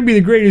you're going to be the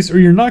greatest or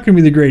you're not going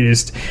to be the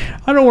greatest.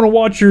 I don't want to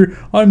watch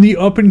I'm the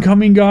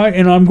up-and-coming guy,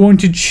 and I'm going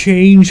to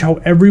change how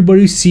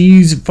everybody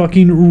sees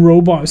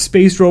fucking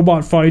space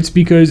robot fights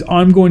because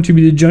I'm going to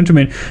be the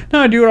gentleman.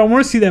 Nah, dude, I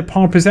want to see that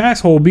pompous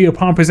asshole be a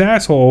pompous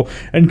asshole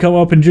and come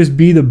up and just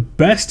be the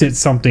best at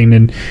something.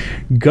 And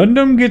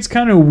Gundam gets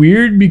kind of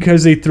weird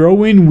because they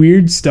throw in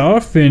weird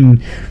stuff,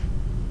 and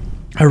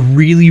I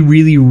really,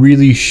 really,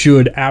 really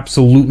should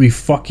absolutely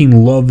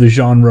fucking love the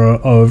genre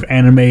of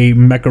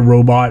anime mecha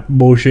robot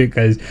bullshit,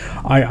 because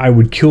I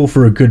would kill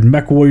for a good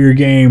MechWarrior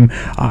game.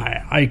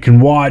 I can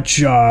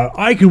watch.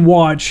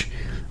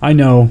 I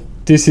know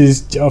this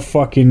is a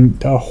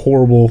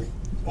horrible.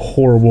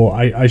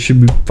 I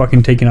should be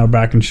fucking taken out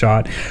back and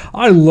shot.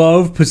 I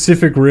love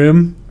Pacific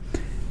Rim.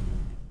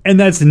 And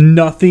that's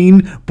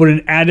nothing but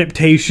an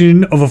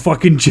adaptation of a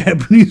fucking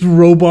Japanese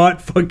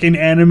robot fucking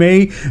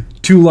anime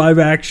to live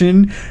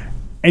action.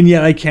 And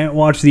yet I can't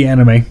watch the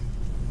anime.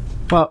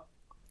 Well,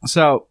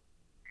 so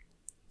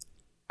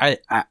I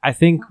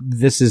think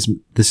this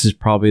is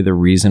probably the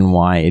reason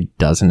why it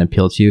doesn't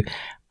appeal to you.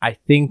 I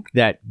think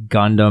that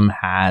Gundam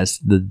has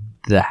the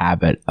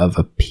habit of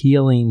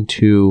appealing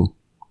to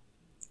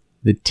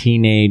the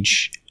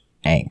teenage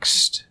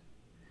angst.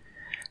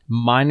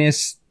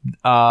 Minus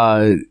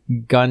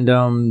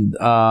Gundam,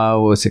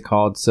 what's it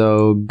called?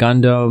 So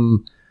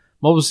Gundam,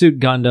 Mobile Suit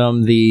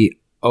Gundam, the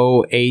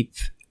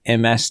 08th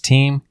MS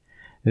team,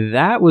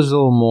 that was a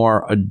little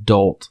more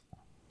adult.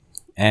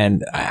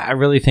 And I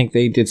really think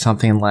they did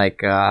something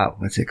like,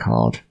 what's it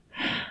called?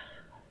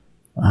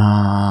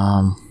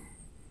 I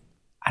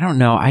don't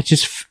know. I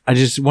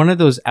just, one of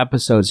those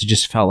episodes, it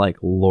just felt like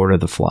Lord of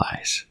the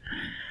Flies.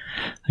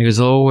 Like, it was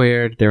a little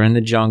weird. They're in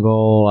the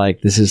jungle.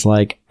 Like, this is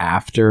like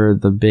after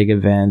the big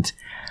event.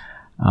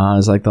 It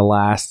was like the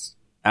last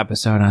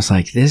episode. And I was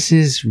like, this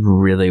is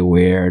really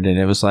weird. And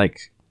it was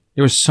like,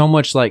 there was so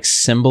much like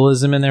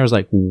symbolism in there. It was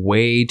like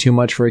way too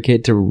much for a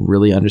kid to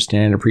really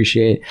understand and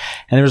appreciate.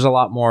 And there was a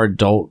lot more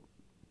adult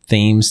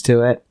themes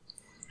to it.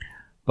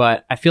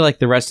 But I feel like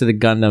the rest of the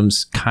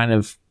Gundams kind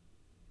of,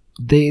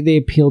 they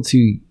appeal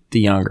to the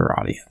younger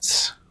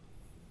audience.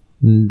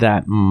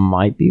 That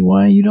might be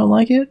why you don't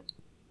like it.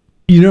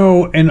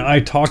 And I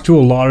talk to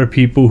a lot of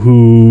people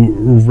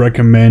who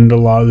recommend a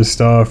lot of the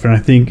stuff, and I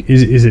think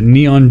is it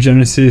Neon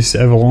Genesis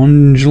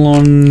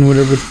Evangelion,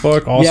 whatever the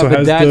fuck, also but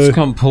has that's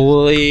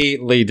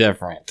completely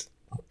different.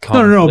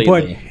 No,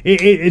 but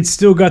it's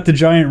still got the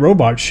giant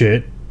robot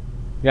shit.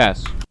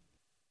 Yes.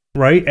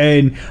 Right?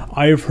 And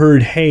I've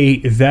heard, hey,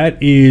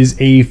 that is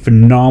a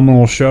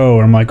phenomenal show.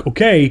 And I'm like,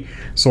 okay.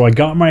 So I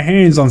got my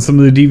hands on some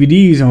of the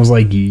DVDs and I was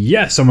like,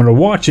 yes, I'm going to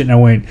watch it. And I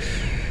went,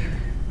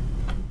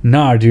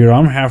 nah, dude,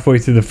 I'm halfway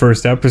through the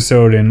first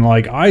episode. And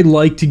like, I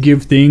like to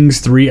give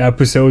things 3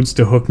 episodes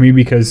to hook me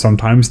because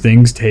sometimes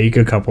things take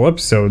a couple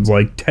episodes,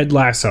 like Ted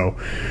Lasso.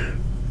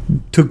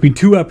 Took me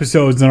 2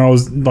 episodes and I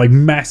was like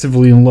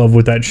massively in love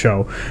with that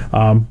show,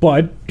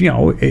 but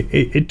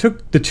it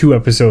took the 2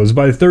 episodes.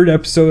 By the 3rd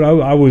episode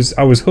I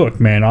was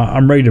hooked, man.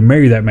 I'm ready to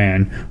marry that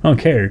man. I don't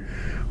care,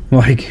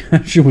 like,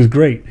 that shit was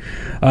great.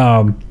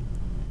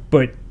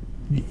 But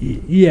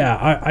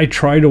yeah, I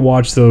try to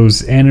watch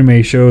those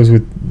anime shows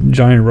with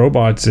giant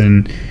robots,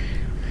 and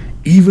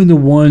even the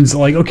ones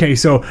like, okay,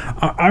 so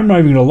I'm not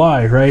even gonna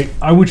lie, right?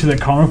 I went to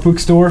that comic book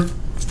store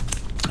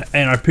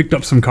and I picked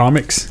up some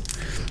comics.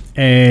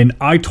 And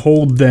I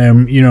told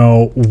them,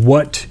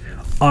 what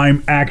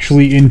I'm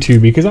actually into,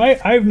 because I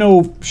have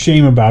no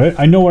shame about it.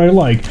 I know what I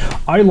like.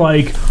 I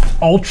like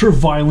ultra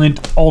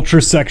violent, ultra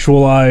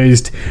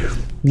sexualized,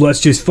 let's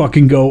just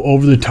fucking go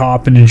over the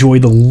top and enjoy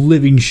the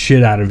living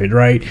shit out of it,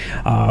 right?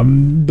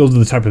 Those are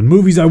the type of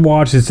movies I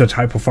watch. It's the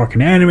type of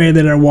fucking anime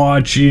that I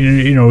watch.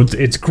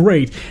 It's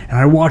great. And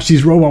I watch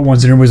these robot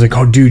ones and everybody's like,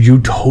 oh, dude, you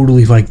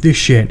totally like this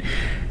shit.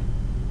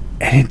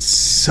 And it's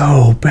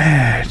so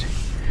bad.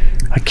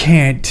 I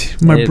can't.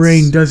 My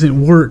brain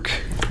doesn't work.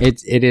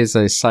 It is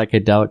a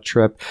psychedelic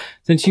trip.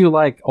 Since you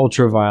like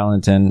ultra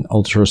violent and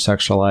ultra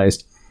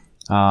sexualized,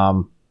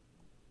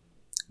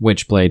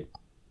 Witchblade.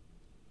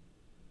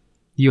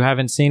 You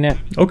haven't seen it?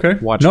 Okay.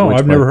 Watch no, Witchblade.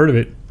 I've never heard of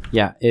it.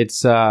 Yeah,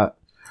 it's it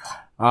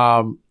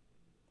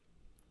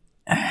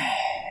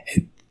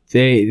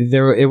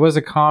was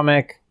a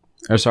comic,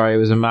 or sorry, it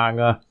was a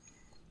manga.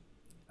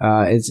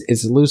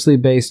 It's loosely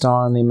based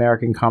on the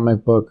American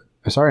comic book.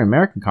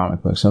 American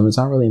comic book, so it's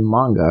not really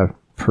manga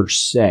per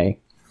se.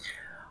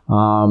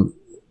 But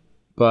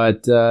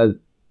the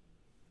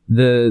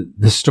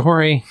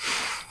story,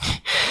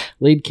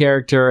 lead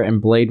character and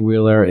blade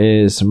wielder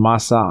is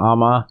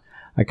Masa-ama,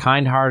 a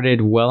kind-hearted,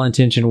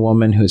 well-intentioned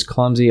woman who is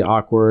clumsy,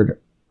 awkward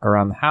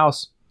around the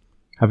house,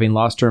 having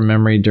lost her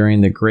memory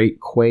during the Great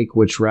Quake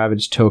which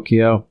ravaged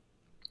Tokyo.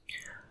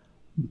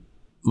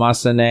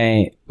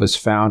 Masane was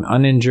found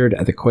uninjured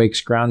at the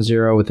quake's ground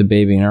zero with a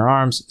baby in her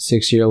arms.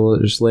 6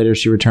 years later,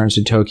 she returns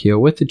to Tokyo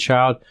with the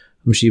child,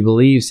 whom she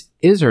believes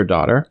is her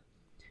daughter.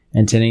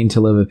 Intending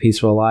to live a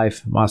peaceful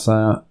life,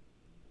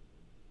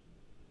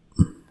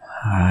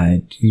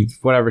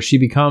 she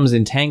becomes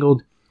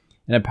entangled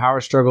in a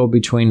power struggle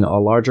between a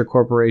larger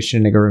corporation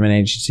and a government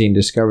agency and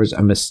discovers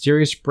a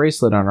mysterious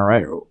bracelet on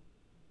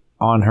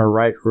her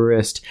right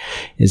wrist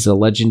is the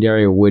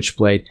legendary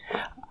Witchblade.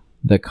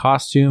 The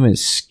costume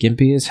is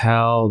skimpy as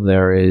hell.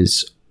 There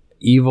is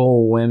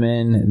evil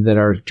women that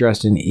are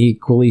dressed in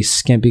equally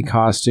skimpy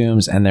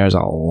costumes, and there's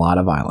a lot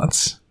of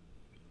violence.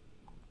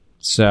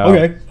 So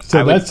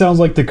that sounds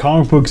like the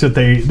comic books that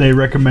they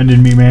recommended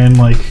me, man.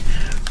 Like,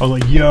 I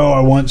was like, yo, I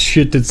want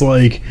shit that's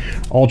like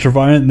ultra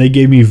violent, and they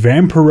gave me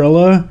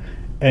Vampirella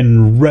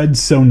and Red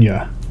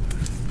Sonja.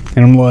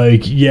 And I'm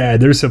like, yeah,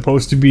 they're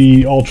supposed to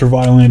be ultra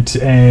violent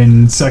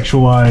and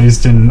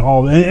sexualized and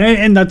all,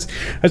 and that's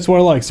what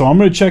I like. So I'm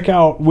gonna check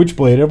out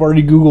Witchblade. I've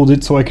already Googled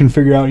it, so I can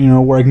figure out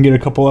where I can get a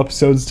couple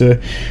episodes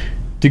to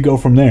go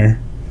from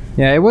there.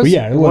 Yeah, it was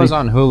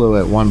on Hulu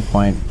at one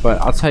point, but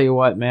I'll tell you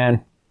what,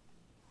 man,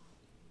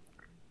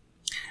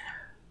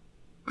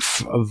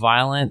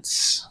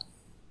 violence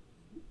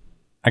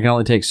I can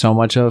only take so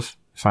much of.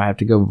 If I have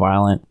to go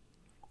violent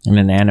in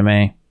an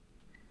anime,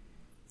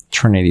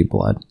 Trinity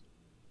Blood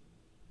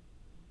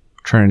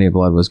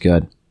was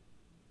good.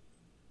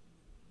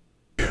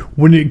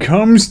 When it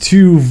comes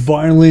to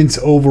violence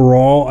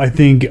overall, I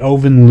think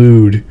Elven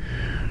Lude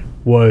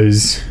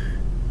was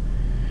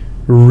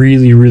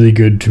really, really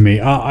good to me.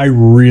 I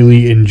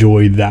really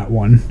enjoyed that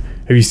one.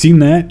 Have you seen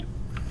that?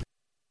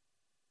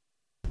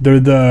 They're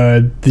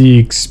the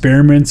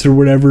experiments or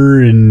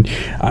whatever, and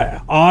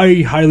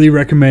I highly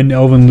recommend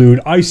Elven Lude.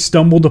 I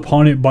stumbled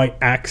upon it by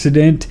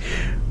accident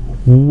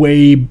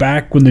way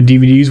back when the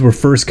DVDs were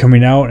first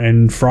coming out,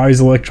 and Fry's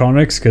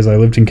Electronics, because I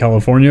lived in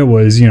California,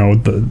 was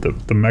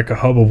the mecca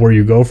hub of where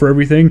you go for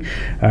everything.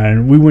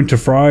 And we went to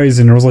Fry's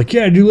and I was like,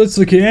 yeah, dude, let's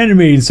look at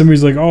anime. And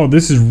somebody's like, oh,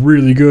 this is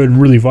really good and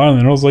really violent.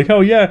 And I was like,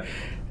 hell yeah.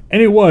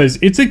 And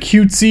it's a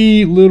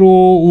cutesy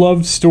little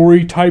love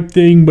story type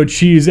thing, but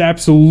she is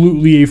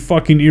absolutely a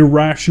fucking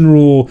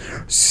irrational,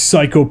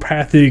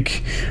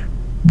 psychopathic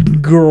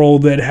girl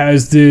that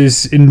has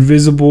this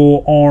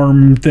invisible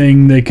arm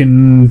thing that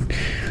can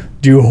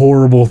do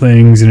horrible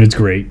things, and it's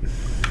great.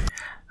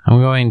 I'm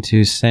going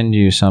to send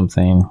you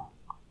something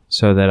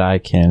so that I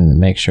can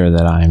make sure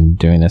that I'm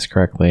doing this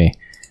correctly,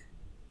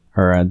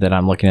 or that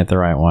I'm looking at the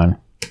right one.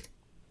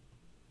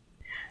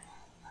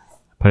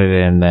 put it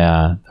in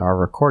our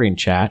recording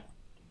chat.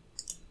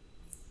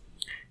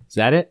 Is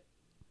that it?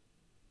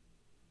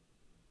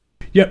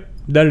 Yep,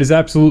 that is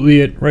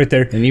absolutely it right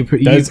there. And you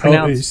pronounce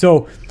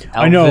so Elven.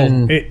 I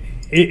know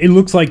it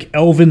looks like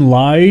Elven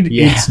lied.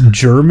 Yeah. It's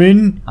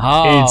German.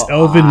 It's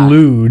Elven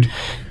lewd.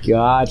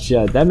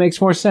 Gotcha. That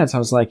makes more sense. I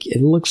was like,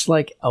 it looks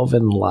like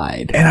Elven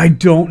lied. And I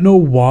don't know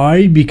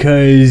why,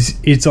 because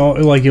it's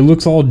all like it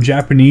looks all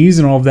Japanese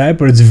and all of that,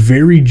 but it's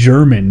very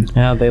German.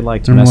 Yeah, they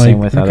liked messing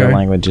with other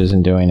languages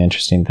and doing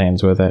interesting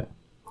things with it.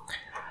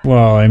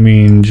 Well, I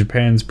mean,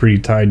 Japan's pretty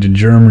tied to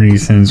Germany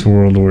since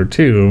World War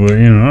II, but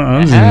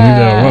I'm just gonna leave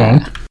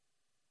that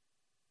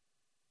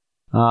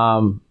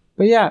alone.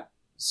 But yeah,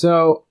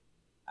 so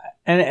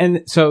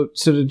and so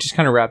to just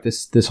kind of wrap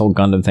this whole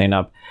Gundam thing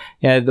up,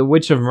 yeah, The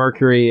Witch of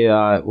Mercury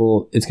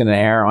it's going to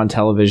air on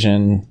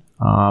television,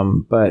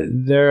 but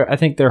I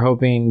think they're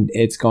hoping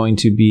it's going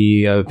to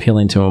be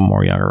appealing to a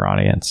more younger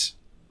audience,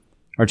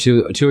 or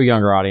to a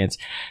younger audience.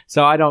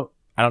 So I don't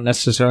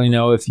necessarily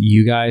know if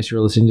you guys who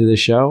are listening to this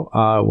show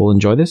will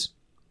enjoy this.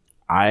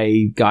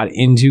 I got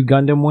into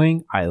Gundam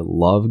Wing. I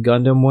love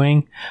Gundam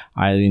Wing.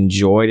 I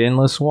enjoyed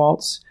Endless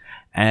Waltz,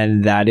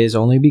 and that is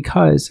only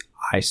because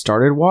I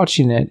started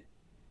watching it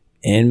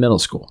in middle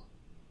school.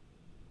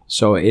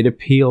 So it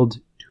appealed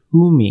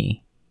to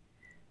me.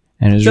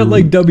 And is that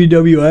like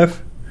WWF?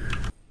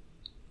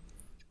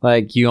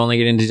 Like you only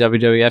get into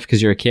WWF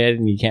because you're a kid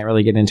and you can't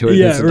really get into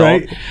it as an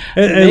right. adult.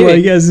 And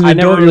like as an I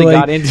adult, never really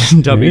got into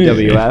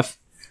WWF.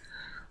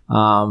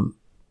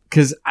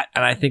 Because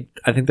I think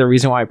the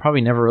reason why I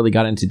probably never really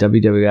got into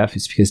WWF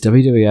is because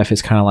WWF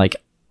is kind of like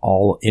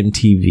all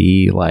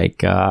MTV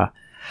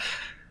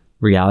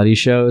reality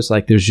shows.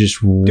 Like there's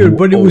just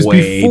but it was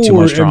before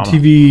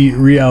MTV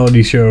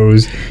reality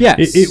shows.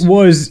 Yes, it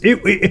was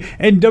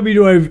and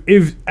WWF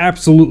is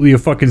absolutely a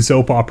fucking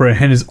soap opera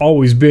and has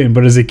always been.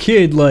 But as a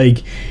kid, like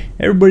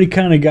everybody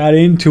kind of got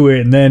into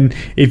it, and then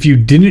if you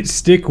didn't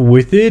stick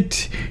with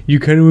it, you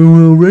kind of went,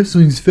 well,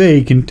 wrestling's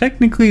fake, and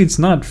technically it's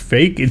not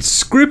fake.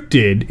 It's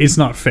scripted. It's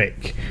not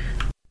fake.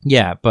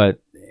 Yeah,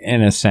 but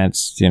in a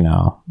sense,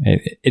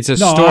 it's a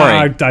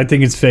story. I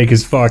think it's fake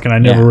as fuck, and I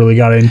never really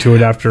got into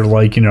it after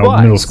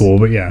middle school.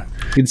 But yeah,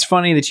 it's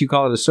funny that you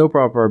call it a soap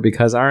opera,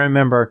 because I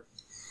remember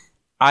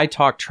I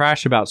talked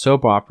trash about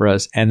soap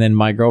operas, and then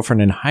my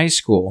girlfriend in high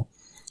school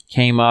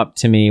came up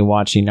to me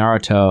watching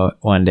Naruto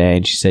one day,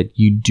 and she said,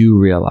 "You do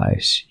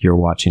realize you're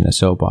watching a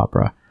soap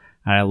opera?"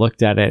 And I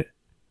looked at it,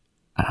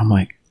 and I'm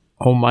like,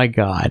 "Oh my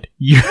god,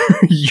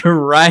 you're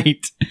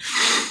right."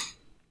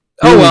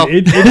 Oh well,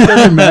 it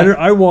doesn't matter.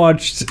 I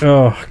watched.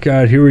 Oh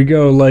god, here we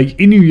go. Like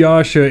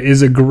Inuyasha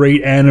is a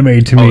great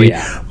anime to me. Oh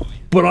yeah,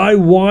 but I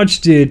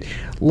watched it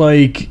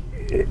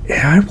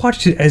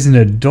as an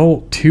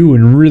adult too,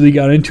 and really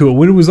got into it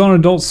when it was on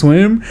Adult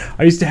Swim.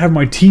 I used to have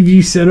my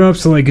TV set up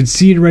so I could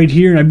see it right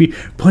here, and I'd be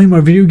playing my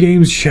video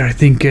games. Shit, I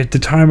think at the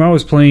time I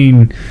was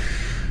playing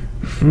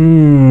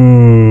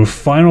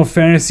Final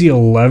Fantasy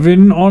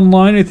 11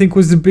 online, I think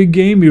was the big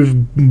game. It was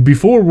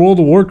before World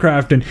of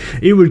Warcraft, and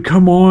it would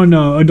come on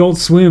Adult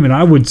Swim, and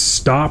I would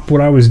stop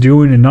what I was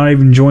doing and not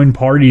even join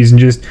parties, and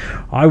just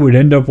I would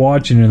end up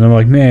watching it. And I'm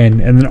like, man,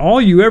 and then all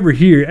you ever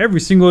hear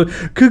every single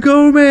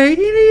Kagome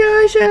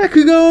Inuyasha,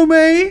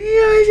 Kagome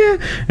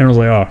Inuyasha, and I was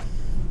like, oh,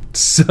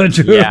 such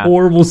a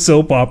horrible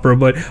soap opera,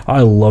 but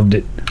I loved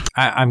it.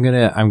 I'm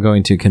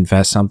going to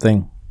confess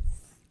something.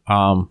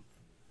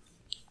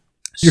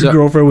 Your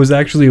girlfriend was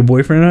actually a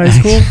boyfriend in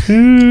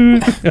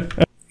high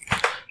school?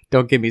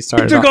 Don't get me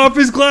started. He took off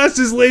his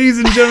glasses, ladies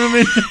and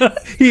gentlemen.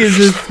 he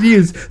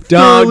is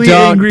thoroughly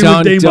angry with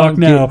Damok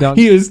now.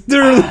 He is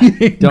thoroughly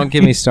angry. Don't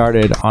get me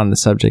started on the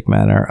subject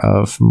matter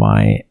of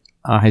my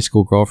high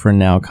school girlfriend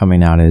now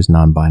coming out as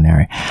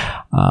non-binary.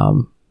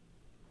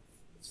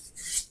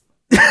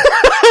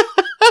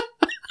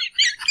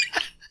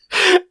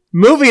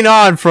 Moving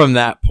on from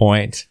that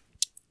point,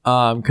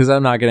 because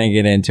I'm not going to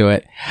get into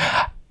it.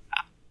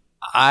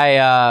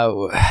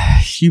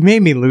 You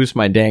made me lose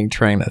my dang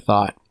train of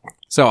thought.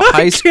 So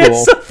high school, can't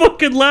stop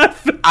fucking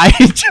laughing. I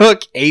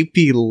took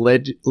AP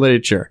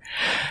literature,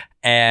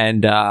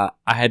 and I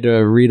had to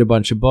read a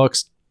bunch of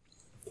books.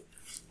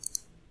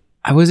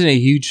 I wasn't a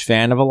huge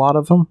fan of a lot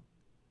of them.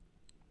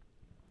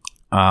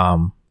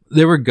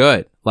 They were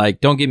good. Like,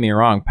 don't get me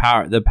wrong.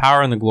 The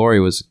Power and the Glory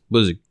was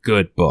a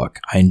good book.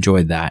 I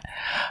enjoyed that.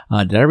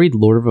 Did I read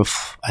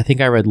I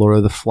think I read Lord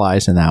of the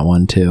Flies in that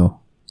one too.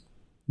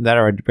 That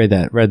I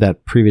read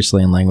that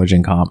previously in Language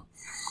and Comp.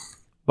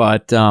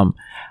 But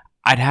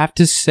I'd have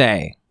to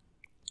say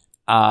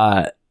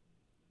the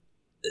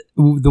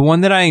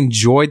one that I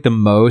enjoyed the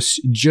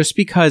most, just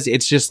because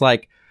it's just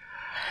like,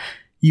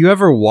 you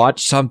ever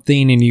watch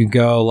something and you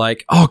go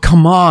like, oh,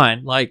 come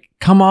on, like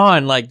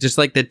just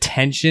like the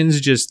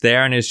tension's just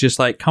there, and it's just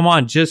like, come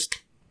on, just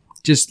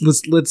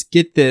let's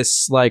get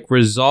this like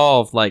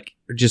resolved, like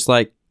just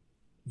like,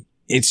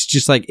 it's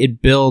just like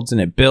it builds and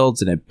it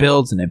builds and it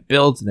builds and it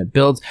builds and it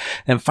builds.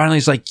 And finally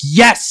it's like,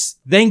 yes,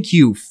 thank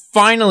you.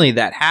 Finally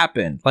that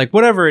happened. Like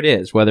whatever it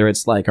is, whether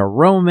it's like a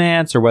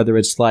romance or whether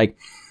it's like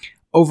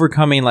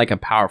overcoming like a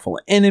powerful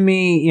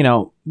enemy,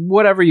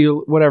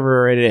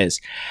 whatever it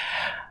is.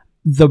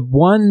 The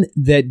one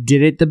that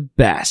did it the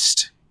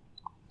best,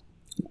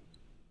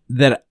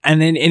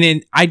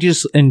 I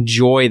just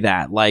enjoy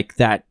that. Like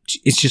that,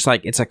 it's just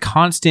like it's a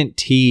constant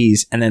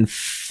tease, and then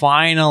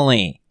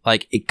finally,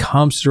 like it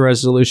comes to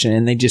resolution,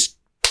 and they just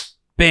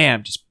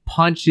bam, just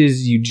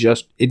punches you.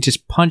 It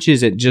just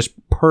punches it just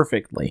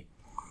perfectly.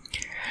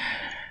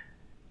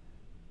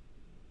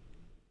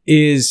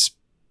 Is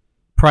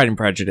Pride and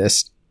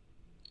Prejudice.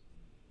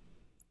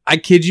 I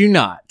kid you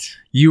not.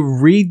 You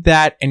read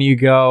that and you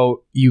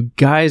go, you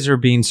guys are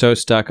being so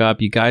stuck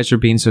up. You guys are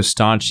being so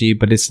staunchy,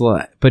 but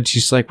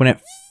just like when it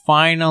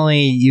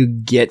finally you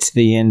get to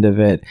the end of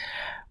it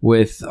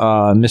with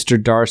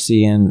Mr.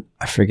 Darcy and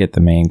I forget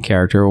the main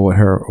character, what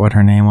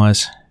her name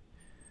was.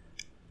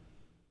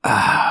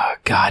 Ah,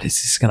 God, is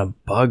this gonna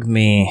bug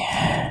me?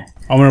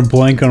 I'm going to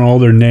blank on all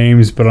their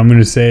names, but I'm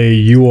going to say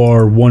you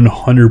are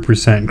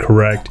 100%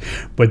 correct.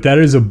 But that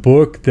is a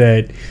book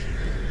that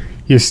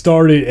you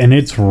started and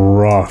it's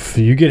rough.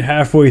 You get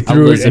halfway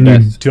through it and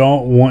you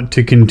don't want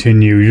to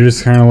continue. You're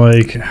just kind of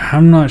like,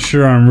 I'm not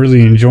sure I'm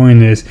really enjoying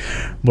this.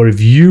 But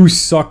if you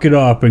suck it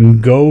up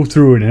and go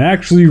through it and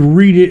actually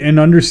read it and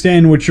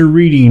understand what you're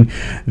reading,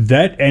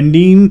 that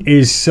ending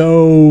is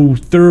so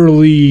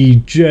thoroughly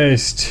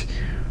just...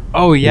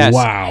 Oh, yes.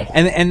 Wow.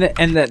 And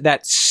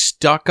that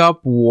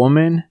stuck-up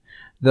woman,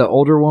 the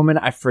older woman,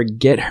 I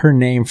forget her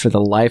name for the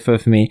life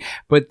of me,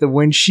 but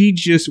when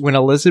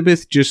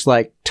Elizabeth just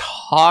like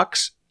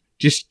talks,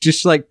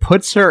 just like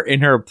puts her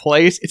in her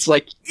place, it's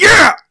like,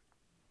 yeah!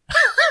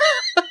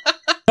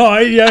 Oh,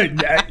 yeah.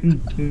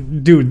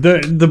 Dude,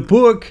 the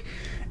book...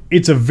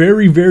 It's a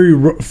very,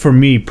 very, for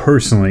me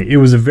personally, it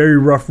was a very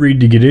rough read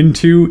to get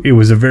into. It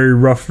was a very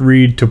rough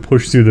read to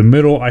push through the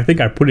middle. I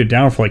think I put it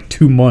down for like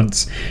 2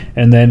 months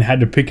and then had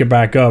to pick it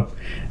back up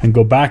and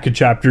go back a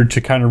chapter to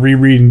kind of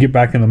reread and get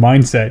back in the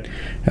mindset.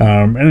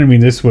 And I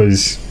mean, this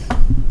was,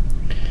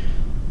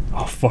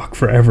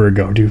 forever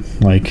ago, dude.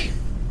 Like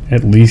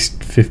at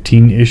least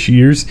 15-ish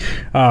years.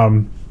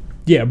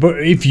 Yeah,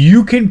 but if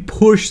you can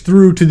push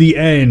through to the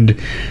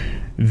end,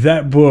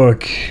 that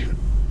book...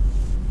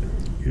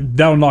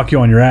 that'll knock you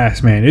on your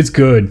ass, man. It's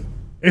good.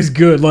 It's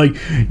good. Like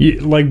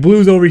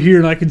Blue's over here,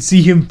 and I can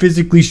see him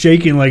physically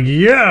shaking. Like,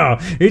 yeah,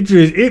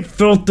 it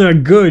felt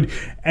that good,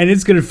 and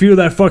it's gonna feel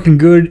that fucking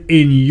good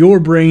in your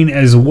brain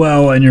as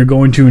well, and you're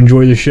going to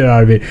enjoy the shit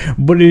out of it.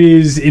 But it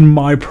is, in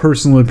my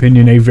personal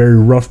opinion, a very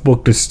rough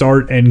book to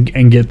start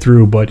and get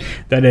through. But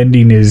that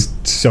ending is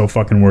so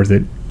fucking worth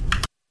it.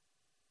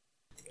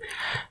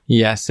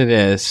 Yes, it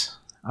is.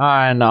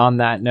 And on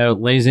that note,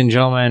 ladies and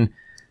gentlemen.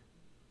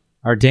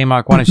 Our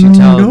Damok, why don't you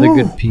tell the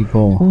good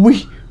people?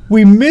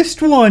 We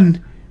missed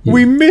one. Yeah.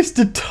 We missed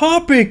a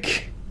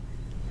topic.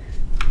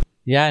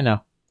 Yeah, I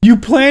know. You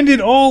planned it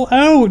all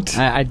out.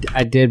 I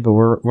did, but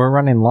we're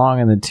running long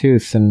in the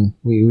tooth, and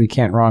we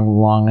can't run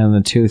long in the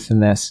tooth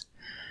in this.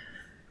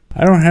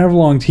 I don't have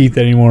long teeth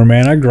anymore,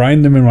 man. I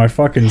grind them in my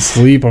fucking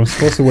sleep. I'm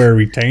supposed to wear a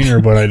retainer,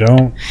 but I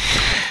don't.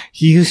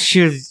 You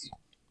should.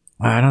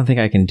 I don't think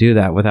I can do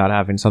that without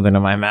having something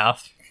in my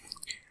mouth.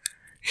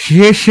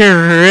 You should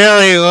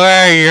really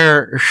wear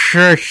your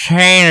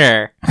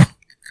retainer.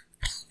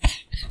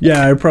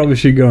 Yeah, I probably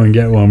should go and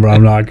get one, but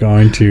I'm not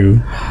going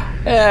to.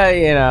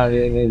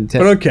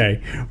 But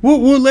okay. Well,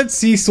 let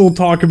Cecil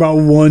talk about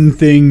one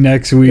thing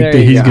next week that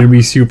he's going to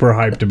be super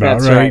hyped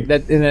about, That's right?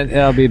 And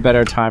it'll be a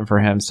better time for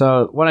him.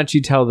 So why don't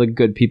you tell the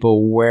good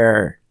people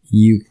where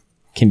you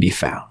can be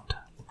found?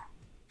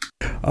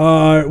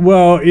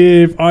 Well,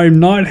 if I'm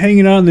not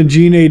hanging out in the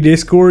G.N.A.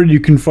 Discord, you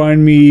can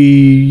find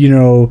me,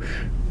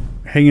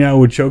 hanging out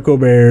with Choco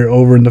Bear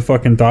over in the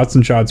fucking Thoughts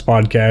and Shots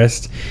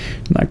podcast.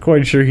 Not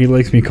quite sure he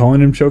likes me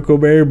calling him Choco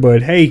Bear,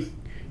 but hey,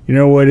 you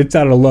know what? It's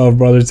out of love,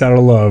 brother. It's out of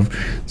love.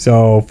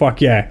 So,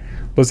 fuck yeah.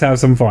 Let's have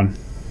some fun.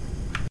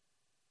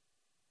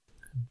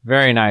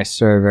 Very nice,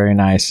 sir. Very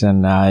nice.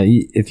 And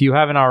if you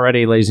haven't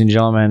already, ladies and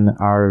gentlemen,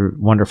 our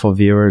wonderful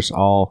viewers,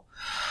 all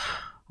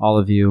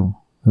of you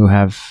who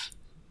have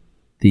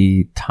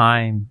the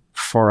time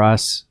for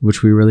us,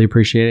 which we really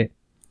appreciate it,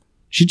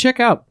 you should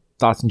check out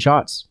Thoughts and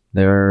Shots.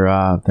 They're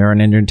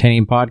an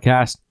entertaining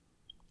podcast.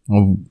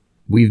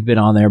 We've been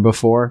on there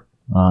before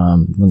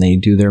when they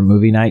do their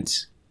movie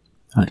nights.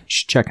 You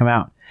should check them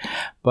out.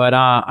 But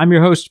I'm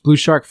your host, Blue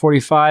Shark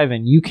 45,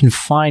 and you can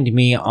find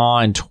me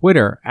on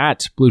Twitter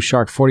at Blue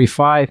Shark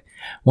 45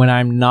 when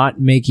I'm not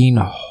making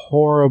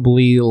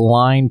horribly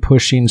line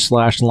pushing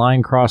 /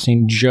 line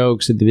crossing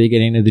jokes at the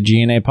beginning of the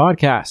GNA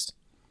podcast.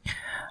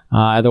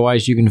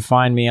 Otherwise, you can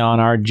find me on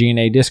our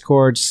GNA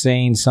Discord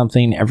saying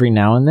something every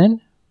now and then,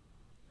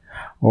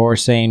 or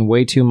saying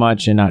way too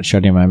much and not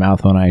shutting my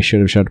mouth when I should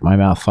have shut my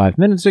mouth 5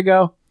 minutes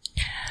ago.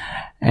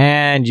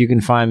 And you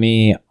can find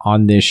me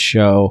on this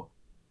show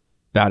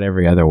about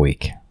every other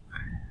week.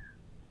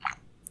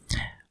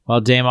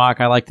 Well, Damok,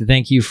 I'd like to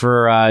thank you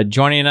for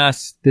joining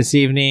us this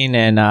evening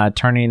and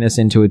turning this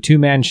into a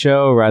two-man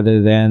show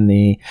rather than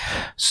the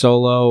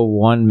solo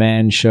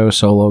one-man show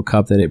solo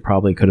cup that it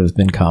probably could have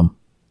become.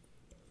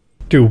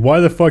 Dude, why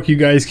the fuck you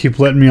guys keep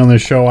letting me on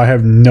this show? I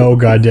have no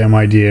goddamn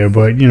idea,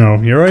 but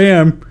here I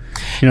am.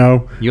 You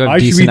have I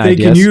should be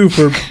thanking ideas. you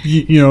for,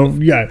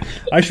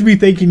 I should be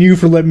thanking you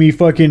for letting me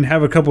fucking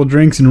have a couple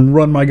drinks and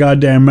run my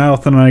goddamn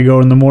mouth, and I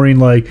go in the morning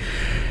like,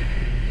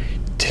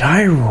 did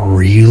I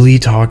really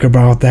talk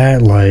about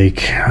that?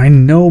 Like, I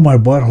know my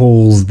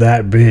butthole's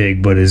that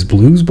big, but is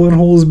Blue's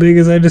butthole as big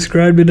as I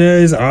described it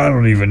as? I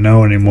don't even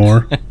know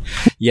anymore.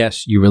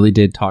 Yes, you really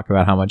did talk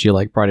about how much you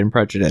like Pride and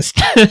Prejudice.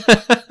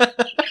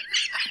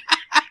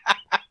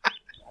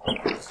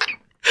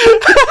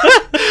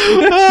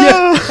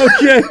 Yeah,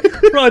 okay,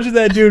 roger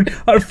that, dude.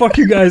 Fuck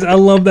you guys, I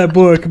love that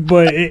book,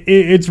 but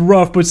it's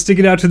rough, but stick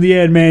it out to the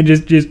end, man.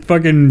 Just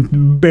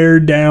fucking bear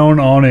down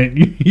on it.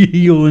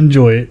 You'll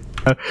enjoy it.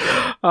 All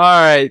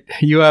right,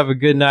 you have a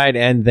good night,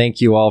 and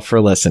thank you all for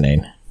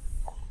listening.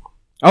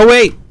 Oh,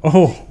 wait.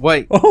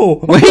 Wait,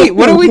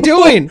 what are we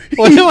doing?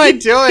 What am I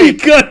doing? He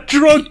got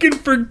drunk and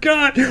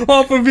forgot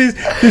off of his,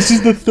 this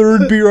is the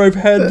third beer I've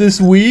had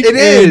this week. It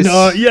is.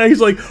 And,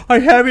 he's like, I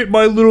have it,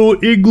 my little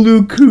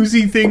igloo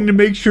koozie thing to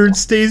make sure it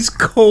stays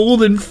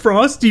cold and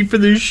frosty for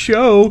this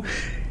show.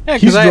 Yeah,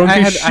 because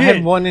I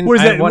had one in, what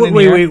is that?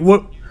 Wait,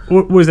 what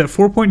was that,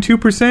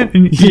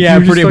 4.2%? Yeah,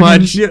 pretty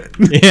much. Yeah.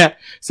 Yeah.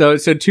 So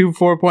 2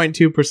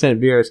 4.2%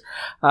 beers.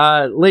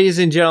 Ladies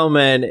and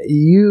gentlemen,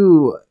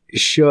 you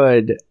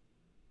should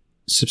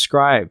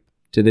subscribe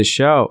to this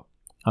show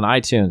on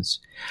iTunes.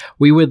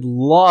 We would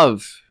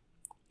love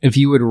if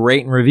you would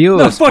rate and review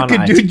us. No,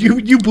 fucking dude,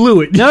 you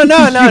blew it. No,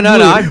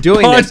 I'm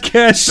doing this.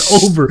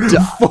 Podcast over.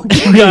 Fuck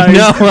you guys.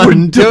 No, We're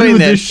I'm done doing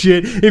with this. this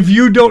shit. If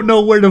you don't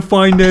know where to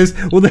find us,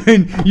 well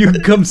then you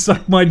can come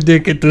suck my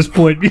dick at this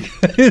point,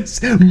 because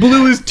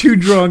Blue is too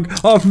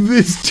drunk off of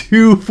his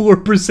 2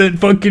 4%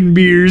 fucking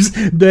beers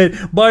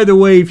that, by the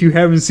way, if you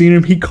haven't seen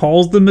him, he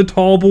calls them the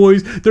tall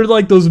boys. They're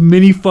like those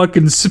mini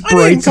fucking Sprites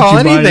I that didn't call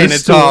you buy in anything a a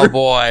store. tall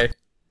boy.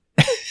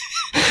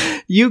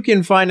 You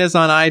can find us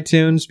on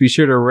iTunes. Be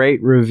sure to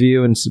rate,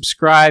 review, and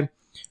subscribe.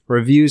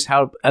 Reviews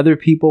help other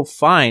people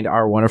find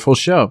our wonderful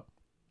show.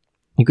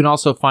 You can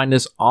also find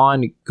us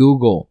on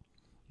Google.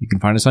 You can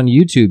find us on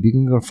YouTube. You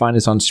can go find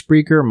us on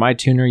Spreaker,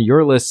 MyTuner,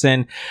 Your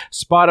Listen,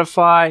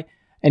 Spotify,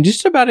 and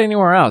just about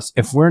anywhere else.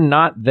 If we're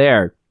not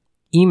there,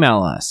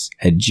 email us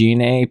at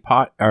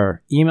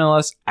email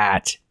us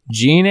at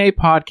GNA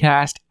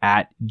Podcast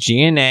at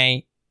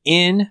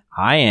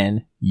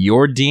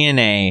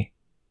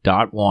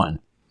GNAinyourdNA.1.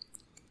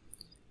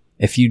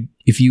 If you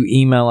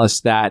email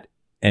us that,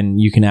 and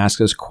you can ask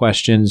us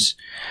questions,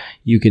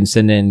 you can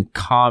send in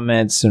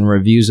comments and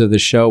reviews of the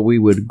show, we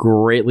would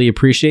greatly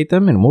appreciate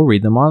them, and we'll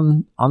read them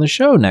on the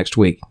show next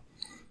week.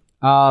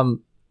 Humble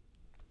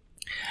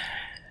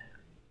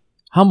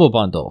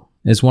Bundle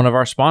is one of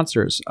our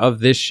sponsors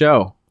of this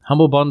show.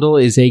 Humble Bundle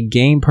is a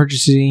game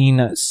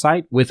purchasing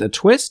site with a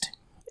twist.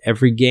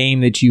 Every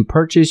game that you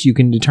purchase, you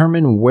can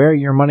determine where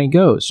your money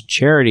goes.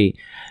 Charity,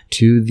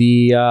 to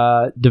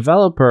the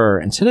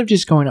developer, instead of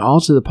just going all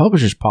to the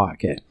publisher's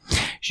pocket. You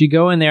should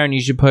go in there and you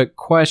should put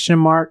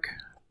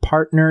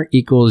 $partner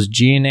equals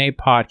GNA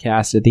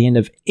Podcast at the end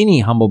of any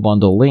Humble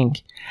Bundle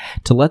link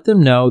to let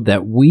them know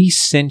that we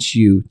sent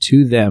you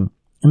to them.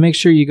 And make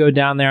sure you go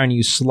down there and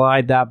you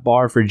slide that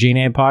bar for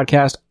GNA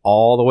Podcast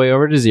all the way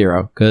over to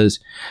 0, because,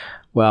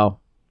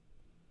 well,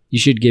 you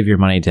should give your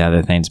money to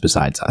other things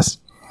besides us.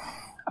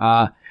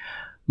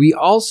 We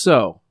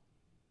also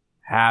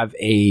have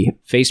a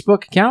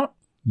Facebook account.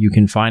 You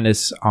can find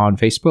us on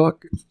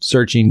Facebook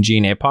searching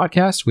GNA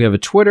Podcast. We have a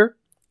Twitter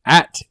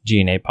at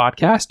GNA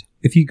Podcast.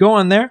 If you go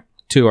on there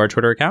to our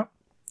Twitter account,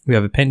 we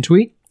have a pinned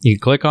tweet. You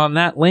can click on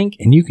that link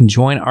and you can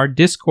join our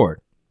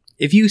Discord.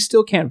 If you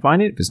still can't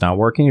find it, if it's not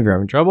working, if you're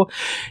having trouble,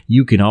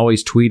 you can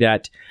always tweet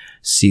at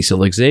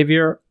Cecil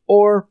Xavier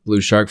or Blue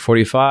Shark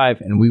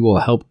 45, and we will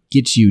help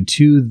get you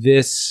to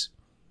this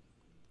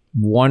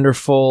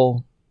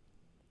wonderful,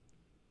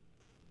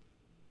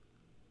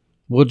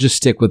 we'll just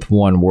stick with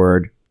one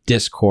word,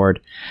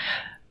 Discord.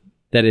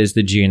 That is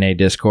the GNA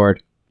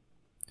Discord.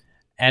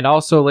 And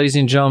also, ladies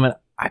and gentlemen,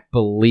 I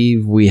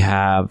believe we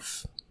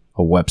have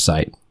a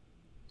website.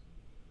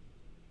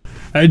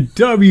 At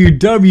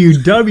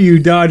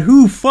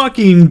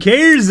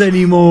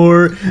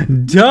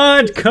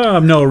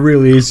www.whofuckingcaresanymore.com. No,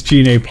 really, it's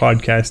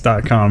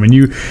GNApodcast.com, and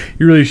you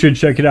really should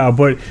check it out.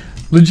 But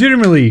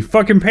legitimately,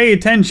 fucking pay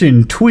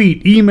attention.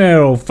 Tweet,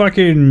 email,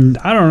 fucking,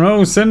 I don't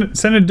know,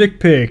 send a dick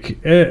pic,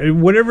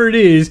 whatever it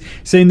is,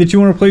 saying that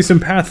you want to play some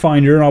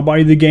Pathfinder, and I'll buy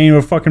you the game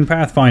of fucking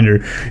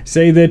Pathfinder.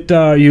 Say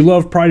that you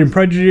love Pride and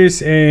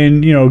Prejudice,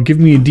 and, give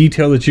me a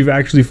detail that you've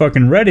actually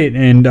fucking read it,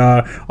 and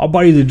I'll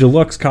buy you the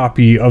deluxe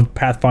copy of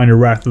Pathfinder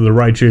Wrath of the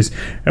Righteous,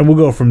 and we'll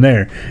go from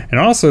there.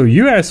 And also,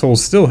 you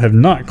assholes still have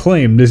not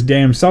claimed this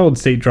damn solid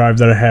state drive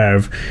that I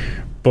have.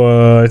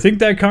 But I think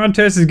that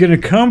contest is going to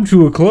come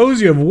to a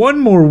close. You have one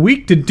more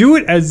week to do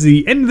it as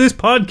the end of this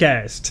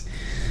podcast.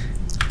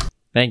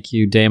 Thank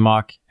you,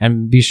 Damok.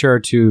 And be sure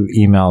to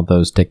email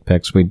those dick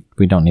pics. We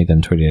don't need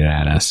them tweeted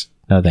at us.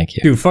 No, thank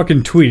you. Dude,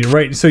 fucking tweet it,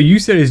 right? So you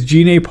said it's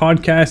GNA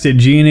Podcast at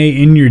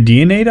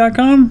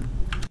GNAinyourdNA.com?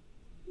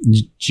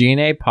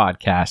 GNA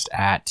Podcast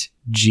at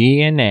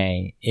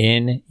GNA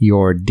in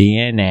your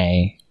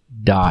DNA.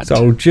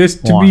 So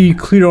just to be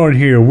clear on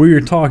here, we are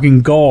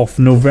talking golf,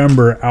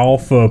 November,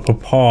 Alpha,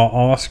 Papa,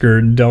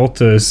 Oscar,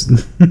 Delta.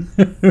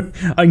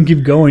 I can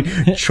keep going.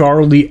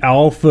 Charlie,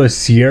 Alpha,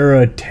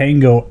 Sierra,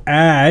 Tango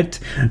at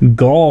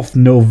golf,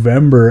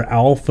 November,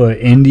 Alpha,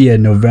 India,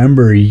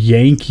 November,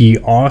 Yankee,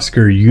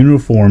 Oscar,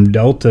 Uniform,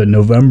 Delta,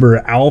 November,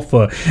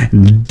 Alpha,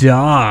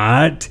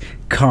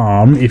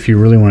 .com if you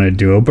really want to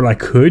do it. But I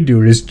could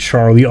do it as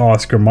Charlie,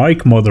 Oscar, Mike,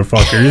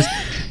 motherfuckers.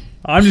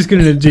 I'm just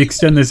going to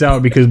extend this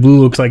out because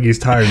Blue looks like he's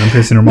tired and I'm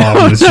pissing him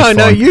off.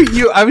 No,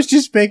 you. I was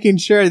just making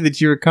sure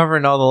that you were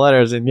covering all the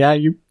letters, and yeah,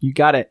 you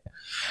got it.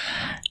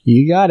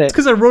 You got it. It's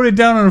because I wrote it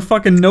down on a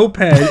fucking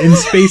notepad and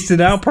spaced it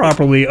out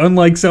properly,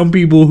 unlike some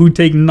people who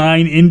take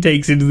 9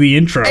 intakes into the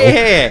intro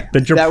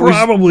that you're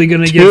probably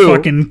going to get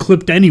fucking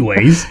clipped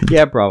anyways.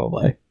 Yeah,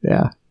 probably.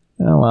 Yeah.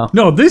 Oh, well.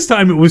 No, this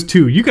time it was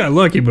 2. You got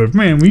lucky, but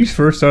man, when you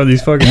first started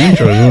these fucking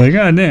intros, I'm like,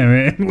 god damn,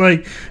 man.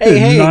 Like,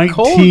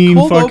 19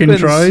 cold fucking opens,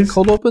 tries.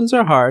 Cold opens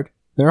are hard.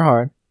 They're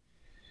hard.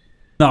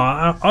 No,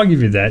 I'll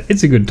give you that.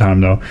 It's a good time,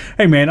 though.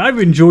 Hey, man, I've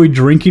enjoyed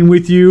drinking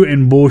with you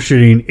and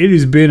bullshitting. It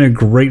has been a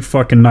great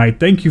fucking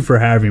night. Thank you for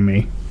having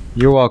me.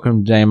 You're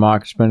welcome,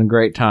 Damok. It's been a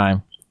great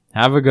time.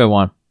 Have a good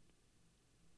one.